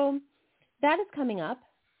 So that is coming up.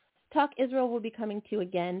 TalkISrael will be coming to you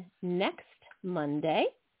again next Monday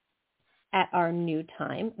at our new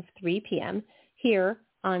time of 3 p.m. here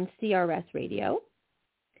on CRS Radio,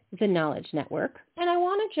 the Knowledge Network. And I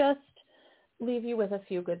want to just leave you with a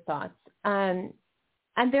few good thoughts.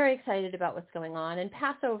 I'm very excited about what's going on. And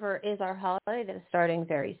Passover is our holiday that is starting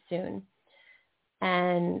very soon.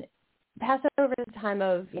 And Passover is a time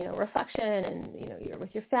of, reflection, and, you're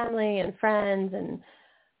with your family and friends and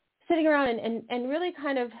sitting around and really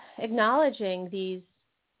kind of acknowledging the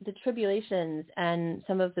tribulations and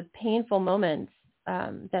some of the painful moments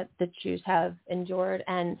that the Jews have endured.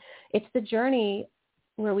 And it's the journey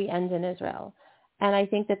where we end in Israel. And I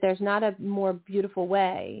think that there's not a more beautiful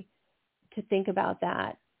way to think about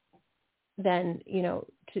that than,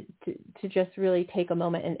 to just really take a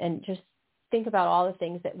moment and just think about all the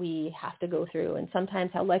things that we have to go through and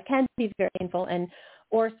sometimes how life can be very painful. And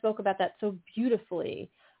Or spoke about that so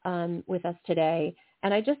beautifully with us today.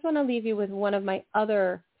 And I just want to leave you with one of my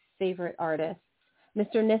other favorite artists,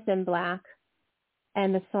 Mr. Nissim Black,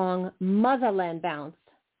 and the song Motherland Bounce,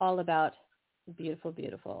 all about the beautiful,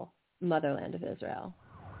 beautiful motherland of Israel.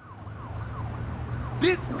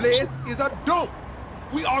 This place is a dope.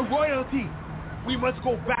 We are royalty. We must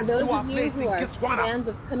go back to our place in Kiswana. Those of you who are fans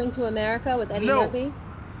of Coming to America with Eddie Murphy,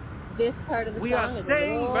 this part of the song is a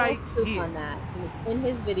little proof on that. In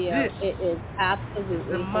his video, it is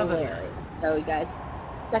absolutely hilarious. So you guys,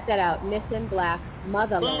 check that out. Nissim Black,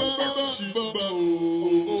 Motherland Bounce.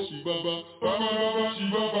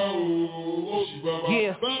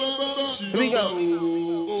 Yeah, here we go.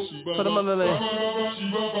 For the motherland.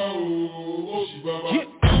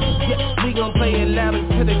 Yeah, we gon' play it loud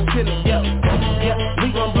until they feel it, yeah,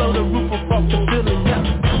 we gon' blow the roof off the building,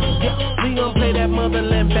 yeah, we gon' play that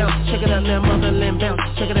motherland bounce. Check it out now, motherland bounce.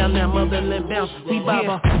 Check it out now, motherland bounce. We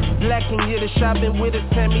Baba, Black and get a shopping with a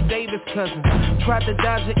Sammy Davis cousin. Tried to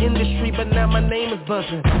dodge the industry, but now my name is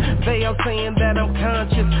buzzing. They all saying that I'm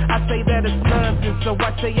conscious, I say that it's nonsense. So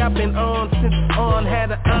I say I've been on since on.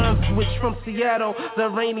 Had an on switch from Seattle, the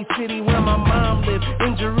rainy city where my mom lived,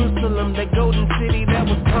 in Jerusalem, the golden city that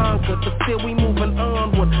was conquered. But still we moving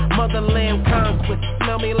onward, motherland conquest.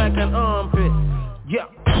 Smell me like an armpit. Yeah,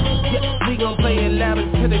 we gon' play it loud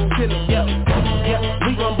until they feel it, yeah,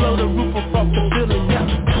 we gon' blow the roof off the building,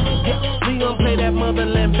 yeah, we gon' play that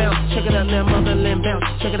motherland bounce. Check it out now, motherland bounce.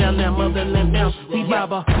 Check it out now, motherland bounce. We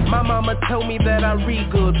Baba, my mama told me that I read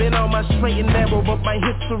good. Been on my straight and narrow, but my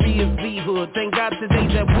history is Z-hood. Thank God today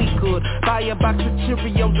that we could buy a box of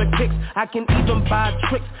Cheerios or kicks. I can even buy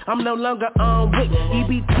tricks. I'm no longer on WIC.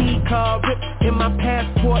 EBT card ripped in my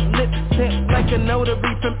passport lip, sent like a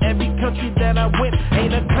notary from every country that I went.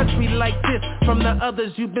 Ain't a country like this from the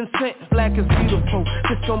others you've been sent. Black is beautiful,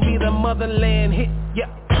 this gon' be the motherland hit, yeah,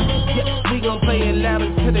 we gon' play it loud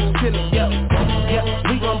until they feel it, yeah,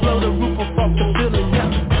 we gon' blow the roof off the building,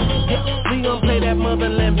 yeah, we gon' play that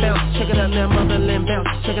motherland bounce. Check it out now, motherland bounce.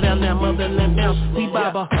 Check it out now, motherland bounce. We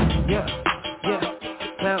Baba, yeah,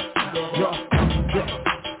 bounce, yeah,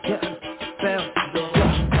 bounce,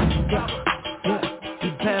 we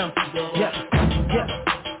bounce, yeah.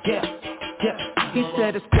 He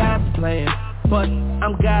said it's God's plan, but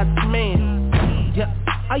I'm God's man, yeah.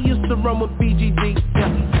 I used to run with BGD,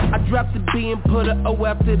 yeah. I dropped the B and put a O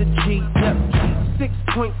after the G, yeah. 6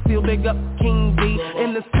 points still big up King D.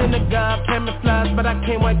 In the synagogue, camouflage, but I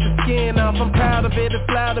can't wipe the skin off. I'm proud of it, it's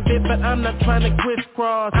loud a bit, but I'm not trying to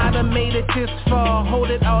crisscross. I done made it this far,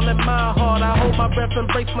 hold it all in my heart. I hold my breath and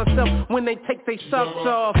brace myself when they take their socks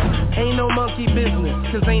off. Ain't no monkey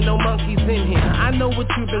business, cause ain't no monkeys in here. I know what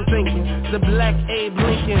you've been thinking, the black Abe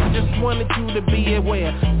Lincoln. Just wanted you to be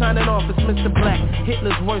aware, signing off as Mr. Black,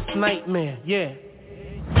 Hitler's worst nightmare, yeah.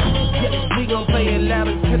 We gon' play it loud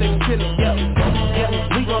until they feel it, yeah,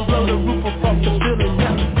 we gon' blow the roof off the building,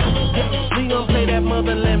 yeah, we gon' play that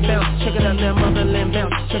motherland bounce. Check it out now, motherland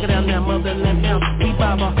bounce. Check it out now, motherland bounce. We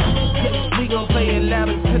Baba, we gon' play it loud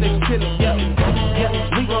until they feel it, yeah,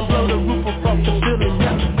 we gon' blow the roof off the building,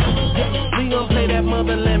 yeah, we gon' play that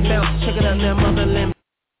motherland bounce. Check it out now, motherland.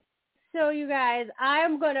 So you guys,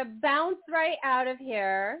 I'm gonna bounce right out of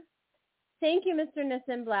here. Thank you, Mr.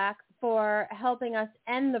 Nissim Black, for helping us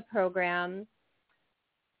end the program.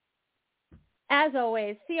 As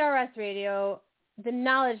always, CRS Radio, the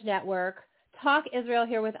Knowledge Network, Talk Israel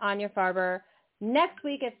here with Anya Farber. Next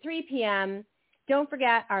week at 3 p.m., don't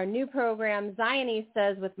forget our new program,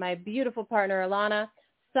 Zionistas, with my beautiful partner, Alana,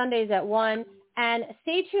 Sundays at 1. And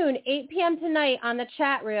stay tuned, 8 p.m. tonight on the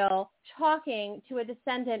chat reel, talking to a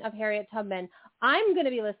descendant of Harriet Tubman. I'm going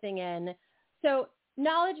to be listening in. So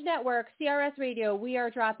Knowledge Network, CRS Radio, we are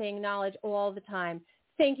dropping knowledge all the time.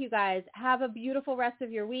 Thank you, guys. Have a beautiful rest of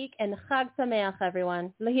your week, and Chag Sameach,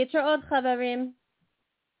 everyone. Lehitraot, Chavarim.